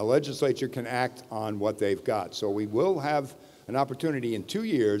and the legislature can act on what they've got. So we will have an opportunity in 2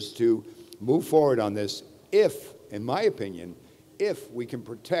 years to move forward on this if, in my opinion, if we can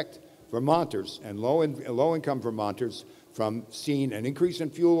protect Vermonters and low-income Vermonters from seeing an increase in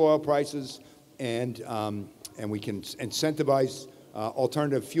fuel oil prices, and we can incentivize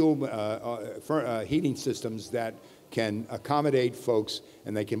alternative fuel heating systems that can accommodate folks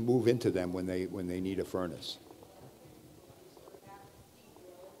and they can move into them when they need a furnace.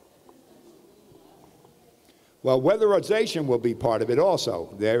 Well, weatherization will be part of it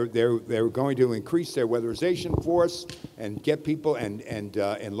also. They're going to increase their weatherization force and get people and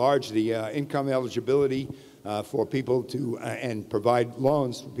enlarge the income eligibility for people to and provide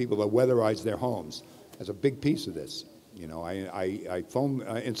loans for people to weatherize their homes. That's a big piece of this. You know, I foam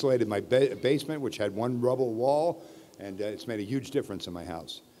insulated my basement, which had one rubble wall, and it's made a huge difference in my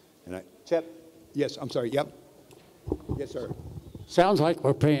house. And Chip. Yes, I'm sorry. Yep. Yes, sir. Sounds like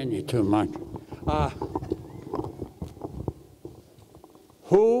we're paying you too much.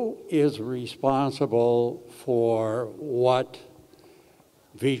 Who is responsible for what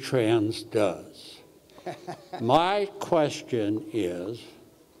VTrans does? My question is,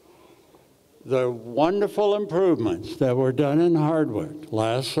 the wonderful improvements that were done in Hardwick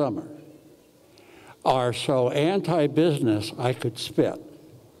last summer are so anti-business I could spit.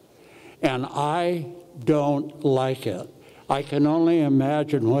 And I don't like it. I can only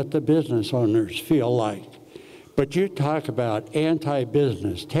imagine what the business owners feel like. But you talk about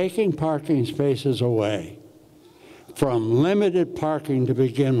anti-business, taking parking spaces away from limited parking to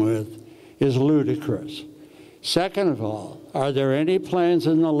begin with is ludicrous. Second of all, are there any plans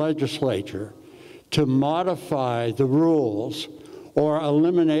in the legislature to modify the rules or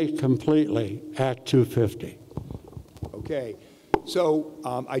eliminate completely Act 250? Okay,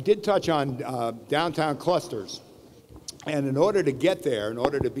 so I did touch on downtown clusters. And in order to get there, in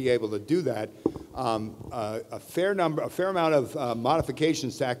order to be able to do that, a fair amount of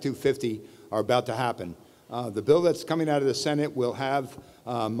modifications to Act 250 are about to happen. The bill that's coming out of the Senate will have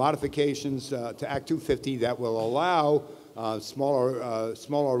modifications to Act 250 that will allow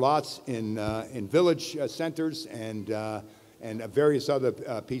smaller lots in village centers and various other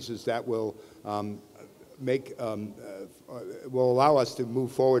pieces that will will allow us to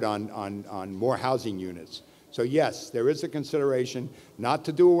move forward on more housing units. So yes, there is a consideration not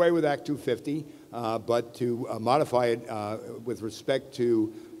to do away with Act 250, but to modify it with respect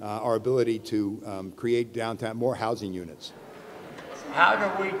to our ability to create downtown more housing units. How do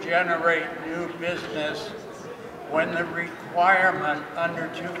we generate new business when the requirement under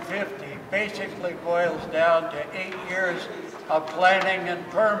 250 basically boils down to 8 years of planning and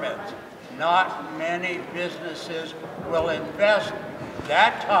permits? Not many businesses will invest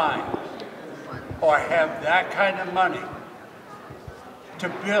that time or have that kind of money to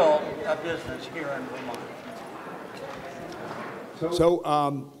build a business here in Vermont. So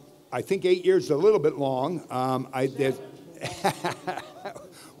I think 8 years is a little bit long.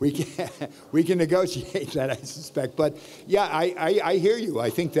 We can negotiate that, I suspect. But yeah, I hear you.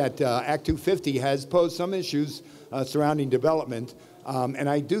 I think that Act 250 has posed some issues surrounding development. And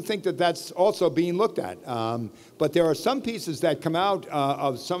I do think that that's also being looked at. But there are some pieces that come out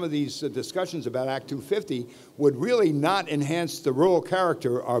of some of these discussions about Act 250 would really not enhance the rural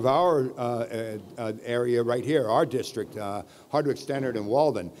character of our area right here, our district, Hardwick, Stannard, and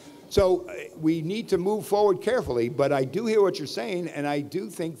Walden. So we need to move forward carefully, but I do hear what you're saying, and I do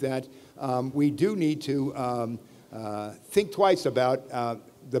think that we do need to think twice about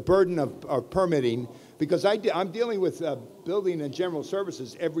the burden of permitting, because I'm dealing with building and general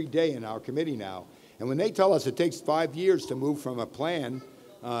services every day in our committee now. And when they tell us it takes 5 years to move from a plan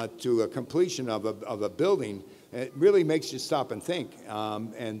to a completion of a building, it really makes you stop and think.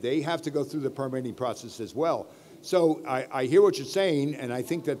 And they have to go through the permitting process as well. So I hear what you're saying, and I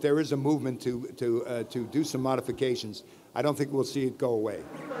think that there is a movement to do some modifications. I don't think we'll see it go away.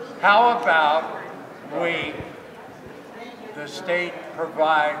 How about the state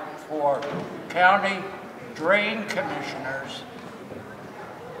provide for county drain commissioners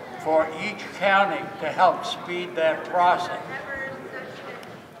for each county to help speed that process?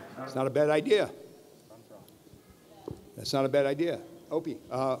 It's not a bad idea. That's not a bad idea. Opie,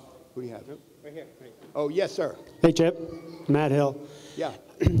 who do you have? Right here. Oh, yes, sir. Hey, Chip. Matt Hill. Yeah.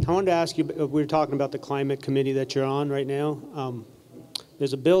 I wanted to ask you, we were talking about the climate committee that you're on right now.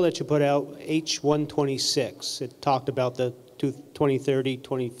 There's a bill that you put out, H126. It talked about the 2030,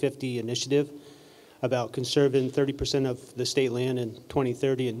 2050 initiative about conserving 30% of the state land in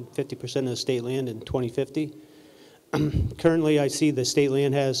 2030 and 50% of the state land in 2050. Currently, I see the state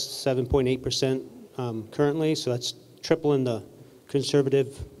land has 7.8% currently, so that's tripling the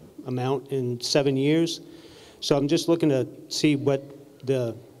conservative amount in 7 years. So I'm just looking to see what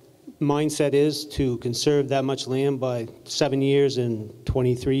the mindset is to conserve that much land by 7 years and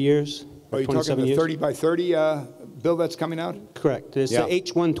 23 years. Are you talking the 30 by 30 bill that's coming out? Correct. It's the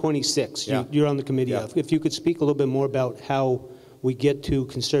H126 you're on the committee of. If you could speak a little bit more about how we get to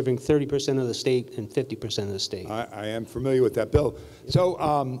conserving 30% of the state and 50% of the state. I am familiar with that bill.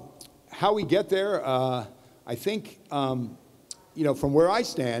 So how we get there, I think, you know, from where I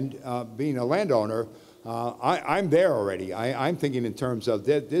stand, being a landowner, I'm there already. I'm thinking in terms of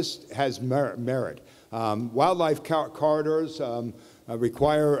this has merit. Wildlife corridors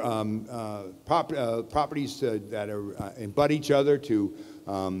require properties that abut each other to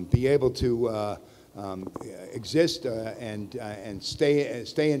be able to exist and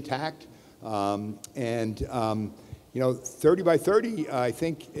stay intact. You know, 30 by 30, I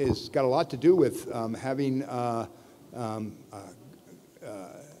think, has got a lot to do with having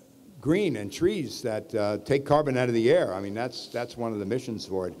green and trees that take carbon out of the air. I mean, that's one of the missions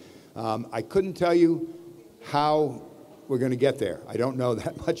for it. I couldn't tell you how we're going to get there. I don't know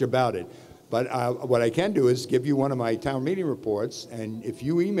that much about it. But what I can do is give you one of my town meeting reports, and if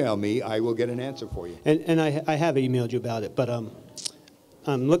you email me, I will get an answer for you. And I have emailed you about it, but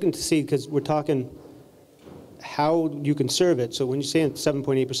I'm looking to see, because we're talking how you conserve it. So when you're saying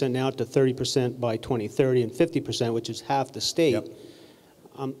 7.8% now to 30% by 2030 and 50%, which is half the state,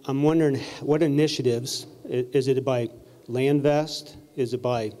 I'm wondering what initiatives, is it by land vest? Is it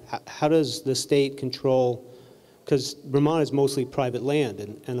by, how does the state control, because Vermont is mostly private land,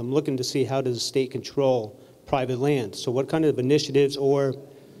 and I'm looking to see how does the state control private land? So what kind of initiatives or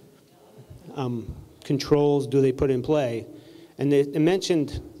controls do they put in play? And they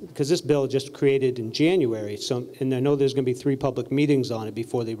mentioned, because this bill just created in January, so, and I know there's going to be 3 public meetings on it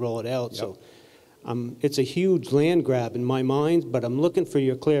before they roll it out. Yep. So it's a huge land grab in my mind, but I'm looking for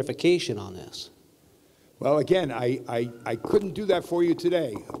your clarification on this. Well, again, I couldn't do that for you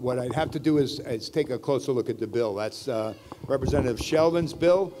today. What I'd have to do is take a closer look at the bill. That's Representative Sheldon's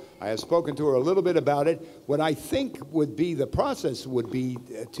bill. I have spoken to her a little bit about it. What I think would be the process would be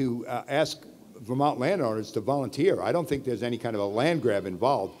to ask Vermont landowners to volunteer. I don't think there's any kind of a land grab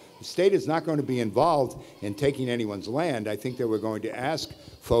involved. The state is not going to be involved in taking anyone's land. I think that we're going to ask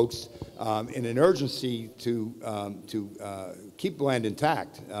folks in an urgency to keep land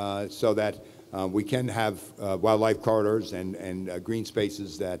intact so that we can have wildlife corridors and green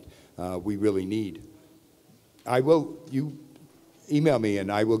spaces that we really need. You email me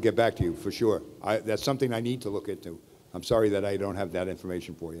and I will get back to you for sure. That's something I need to look into. I'm sorry that I don't have that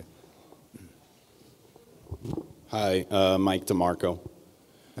information for you. Hi, Mike DeMarco.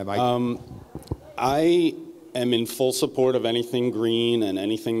 Hi, Mike. I am in full support of anything green and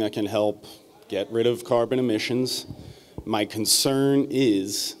anything that can help get rid of carbon emissions. My concern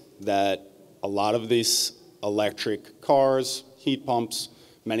is that a lot of these electric cars, heat pumps,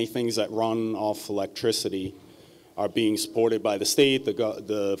 many things that run off electricity are being supported by the state,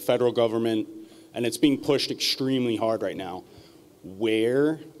 the federal government, and it's being pushed extremely hard right now.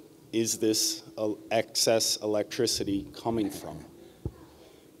 Where is this excess electricity coming from?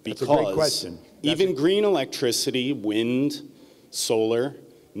 Because that's a great question. Even green electricity, wind, solar,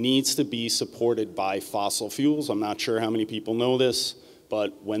 needs to be supported by fossil fuels. I'm not sure how many people know this,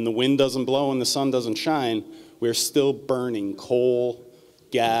 but when the wind doesn't blow and the sun doesn't shine, we're still burning coal,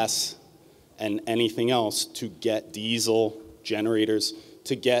 gas, and anything else to get diesel generators,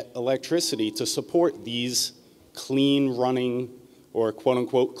 to get electricity to support these clean running or quote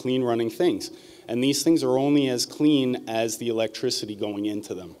unquote clean running things. And these things are only as clean as the electricity going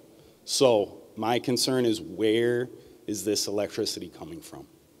into them. So my concern is, where is this electricity coming from?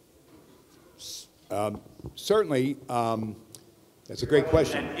 Certainly, that's a great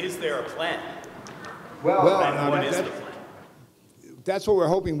question. And is there a plan? Well, what is the plan? That's what we're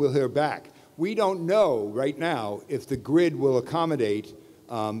hoping we'll hear back. We don't know right now if the grid will accommodate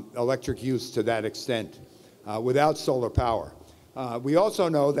electric use to that extent without solar power. We also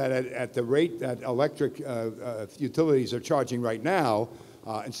know that at the rate that electric utilities are charging right now,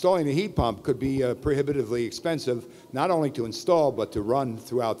 installing a heat pump could be prohibitively expensive, not only to install but to run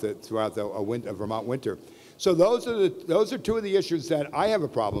throughout the Vermont winter. So those are two of the issues that I have a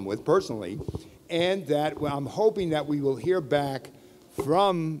problem with personally, and that I'm hoping that we will hear back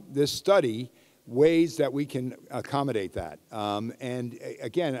from this study ways that we can accommodate that. And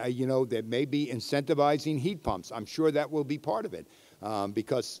again, there may be incentivizing heat pumps. I'm sure that will be part of it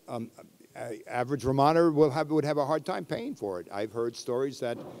because average Vermonter would have a hard time paying for it. I've heard stories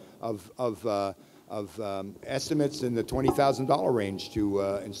that of estimates in the $20,000 range to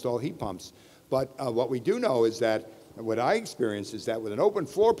install heat pumps. But what we do know is that what I experienced is that with an open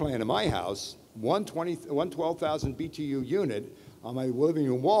floor plan in my house, one 12,000 BTU unit on my living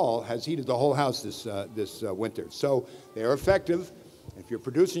room wall has heated the whole house this winter. So they're effective. If you're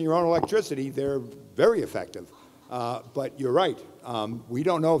producing your own electricity, they're very effective. But you're right. We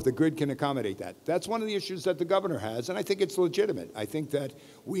don't know if the grid can accommodate that. That's one of the issues that the governor has, and I think it's legitimate. I think that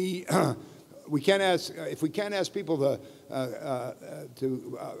we can't ask, if we can't ask people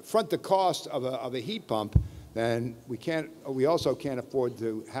to front the cost of a heat pump, then we also can't afford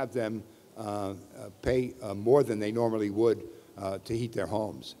to have them pay more than they normally would to heat their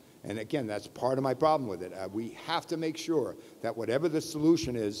homes. And again, that's part of my problem with it. We have to make sure that whatever the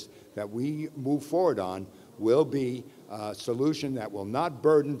solution is that we move forward on will be a solution that will not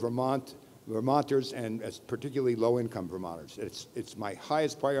burden Vermonters, and particularly low-income Vermonters. It's my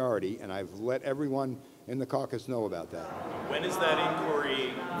highest priority, and I've let everyone in the caucus know about that. When is that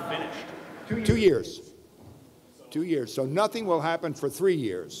inquiry finished? 2 years. 2 years. So nothing will happen for 3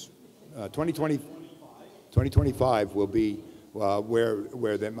 years. 2025 will be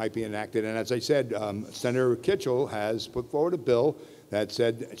where that might be enacted. And as I said, Senator Kitchell has put forward a bill that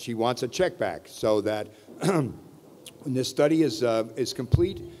said she wants a check back so that when this study is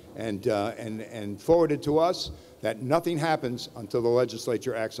complete and forwarded to us, that nothing happens until the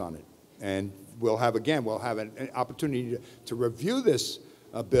legislature acts on it. And we'll have an opportunity to review this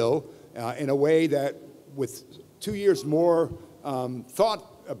bill in a way that with 2 years more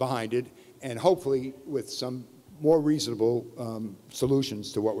thought behind it, and hopefully with some more reasonable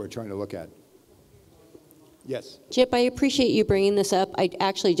solutions to what we're trying to look at. Yes. Chip, I appreciate you bringing this up. I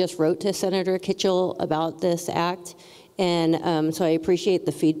actually just wrote to Senator Kitchell about this act, and so I appreciate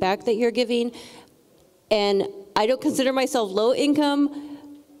the feedback that you're giving. And I don't consider myself low income,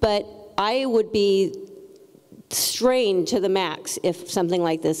 but I would be strained to the max if something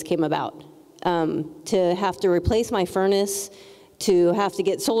like this came about. To have to replace my furnace, to have to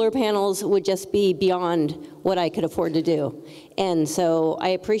get solar panels would just be beyond what I could afford to do. And so I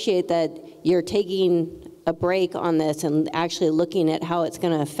appreciate that you're taking a break on this and actually looking at how it's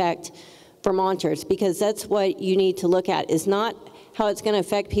going to affect Vermonters, because that's what you need to look at, is not how it's going to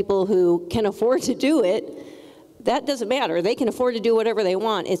affect people who can afford to do it. That doesn't matter. They can afford to do whatever they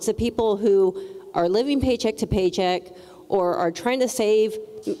want. It's the people who are living paycheck to paycheck or are trying to save.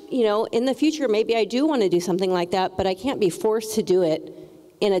 You know, in the future, maybe I do want to do something like that, but I can't be forced to do it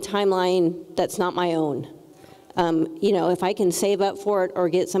in a timeline that's not my own. You know, if I can save up for it or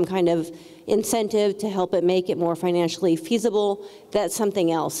get some kind of incentive to help it make it more financially feasible, that's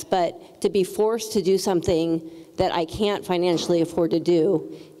something else. But to be forced to do something that I can't financially afford to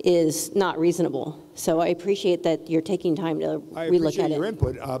do is not reasonable. So I appreciate that you're taking time to relook at it. I appreciate your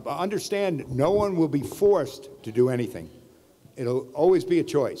input. But understand, no one will be forced to do anything. It'll always be a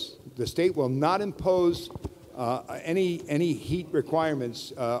choice. The state will not impose any heat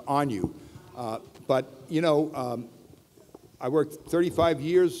requirements on you. But, you know, I worked 35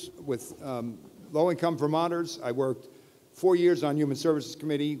 years with low-income Vermonters. I worked 4 years on Human Services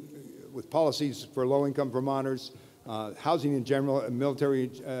Committee with policies for low-income Vermonters, housing in general, military,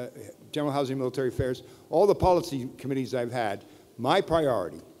 general housing, military affairs. All the policy committees I've had, my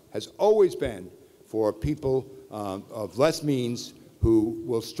priority has always been for people of less means who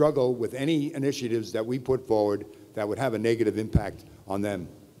will struggle with any initiatives that we put forward that would have a negative impact on them.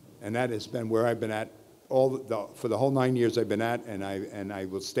 And that has been where I've been at for the whole 9 years I've been at, and I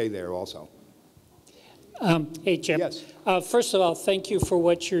will stay there also. Hey, Chip. Yes. First of all, thank you for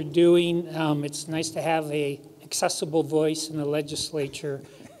what you're doing. It's nice to have an accessible voice in the legislature,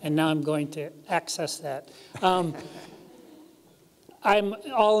 and now I'm going to access that. I'm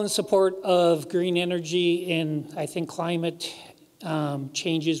all in support of green energy, and I think climate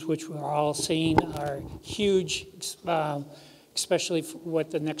changes, which we're all seeing, are huge, especially for what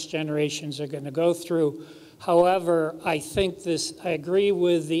the next generations are going to go through. However, I agree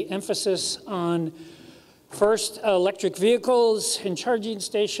with the emphasis on first electric vehicles and charging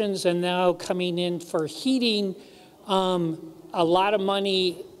stations, and now coming in for heating. A lot of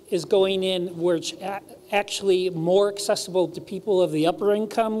money is going in where it's actually more accessible to people of the upper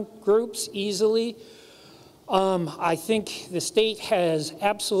income groups easily. I think the state has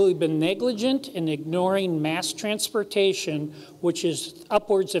absolutely been negligent in ignoring mass transportation, which is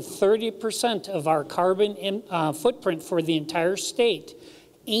upwards of 30% of our carbon footprint for the entire state.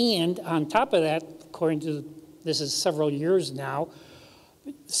 And on top of that, according to, this is several years now,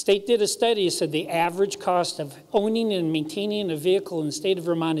 the state did a study that said the average cost of owning and maintaining a vehicle in the state of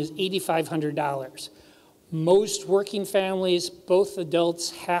Vermont is $8,500. Most working families, both adults,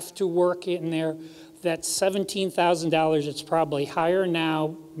 have to work in there. That's $17,000. It's probably higher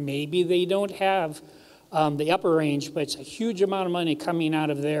now. Maybe they don't have the upper range, but it's a huge amount of money coming out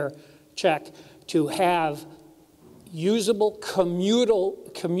of their check to have usable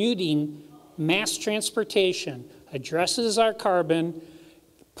commuting mass transportation, addresses our carbon,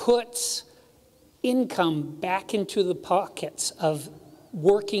 puts income back into the pockets of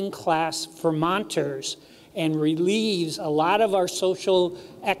working class Vermonters, and relieves a lot of our social,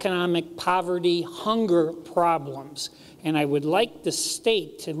 economic, poverty, hunger problems. And I would like the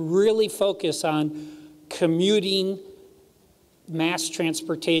state to really focus on commuting mass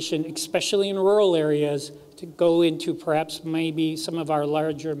transportation, especially in rural areas, to go into perhaps maybe some of our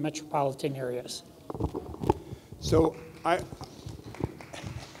larger metropolitan areas. So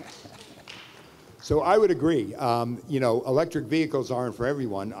I would agree. You know, electric vehicles aren't for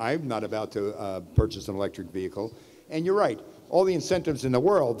everyone. I'm not about to purchase an electric vehicle. And you're right. All the incentives in the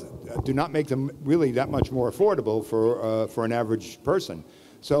world do not make them really that much more affordable for an average person.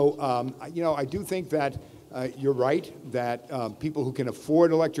 So, you know, I do think that you're right, that people who can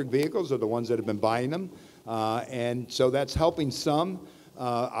afford electric vehicles are the ones that have been buying them. And so that's helping some.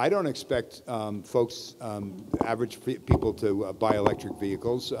 I don't expect folks, average people, to buy electric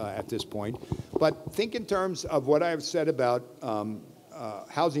vehicles at this point. But think in terms of what I've said about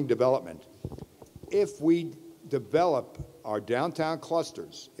housing development. If we develop our downtown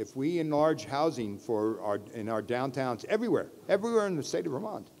clusters, if we enlarge housing in our downtowns everywhere in the state of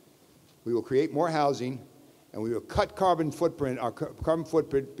Vermont, we will create more housing, and we will cut our carbon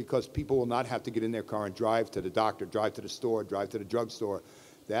footprint because people will not have to get in their car and drive to the doctor, drive to the store, drive to the drugstore.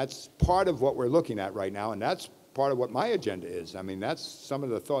 That's part of what we're looking at right now, and that's part of what my agenda is. I mean, that's some of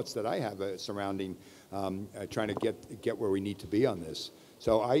the thoughts that I have surrounding trying to get where we need to be on this.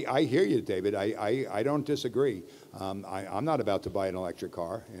 So I hear you, David. I don't disagree. I'm not about to buy an electric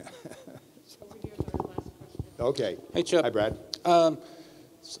car. Okay. Hey, Chip. Hi, Brad.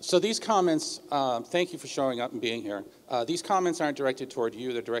 So these comments, thank you for showing up and being here. These comments aren't directed toward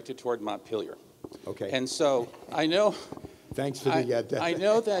you, they're directed toward Montpelier. Okay. And so I know... Thanks for the... I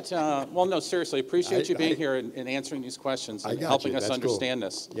know that, well, no, seriously, appreciate you being here and answering these questions and helping us understand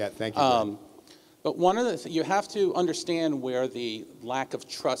this. Yeah, thank you. But one of the you have to understand where the lack of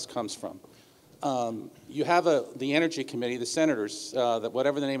trust comes from. You have the Energy Committee, the senators, that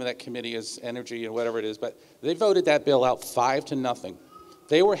whatever the name of that committee is, Energy or whatever it is, but they voted that bill out 5-0.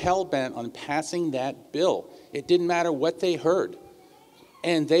 They were hell-bent on passing that bill. It didn't matter what they heard.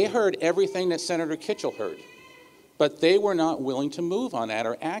 And they heard everything that Senator Kitchell heard. But they were not willing to move on that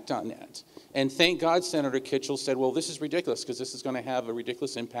or act on that. And thank God Senator Kitchell said, well, this is ridiculous because this is going to have a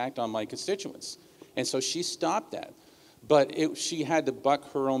ridiculous impact on my constituents. And so she stopped that. But she had to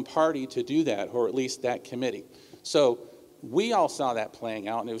buck her own party to do that, or at least that committee. So we all saw that playing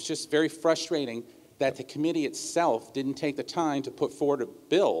out, and it was just very frustrating that the committee itself didn't take the time to put forward a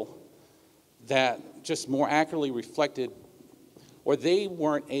bill that just more accurately reflected, or they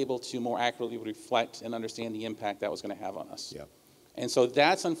weren't able to more accurately reflect and understand the impact that was going to have on us. Yeah. And so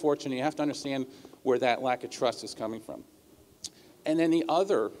that's unfortunate. You have to understand where that lack of trust is coming from. And then the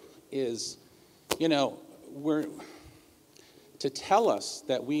other is, you know, to tell us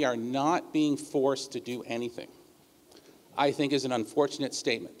that we are not being forced to do anything, I think is an unfortunate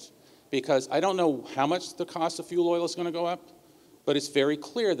statement. Because I don't know how much the cost of fuel oil is going to go up, but it's very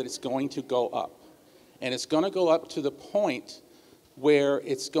clear that it's going to go up. And it's going to go up to the point where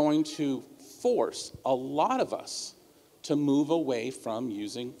it's going to force a lot of us to move away from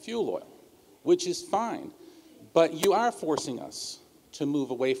using fuel oil, which is fine. But you are forcing us to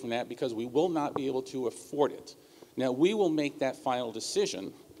move away from that because we will not be able to afford it. Now, we will make that final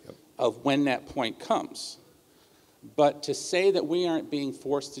decision of when that point comes. But to say that we aren't being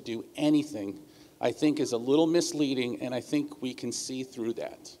forced to do anything, I think is a little misleading, and I think we can see through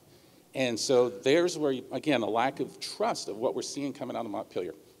that. And so there's where, again, a lack of trust of what we're seeing coming out of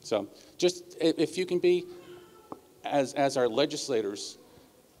Montpelier. So just if you can be, as our legislators,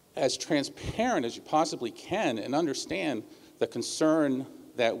 as transparent as you possibly can and understand the concern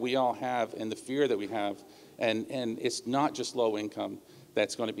that we all have and the fear that we have, and it's not just low income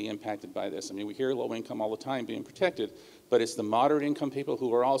that's going to be impacted by this. I mean, we hear low income all the time being protected, but it's the moderate income people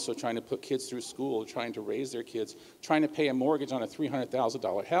who are also trying to put kids through school, trying to raise their kids, trying to pay a mortgage on a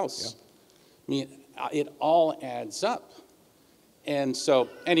 $300,000 house. Yeah. I mean, it all adds up. And so,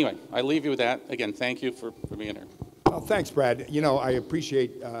 anyway, I leave you with that. Again, thank you for being here. Well, thanks, Brad. You know, I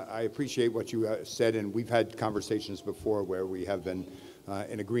appreciate what you said, and we've had conversations before where we have been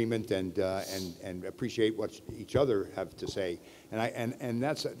in agreement and appreciate what each other have to say, and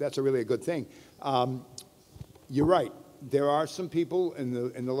that's a really a good thing. You're right. There are some people in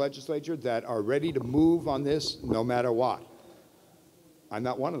the legislature that are ready to move on this no matter what. I'm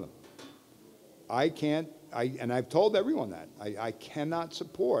not one of them. I can't. And I've told everyone that I cannot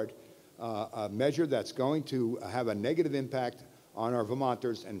support a measure that's going to have a negative impact on our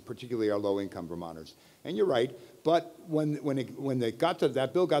Vermonters, and particularly our low-income Vermonters. And you're right, but when that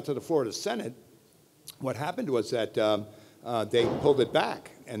bill got to the floor of the Senate, what happened was that they pulled it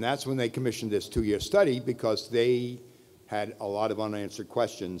back, and that's when they commissioned this 2-year study because they had a lot of unanswered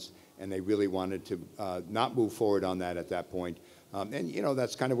questions, and they really wanted to not move forward on that at that point. And you know,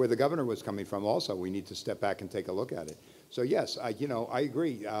 that's kind of where the governor was coming from. Also, we need to step back and take a look at it. So yes, I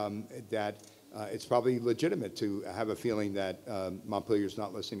agree that it's probably legitimate to have a feeling that Montpelier's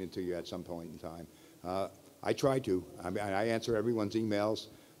not listening to you at some point in time. I try to. I mean, I answer everyone's emails.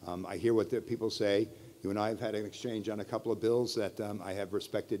 I hear what the people say. You and I have had an exchange on a couple of bills that I have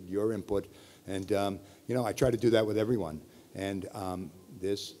respected your input, and you know, I try to do that with everyone. And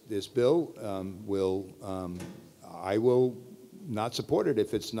this bill I will not support it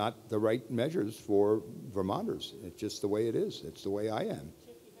if it's not the right measures for Vermonters. It's just the way it is. It's the way I am.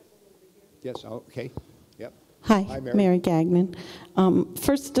 Yes, okay. Yep. Hi, Mary Gagnon.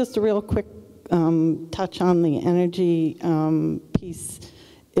 First, just a real quick touch on the energy piece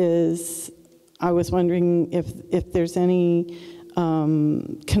is I was wondering if there's any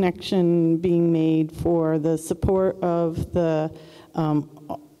connection being made for the support of the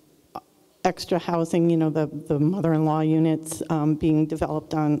extra housing, you know, the mother-in-law units being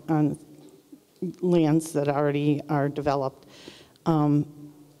developed on lands that already are developed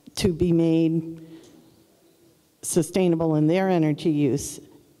to be made sustainable in their energy use,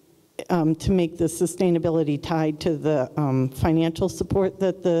 to make the sustainability tied to the financial support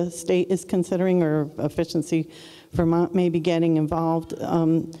that the state is considering, or Efficiency Vermont may be getting involved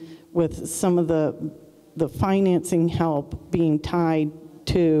with some of the financing help being tied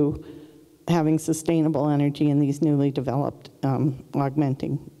to having sustainable energy in these newly developed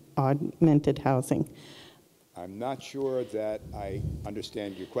augmented housing. I'm not sure that I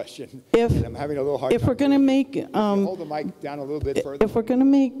understand your question. If, and I'm having a little hard if time. we're going to make, hold the mic down a little bit further. if we're going to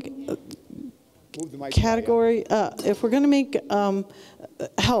make Move the mic category, if we're going to make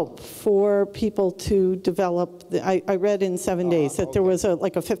help for people to develop, I read in 7 days that there was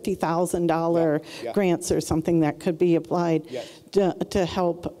like a $50,000 grants or something that could be applied to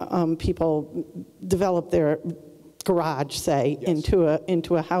help people develop their garage, say,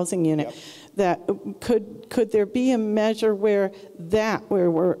 into a housing unit. That could there be a measure where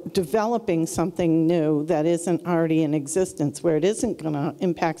we're developing something new that isn't already in existence, where it isn't going to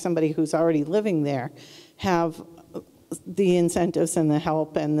impact somebody who's already living there, have the incentives and the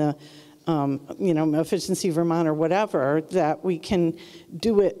help and the Efficiency Vermont or whatever, that we can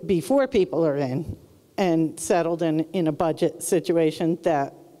do it before people are in and settled in a budget situation,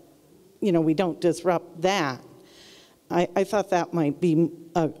 that we don't disrupt that. I thought that might be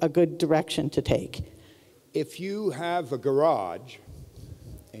a good direction to take. If you have a garage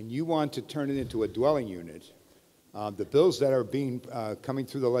and you want to turn it into a dwelling unit, the bills that are coming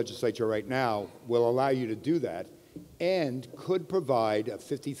through the legislature right now will allow you to do that, and could provide a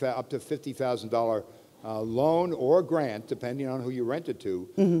up to $50,000 loan or grant, depending on who you rent it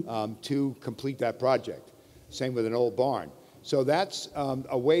to complete that project. Same with an old barn. So that's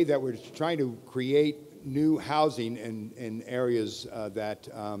a way that we're trying to create new housing in areas that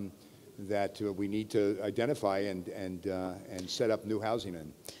we need to identify and set up new housing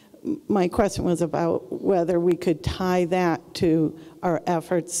in. My question was about whether we could tie that to our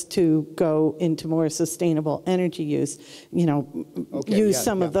efforts to go into more sustainable energy use, use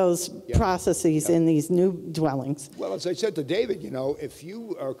some of those processes in these new dwellings. Well, as I said to David, if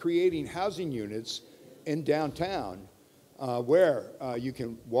you are creating housing units in downtown, where you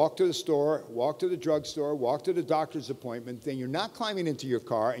can walk to the store, walk to the drugstore, walk to the doctor's appointment, then you're not climbing into your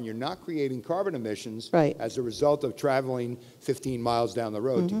car and you're not creating carbon emissions as a result of traveling 15 miles down the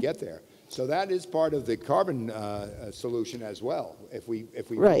road to get there. So that is part of the carbon solution as well, if we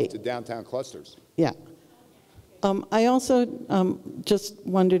move to downtown clusters. Yeah. I also just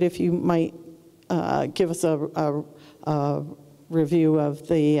wondered if you might give us a review of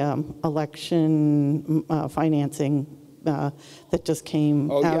the election financing that just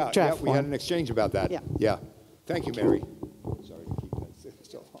came out, draft we had an exchange about that. Yeah. Thank you, Mary. Sorry to keep that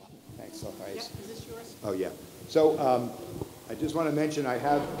so long. Thanks. So nice. Is this yours? Oh, yeah. So I just want to mention I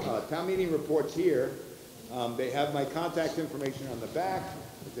have town meeting reports here. They have my contact information on the back.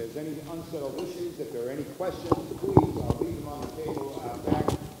 If there's any unsettled issues, if there are any questions, please, I'll leave them on the table out back.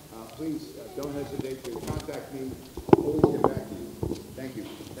 Please don't hesitate to contact me. I'll always get back to you. Thank you.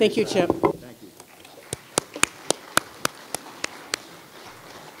 Thank you, Chip. Thank you.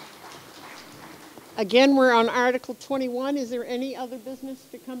 Again, we're on Article 21. Is there any other business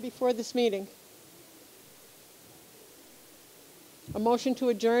to come before this meeting? A motion to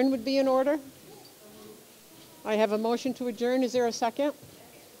adjourn would be in order. I have a motion to adjourn. Is there a second?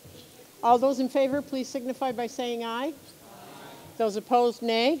 All those in favor, please signify by saying aye. Those opposed,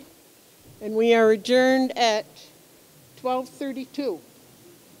 nay. And we are adjourned at 12:32.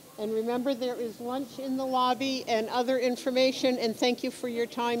 And remember, there is lunch in the lobby and other information, and thank you for your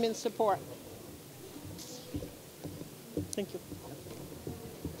time and support. Thank you.